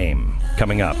end game.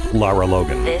 Coming up, Lara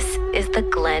Logan. This is the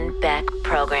Glenn Beck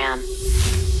Program.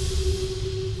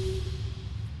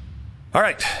 All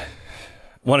right.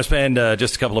 Want to spend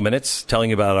just a couple of minutes telling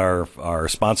you about our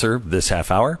sponsor this half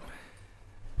hour,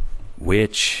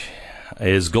 which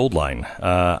is Goldline.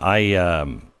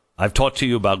 I've talked to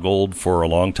you about gold for a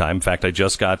long time. In fact, I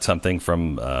just got something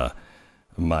from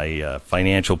my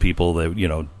financial people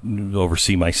that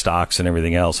oversee my stocks and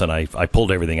everything else, and I pulled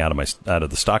everything out of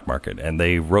the stock market, and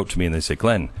they wrote to me and they said,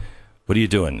 Glenn, what are you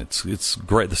doing? It's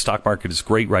great. The stock market is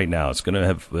great right now. It's going to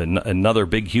have another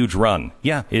big huge run.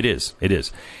 Yeah, it is,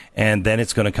 and then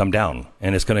it's going to come down,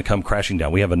 and it's going to come crashing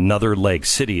down. We have another leg.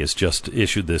 Citi has just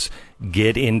issued this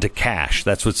get into cash.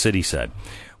 That's what Citi said.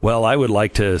 Well, I would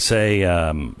like to say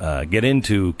get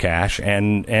into cash,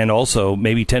 and also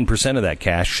maybe 10% of that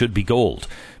cash should be gold,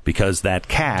 because that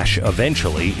cash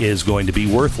eventually is going to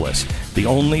be worthless. The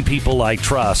only people I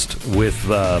trust with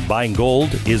buying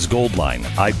gold is Goldline.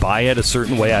 I buy it a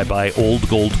certain way. I buy old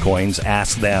gold coins.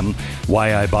 Ask them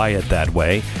why I buy it that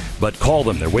way. But call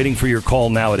them. They're waiting for your call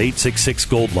now at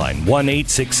 866-GOLDLINE,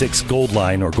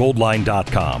 1-866-GOLDLINE, or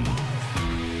goldline.com.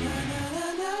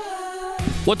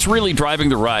 What's really driving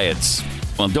the riots?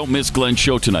 Well, don't miss Glenn's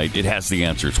show tonight. It has the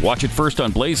answers. Watch it first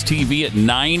on Blaze TV at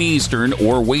 9 Eastern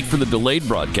or wait for the delayed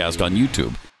broadcast on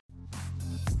YouTube.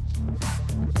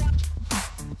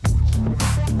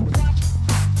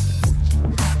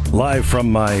 Live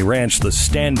from my ranch, the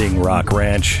Standing Rock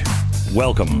Ranch.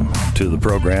 Welcome to the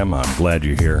program. I'm glad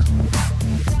you're here.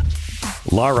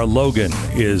 Lara Logan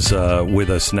is with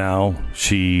us now.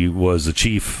 She was the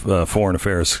chief foreign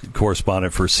affairs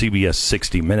correspondent for CBS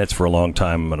 60 Minutes for a long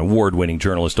time, an award-winning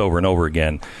journalist over and over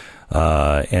again,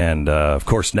 and of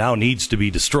course now needs to be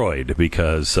destroyed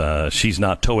because she's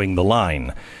not towing the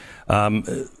line.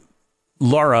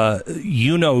 Lara,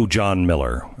 you know John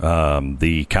Miller,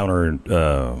 the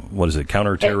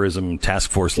counterterrorism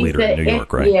task force leader in New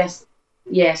York, right?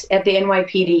 Yes, at the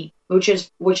NYPD, which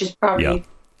is probably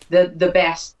the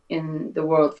best in the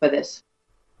world for this.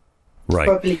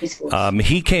 Right.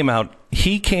 He came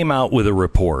out with a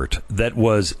report that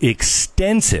was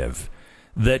extensive,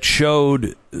 that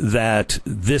showed that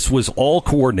this was all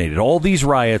coordinated. All these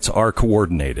riots are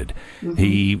coordinated.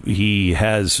 Mm-hmm. He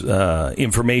has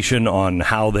information on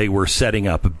how they were setting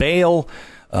up bail.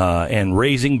 and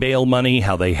raising bail money,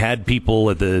 how they had people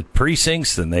at the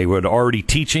precincts and they were already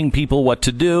teaching people what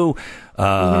to do.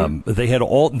 They had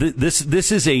all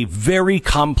this is a very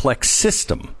complex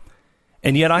system.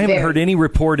 And yet I haven't heard any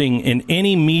reporting in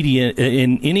any media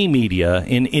in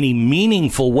any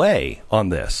meaningful way on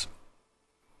this.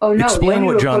 Oh, no. Explain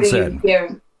what John said.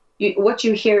 What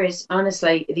you hear is,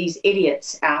 honestly, these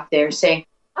idiots out there saying,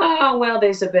 oh, well,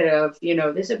 there's a bit of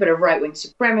right-wing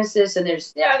supremacists, and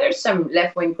there's some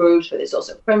left-wing groups, but there's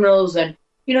also criminals, and,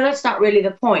 that's not really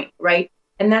the point, right?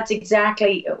 And that's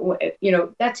exactly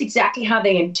how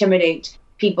they intimidate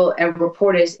people and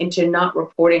reporters into not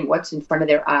reporting what's in front of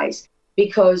their eyes.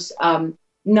 Because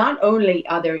not only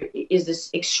is this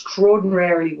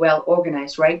extraordinarily well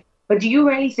organized, right? But do you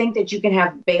really think that you can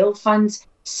have bail funds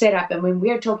set up? And when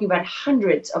we're talking about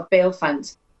hundreds of bail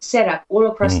funds set up all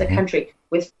across the country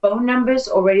with phone numbers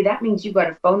already, that means you've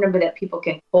got a phone number that people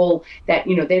can call that,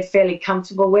 they're fairly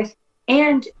comfortable with.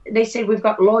 And they say we've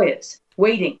got lawyers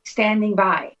waiting, standing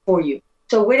by for you.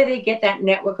 So where do they get that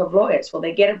network of lawyers? Well,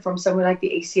 they get it from somewhere like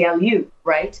the ACLU,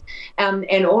 right?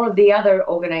 And all of the other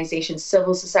organizations,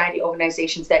 civil society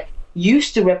organizations that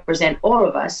used to represent all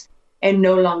of us and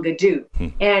no longer do.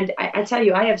 And I tell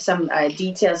you, I have some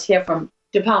details here from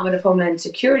Department of Homeland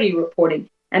Security reporting,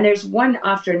 and there's one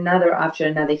after another.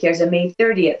 Here's a May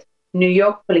 30th, New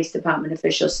York Police Department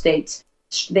official states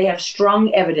they have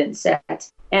strong evidence that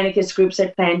anarchist groups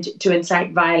had planned to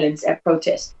incite violence at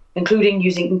protests, including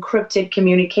using encrypted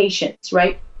communications,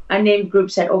 right? Unnamed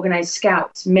groups had organized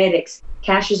scouts, medics,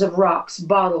 caches of rocks,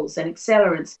 bottles, and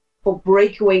accelerants for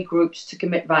breakaway groups to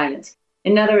commit violence.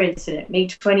 Another incident, May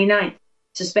 29th,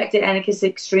 suspected anarchist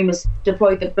extremists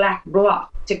deployed the Black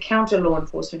Bloc to counter law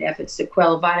enforcement efforts to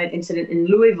quell a violent incident in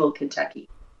Louisville, Kentucky.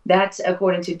 That's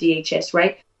according to DHS,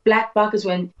 right? Black Bloc is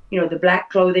when, the black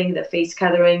clothing, the face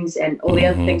coverings, and all the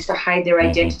other things to hide their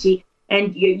identity.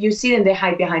 And you see them, they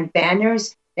hide behind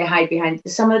banners. They hide behind,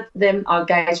 some of them are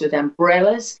guys with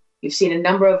umbrellas. You've seen a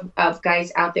number of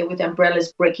guys out there with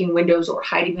umbrellas breaking windows or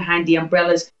hiding behind the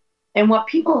umbrellas. And what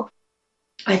people,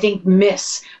 I think,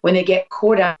 miss when they get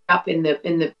caught up in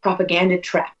the propaganda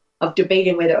trap of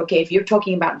debating whether, okay, if you're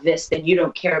talking about this, then you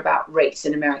don't care about race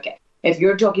in America. If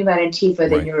you're talking about Antifa,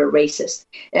 then you're a racist.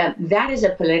 That is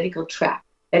a political trap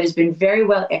that has been very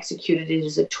well executed. It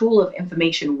is a tool of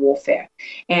information warfare.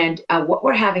 And what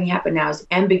we're having happen now is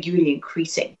ambiguity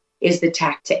increasing is the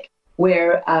tactic,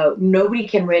 where nobody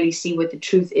can really see what the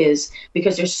truth is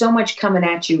because there's so much coming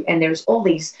at you. And there's all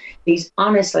these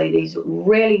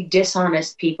really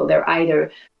dishonest people. They're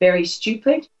either very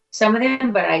stupid, some of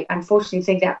them, but I unfortunately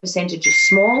think that percentage is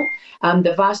small.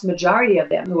 The vast majority of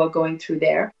them who are going through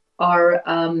there are,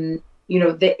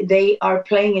 they are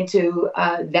playing into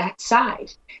that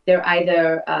side. They're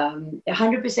either 100%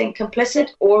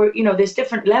 complicit or, there's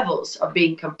different levels of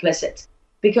being complicit.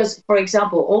 Because, for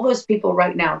example, all those people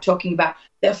right now talking about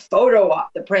the photo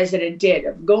op the president did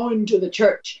of going to the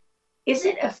church. Is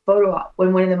it a photo op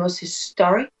when one of the most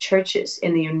historic churches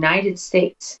in the United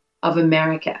States of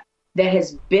America that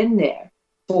has been there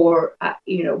for,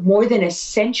 more than a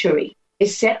century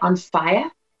is set on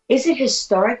fire? Is it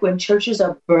historic when churches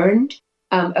are burned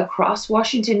across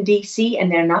Washington, D.C.,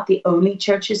 and they're not the only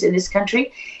churches in this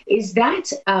country? Is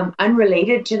that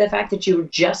unrelated to the fact that you're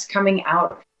just coming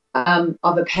out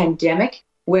of a pandemic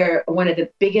where one of the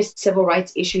biggest civil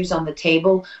rights issues on the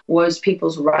table was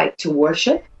people's right to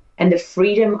worship and the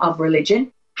freedom of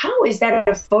religion? How is that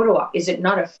a photo op? Is it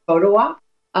not a photo op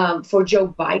for Joe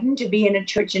Biden to be in a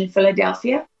church in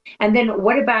Philadelphia? And then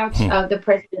what about the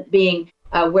president being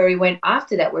where he went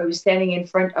after that, where he was standing in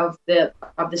front of the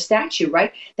statue,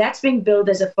 right? That's being billed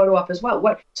as a photo op as well.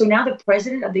 So now the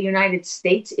president of the United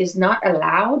States is not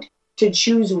allowed to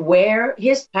choose where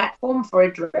his platform for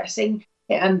addressing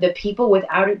the people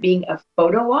without it being a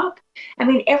photo op? I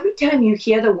mean, every time you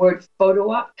hear the word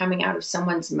photo op coming out of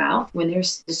someone's mouth when they're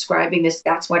describing this,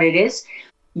 that's what it is.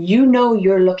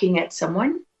 You're looking at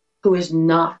someone who is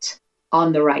not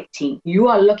on the right team. You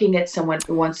are looking at someone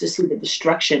who wants to see the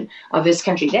destruction of this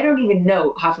country. They don't even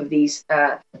know half of these,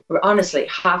 honestly,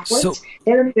 half-wits.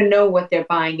 They don't even know what they're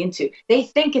buying into. They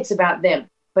think it's about them.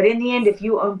 But in the end, if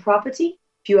you own property,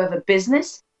 if you have a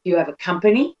business, if you have a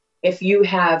company, if you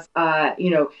have, a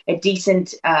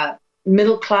decent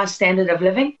middle-class standard of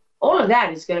living, all of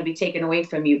that is going to be taken away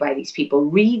from you by these people.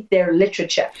 Read their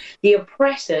literature. The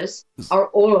oppressors are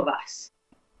all of us.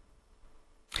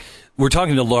 We're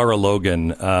talking to Lara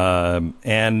Logan,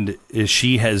 and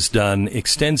she has done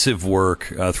extensive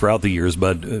work throughout the years,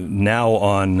 but now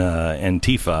on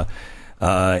Antifa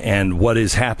and what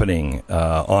is happening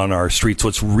on our streets,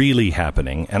 what's really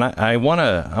happening. And I want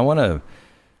to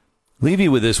leave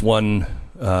you with this one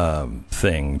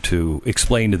thing to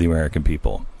explain to the American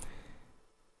people.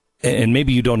 And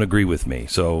maybe you don't agree with me,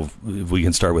 so if we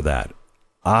can start with that.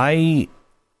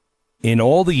 In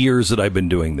all the years that I've been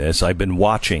doing this, I've been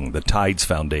watching the Tides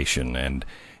Foundation and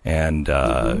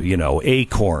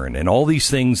Acorn and all these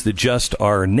things that just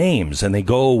are names, and they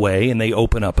go away and they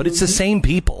open up. But it's the same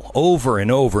people over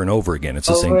and over and over again. It's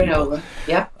the same people. Over and over.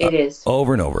 Yep, it is.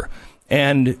 Over and over.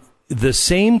 And the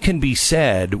same can be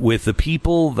said with the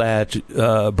people that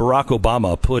Barack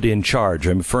Obama put in charge.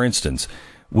 I mean, for instance,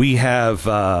 we have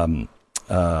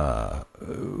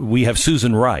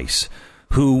Susan Rice,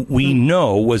 who we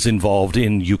know was involved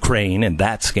in Ukraine and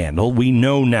that scandal. We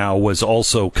know now was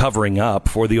also covering up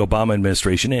for the Obama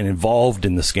administration and involved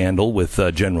in the scandal with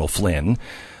General Flynn.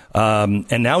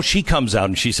 And now she comes out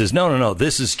and she says, no,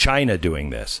 this is China doing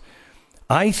this.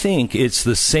 I think it's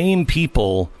the same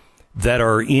people that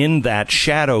are in that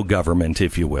shadow government,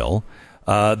 if you will,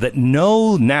 that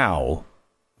know now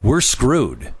we're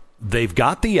screwed. They've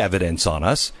got the evidence on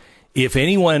us. If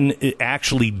anyone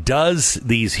actually does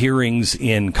these hearings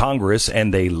in Congress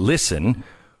and they listen,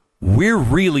 we're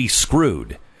really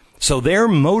screwed. So they're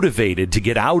motivated to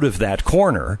get out of that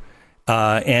corner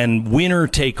and winner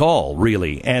take all,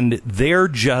 really. And they're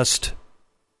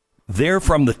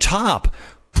from the top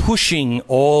pushing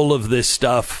all of this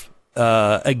stuff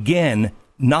again,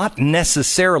 not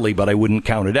necessarily, but I wouldn't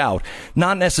count it out,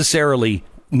 not necessarily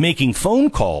making phone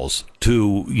calls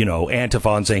to,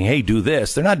 Antifa and saying, hey, do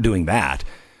this. They're not doing that.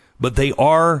 But they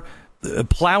are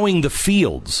plowing the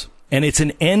fields, and it's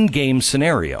an endgame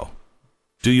scenario.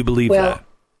 Do you believe that?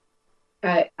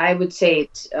 I would say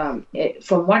it's,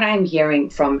 from what I'm hearing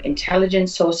from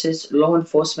intelligence sources, law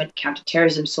enforcement,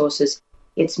 counterterrorism sources,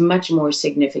 it's much more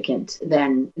significant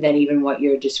than even what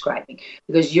you're describing,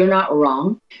 because you're not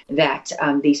wrong that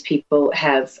these people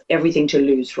have everything to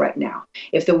lose right now.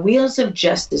 If the wheels of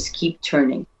justice keep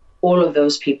turning, all of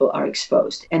those people are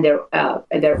exposed, and they're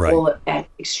right. all at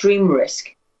extreme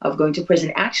risk of going to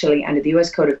prison. Actually, under the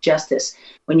U.S. Code of Justice,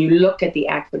 when you look at the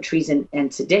Act for Treason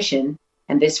and Sedition,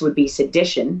 and this would be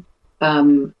sedition,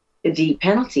 the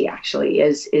penalty actually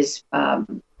is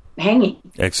hanging,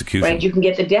 execution. Right, you can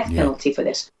get the death penalty for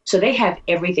this. So they have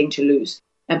everything to lose.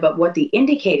 But what the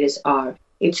indicators are,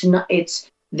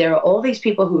 there are all these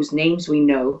people whose names we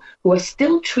know who are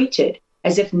still treated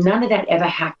as if none of that ever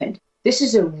happened. This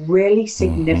is a really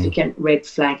significant red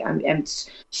flag. It's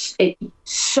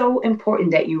so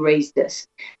important that you raise this,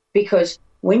 because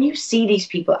when you see these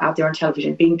people out there on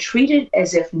television being treated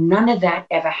as if none of that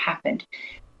ever happened,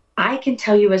 I can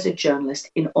tell you as a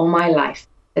journalist in all my life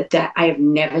that I have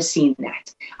never seen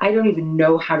that. I don't even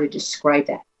know how to describe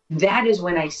that. That is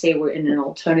when I say we're in an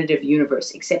alternative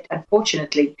universe, except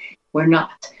unfortunately, we're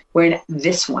not. We're in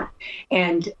this one.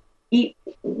 And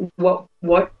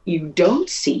what you don't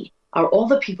see are all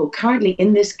the people currently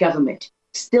in this government,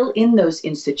 still in those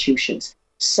institutions,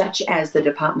 such as the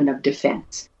Department of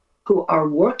Defense, who are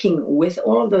working with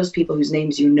all of those people whose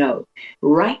names you know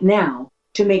right now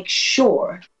to make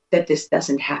sure that this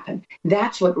doesn't happen.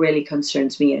 That's what really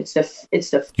concerns me. And it's the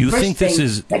first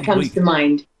thing that comes to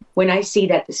mind when I see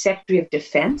that the Secretary of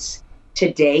Defense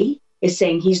today is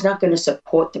saying he's not going to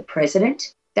support the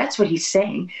president. That's what he's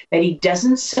saying, that he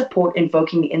doesn't support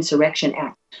invoking the Insurrection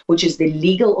Act, which is the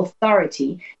legal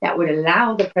authority that would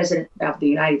allow the president of the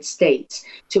United States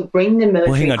to bring the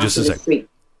military onto the street.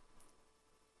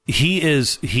 He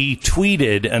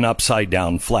tweeted an upside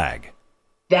down flag.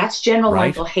 That's General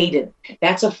Michael Hayden.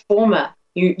 That's a former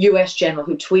U.S. general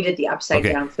who tweeted the upside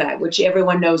down flag, which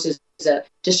everyone knows is a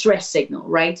distress signal,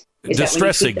 right?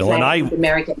 Distress signal, and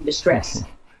America in distress.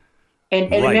 And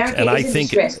right. America and is I in think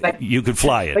distress, but you could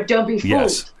fly it. But don't be fooled.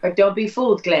 Yes. But don't be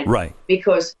fooled, Glenn. Right.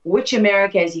 Because which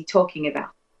America is he talking about?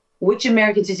 Which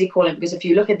Americans is he calling? Because if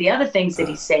you look at the other things that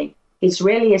he's saying, it's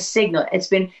really a signal. It's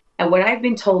been, and what I've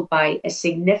been told by a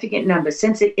significant number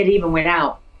since it even went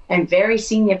out, and very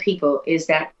senior people, is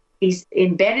that he's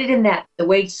embedded in that. The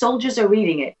way soldiers are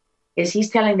reading it is he's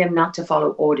telling them not to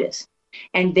follow orders.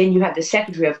 And then you have the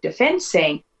Secretary of Defense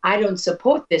saying, I don't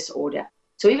support this order.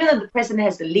 So even though the president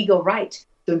has the legal right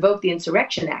to invoke the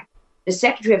Insurrection Act, the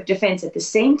Secretary of Defense at the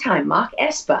same time, Mark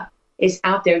Esper, is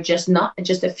out there just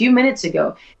a few minutes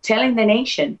ago telling the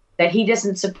nation that he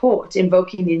doesn't support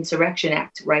invoking the Insurrection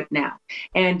Act right now.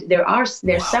 And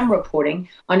there's some reporting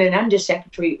on an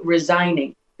undersecretary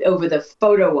resigning over the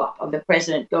photo op of the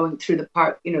president going through the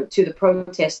park, to the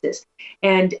protesters.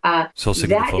 And that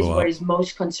is what is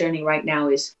most concerning right now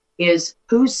is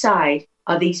whose side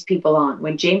are these people on?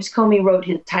 When James Comey wrote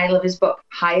the title of his book,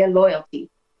 Higher Loyalty,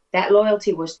 that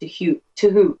loyalty was to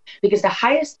who? Because the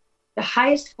highest the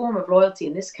highest form of loyalty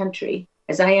in this country,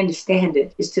 as I understand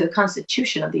it, is to the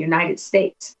Constitution of the United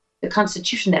States, the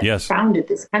Constitution that founded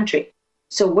this country.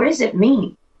 So what does it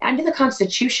mean? Under the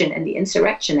Constitution and the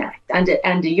Insurrection Act,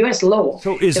 under U.S. law,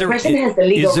 the president has the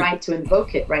legal right to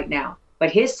invoke it right now.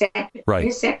 But his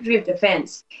Secretary of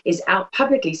Defense is out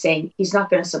publicly saying he's not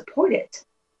going to support it.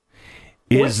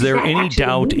 Is there any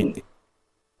doubt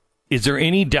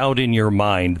in your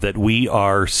mind that we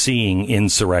are seeing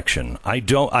insurrection?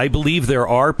 I believe there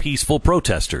are peaceful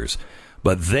protesters,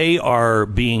 but they are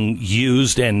being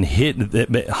used and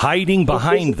hiding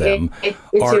behind them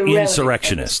are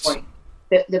insurrectionists.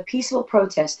 The peaceful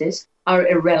protesters are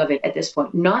irrelevant at this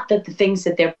point. Not that the things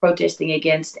that they're protesting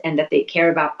against and that they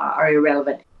care about are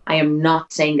irrelevant. I am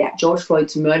not saying that. George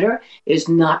Floyd's murder is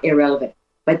not irrelevant.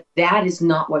 But that is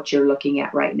not what you're looking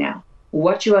at right now.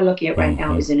 What you are looking at right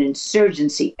now is an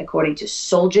insurgency, according to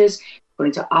soldiers,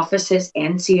 according to officers,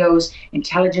 NCOs,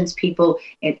 intelligence people,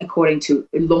 and according to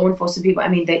law enforcement people. I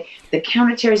mean, the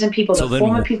counterterrorism people, the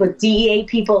former people, DEA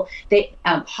people,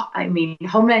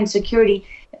 Homeland Security.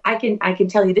 I can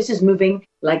tell you this is moving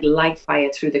like light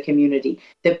fire through the community.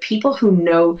 The people who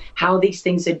know how these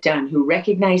things are done, who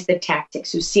recognize the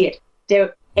tactics, who see it,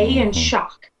 they're A, in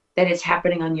shock that it's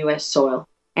happening on U.S. soil,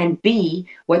 and B,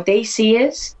 what they see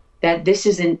is that this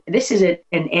is an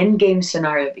endgame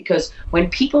scenario, because when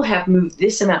people have moved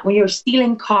this amount, when you're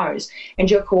stealing cars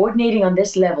and you're coordinating on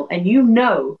this level, and you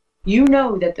know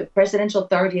that the presidential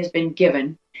authority has been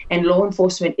given and law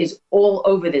enforcement is all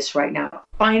over this right now,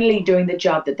 finally doing the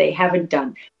job that they haven't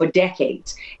done for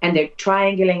decades, and they're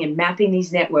triangulating and mapping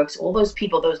these networks, all those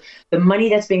people, the money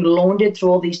that's being laundered through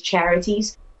all these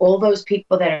charities, all those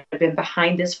people that have been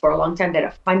behind this for a long time, that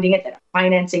are funding it, that are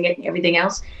financing it, and everything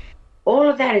else. All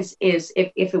of that is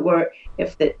if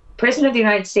the president of the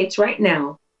United States right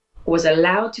now was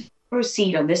allowed to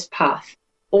proceed on this path,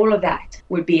 all of that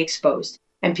would be exposed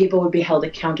and people would be held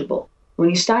accountable. When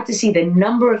you start to see the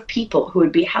number of people who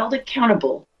would be held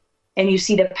accountable, and you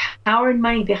see the power and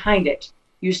money behind it,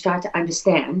 you start to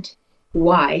understand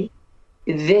why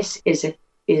this is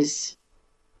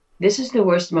the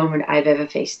worst moment I've ever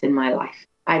faced in my life.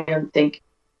 I don't think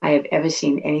I have ever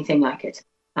seen anything like it.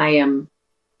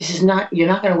 You're not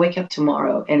going to wake up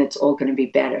tomorrow and it's all going to be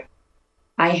better.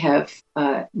 I have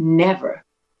never,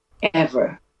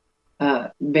 ever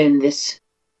been this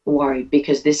worried,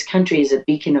 because this country is a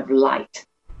beacon of light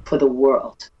for the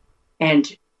world.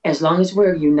 And as long as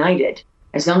we're united,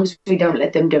 as long as we don't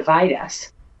let them divide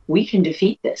us, we can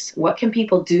defeat this. What can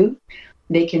people do?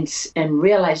 They can and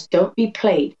realize, don't be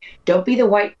played. Don't be the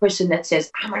white person that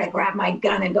says, I'm going to grab my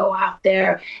gun and go out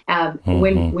there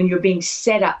when you're being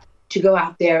set up to go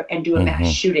out there and do a mass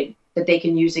shooting that they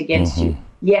can use against you.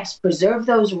 Yes, preserve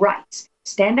those rights.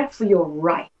 Stand up for your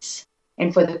rights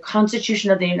and for the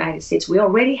Constitution of the United States. We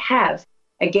already have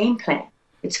a game plan.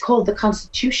 It's called the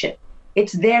Constitution.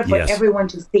 It's there for everyone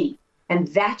to see. And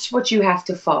that's what you have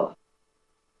to follow.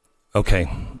 Okay.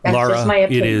 That's Lara,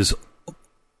 it is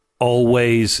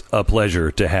always a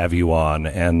pleasure to have you on,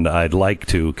 and I'd like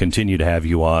to continue to have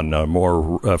you on a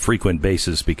more frequent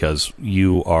basis, because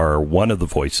you are one of the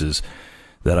voices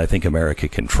that I think America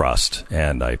can trust,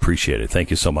 and I appreciate it. Thank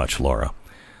you so much, Lara.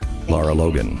 Lara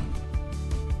Logan.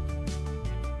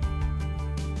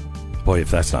 Boy, if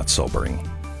that's not sobering.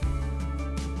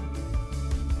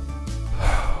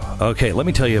 Okay, let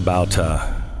me tell you about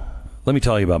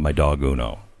my dog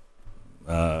Uno.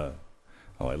 I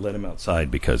let him outside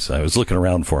because I was looking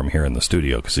around for him here in the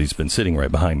studio, because he's been sitting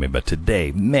right behind me. But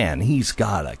today, man, he's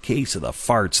got a case of the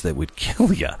farts that would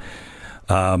kill you.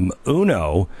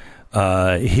 Uno,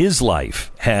 his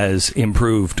life has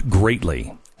improved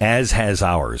greatly, as has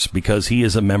ours, because he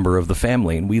is a member of the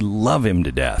family, and we love him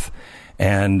to death.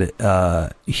 And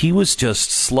he was just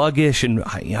sluggish, and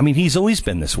I mean, he's always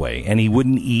been this way, and he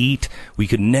wouldn't eat. We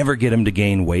could never get him to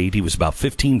gain weight. He was about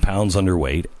 15 pounds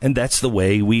underweight, and that's the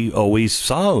way we always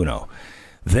saw Uno.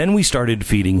 Then we started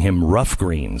feeding him rough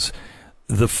greens.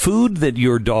 The food that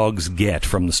your dogs get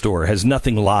from the store has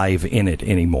nothing live in it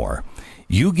anymore.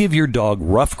 You give your dog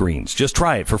rough greens. Just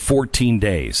try it for 14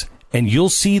 days. And you'll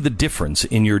see the difference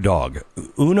in your dog.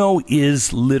 Uno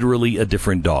is literally a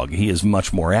different dog. He is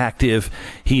much more active.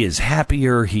 He is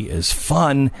happier. He is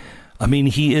fun. I mean,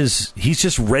 he's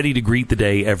just ready to greet the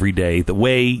day every day the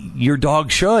way your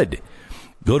dog should.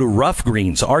 Go to Rough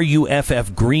Greens,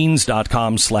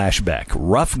 ruffgreens.com/Beck,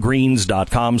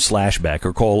 ruffgreens.com/Beck,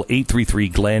 or call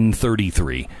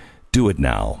 833-GLEN-33. Do it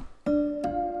now.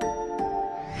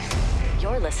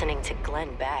 You're listening to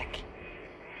Glenn Beck.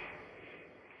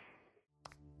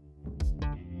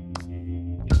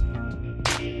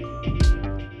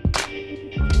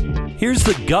 Here's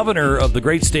the governor of the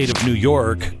great state of New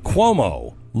York,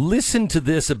 Cuomo. Listen to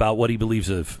this about what he believes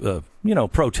of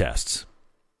protests.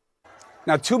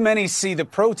 Now, too many see the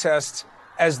protests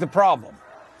as the problem.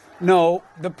 No,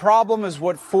 the problem is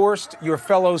what forced your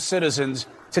fellow citizens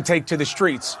to take to the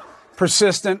streets.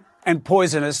 Persistent and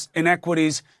poisonous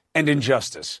inequities and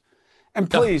injustice. And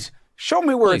please, show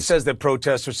me where it says that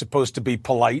protests are supposed to be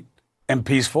polite and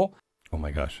peaceful. Oh,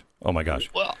 my gosh.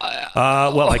 Well,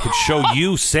 I could show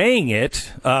you saying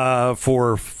it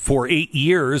for 8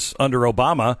 years under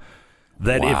Obama,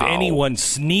 that if anyone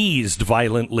sneezed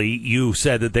violently, you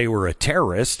said that they were a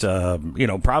terrorist,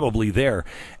 probably there.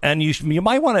 And you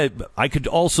might want to, I could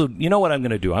also, you know what I'm going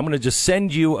to do? I'm going to just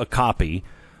send you a copy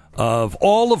of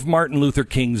all of Martin Luther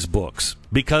King's books,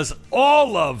 because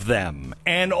all of them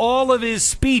and all of his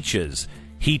speeches,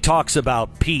 he talks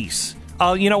about peace.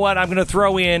 You know what? I'm going to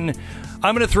throw in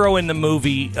the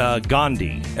movie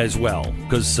Gandhi as well,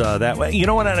 because that way. You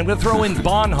know what? I'm going to throw in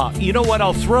Bonhoeffer. You know what?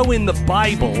 I'll throw in the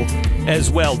Bible as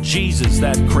well. Jesus,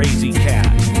 that crazy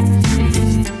cat.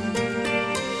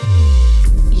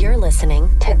 You're listening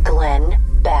to Glenn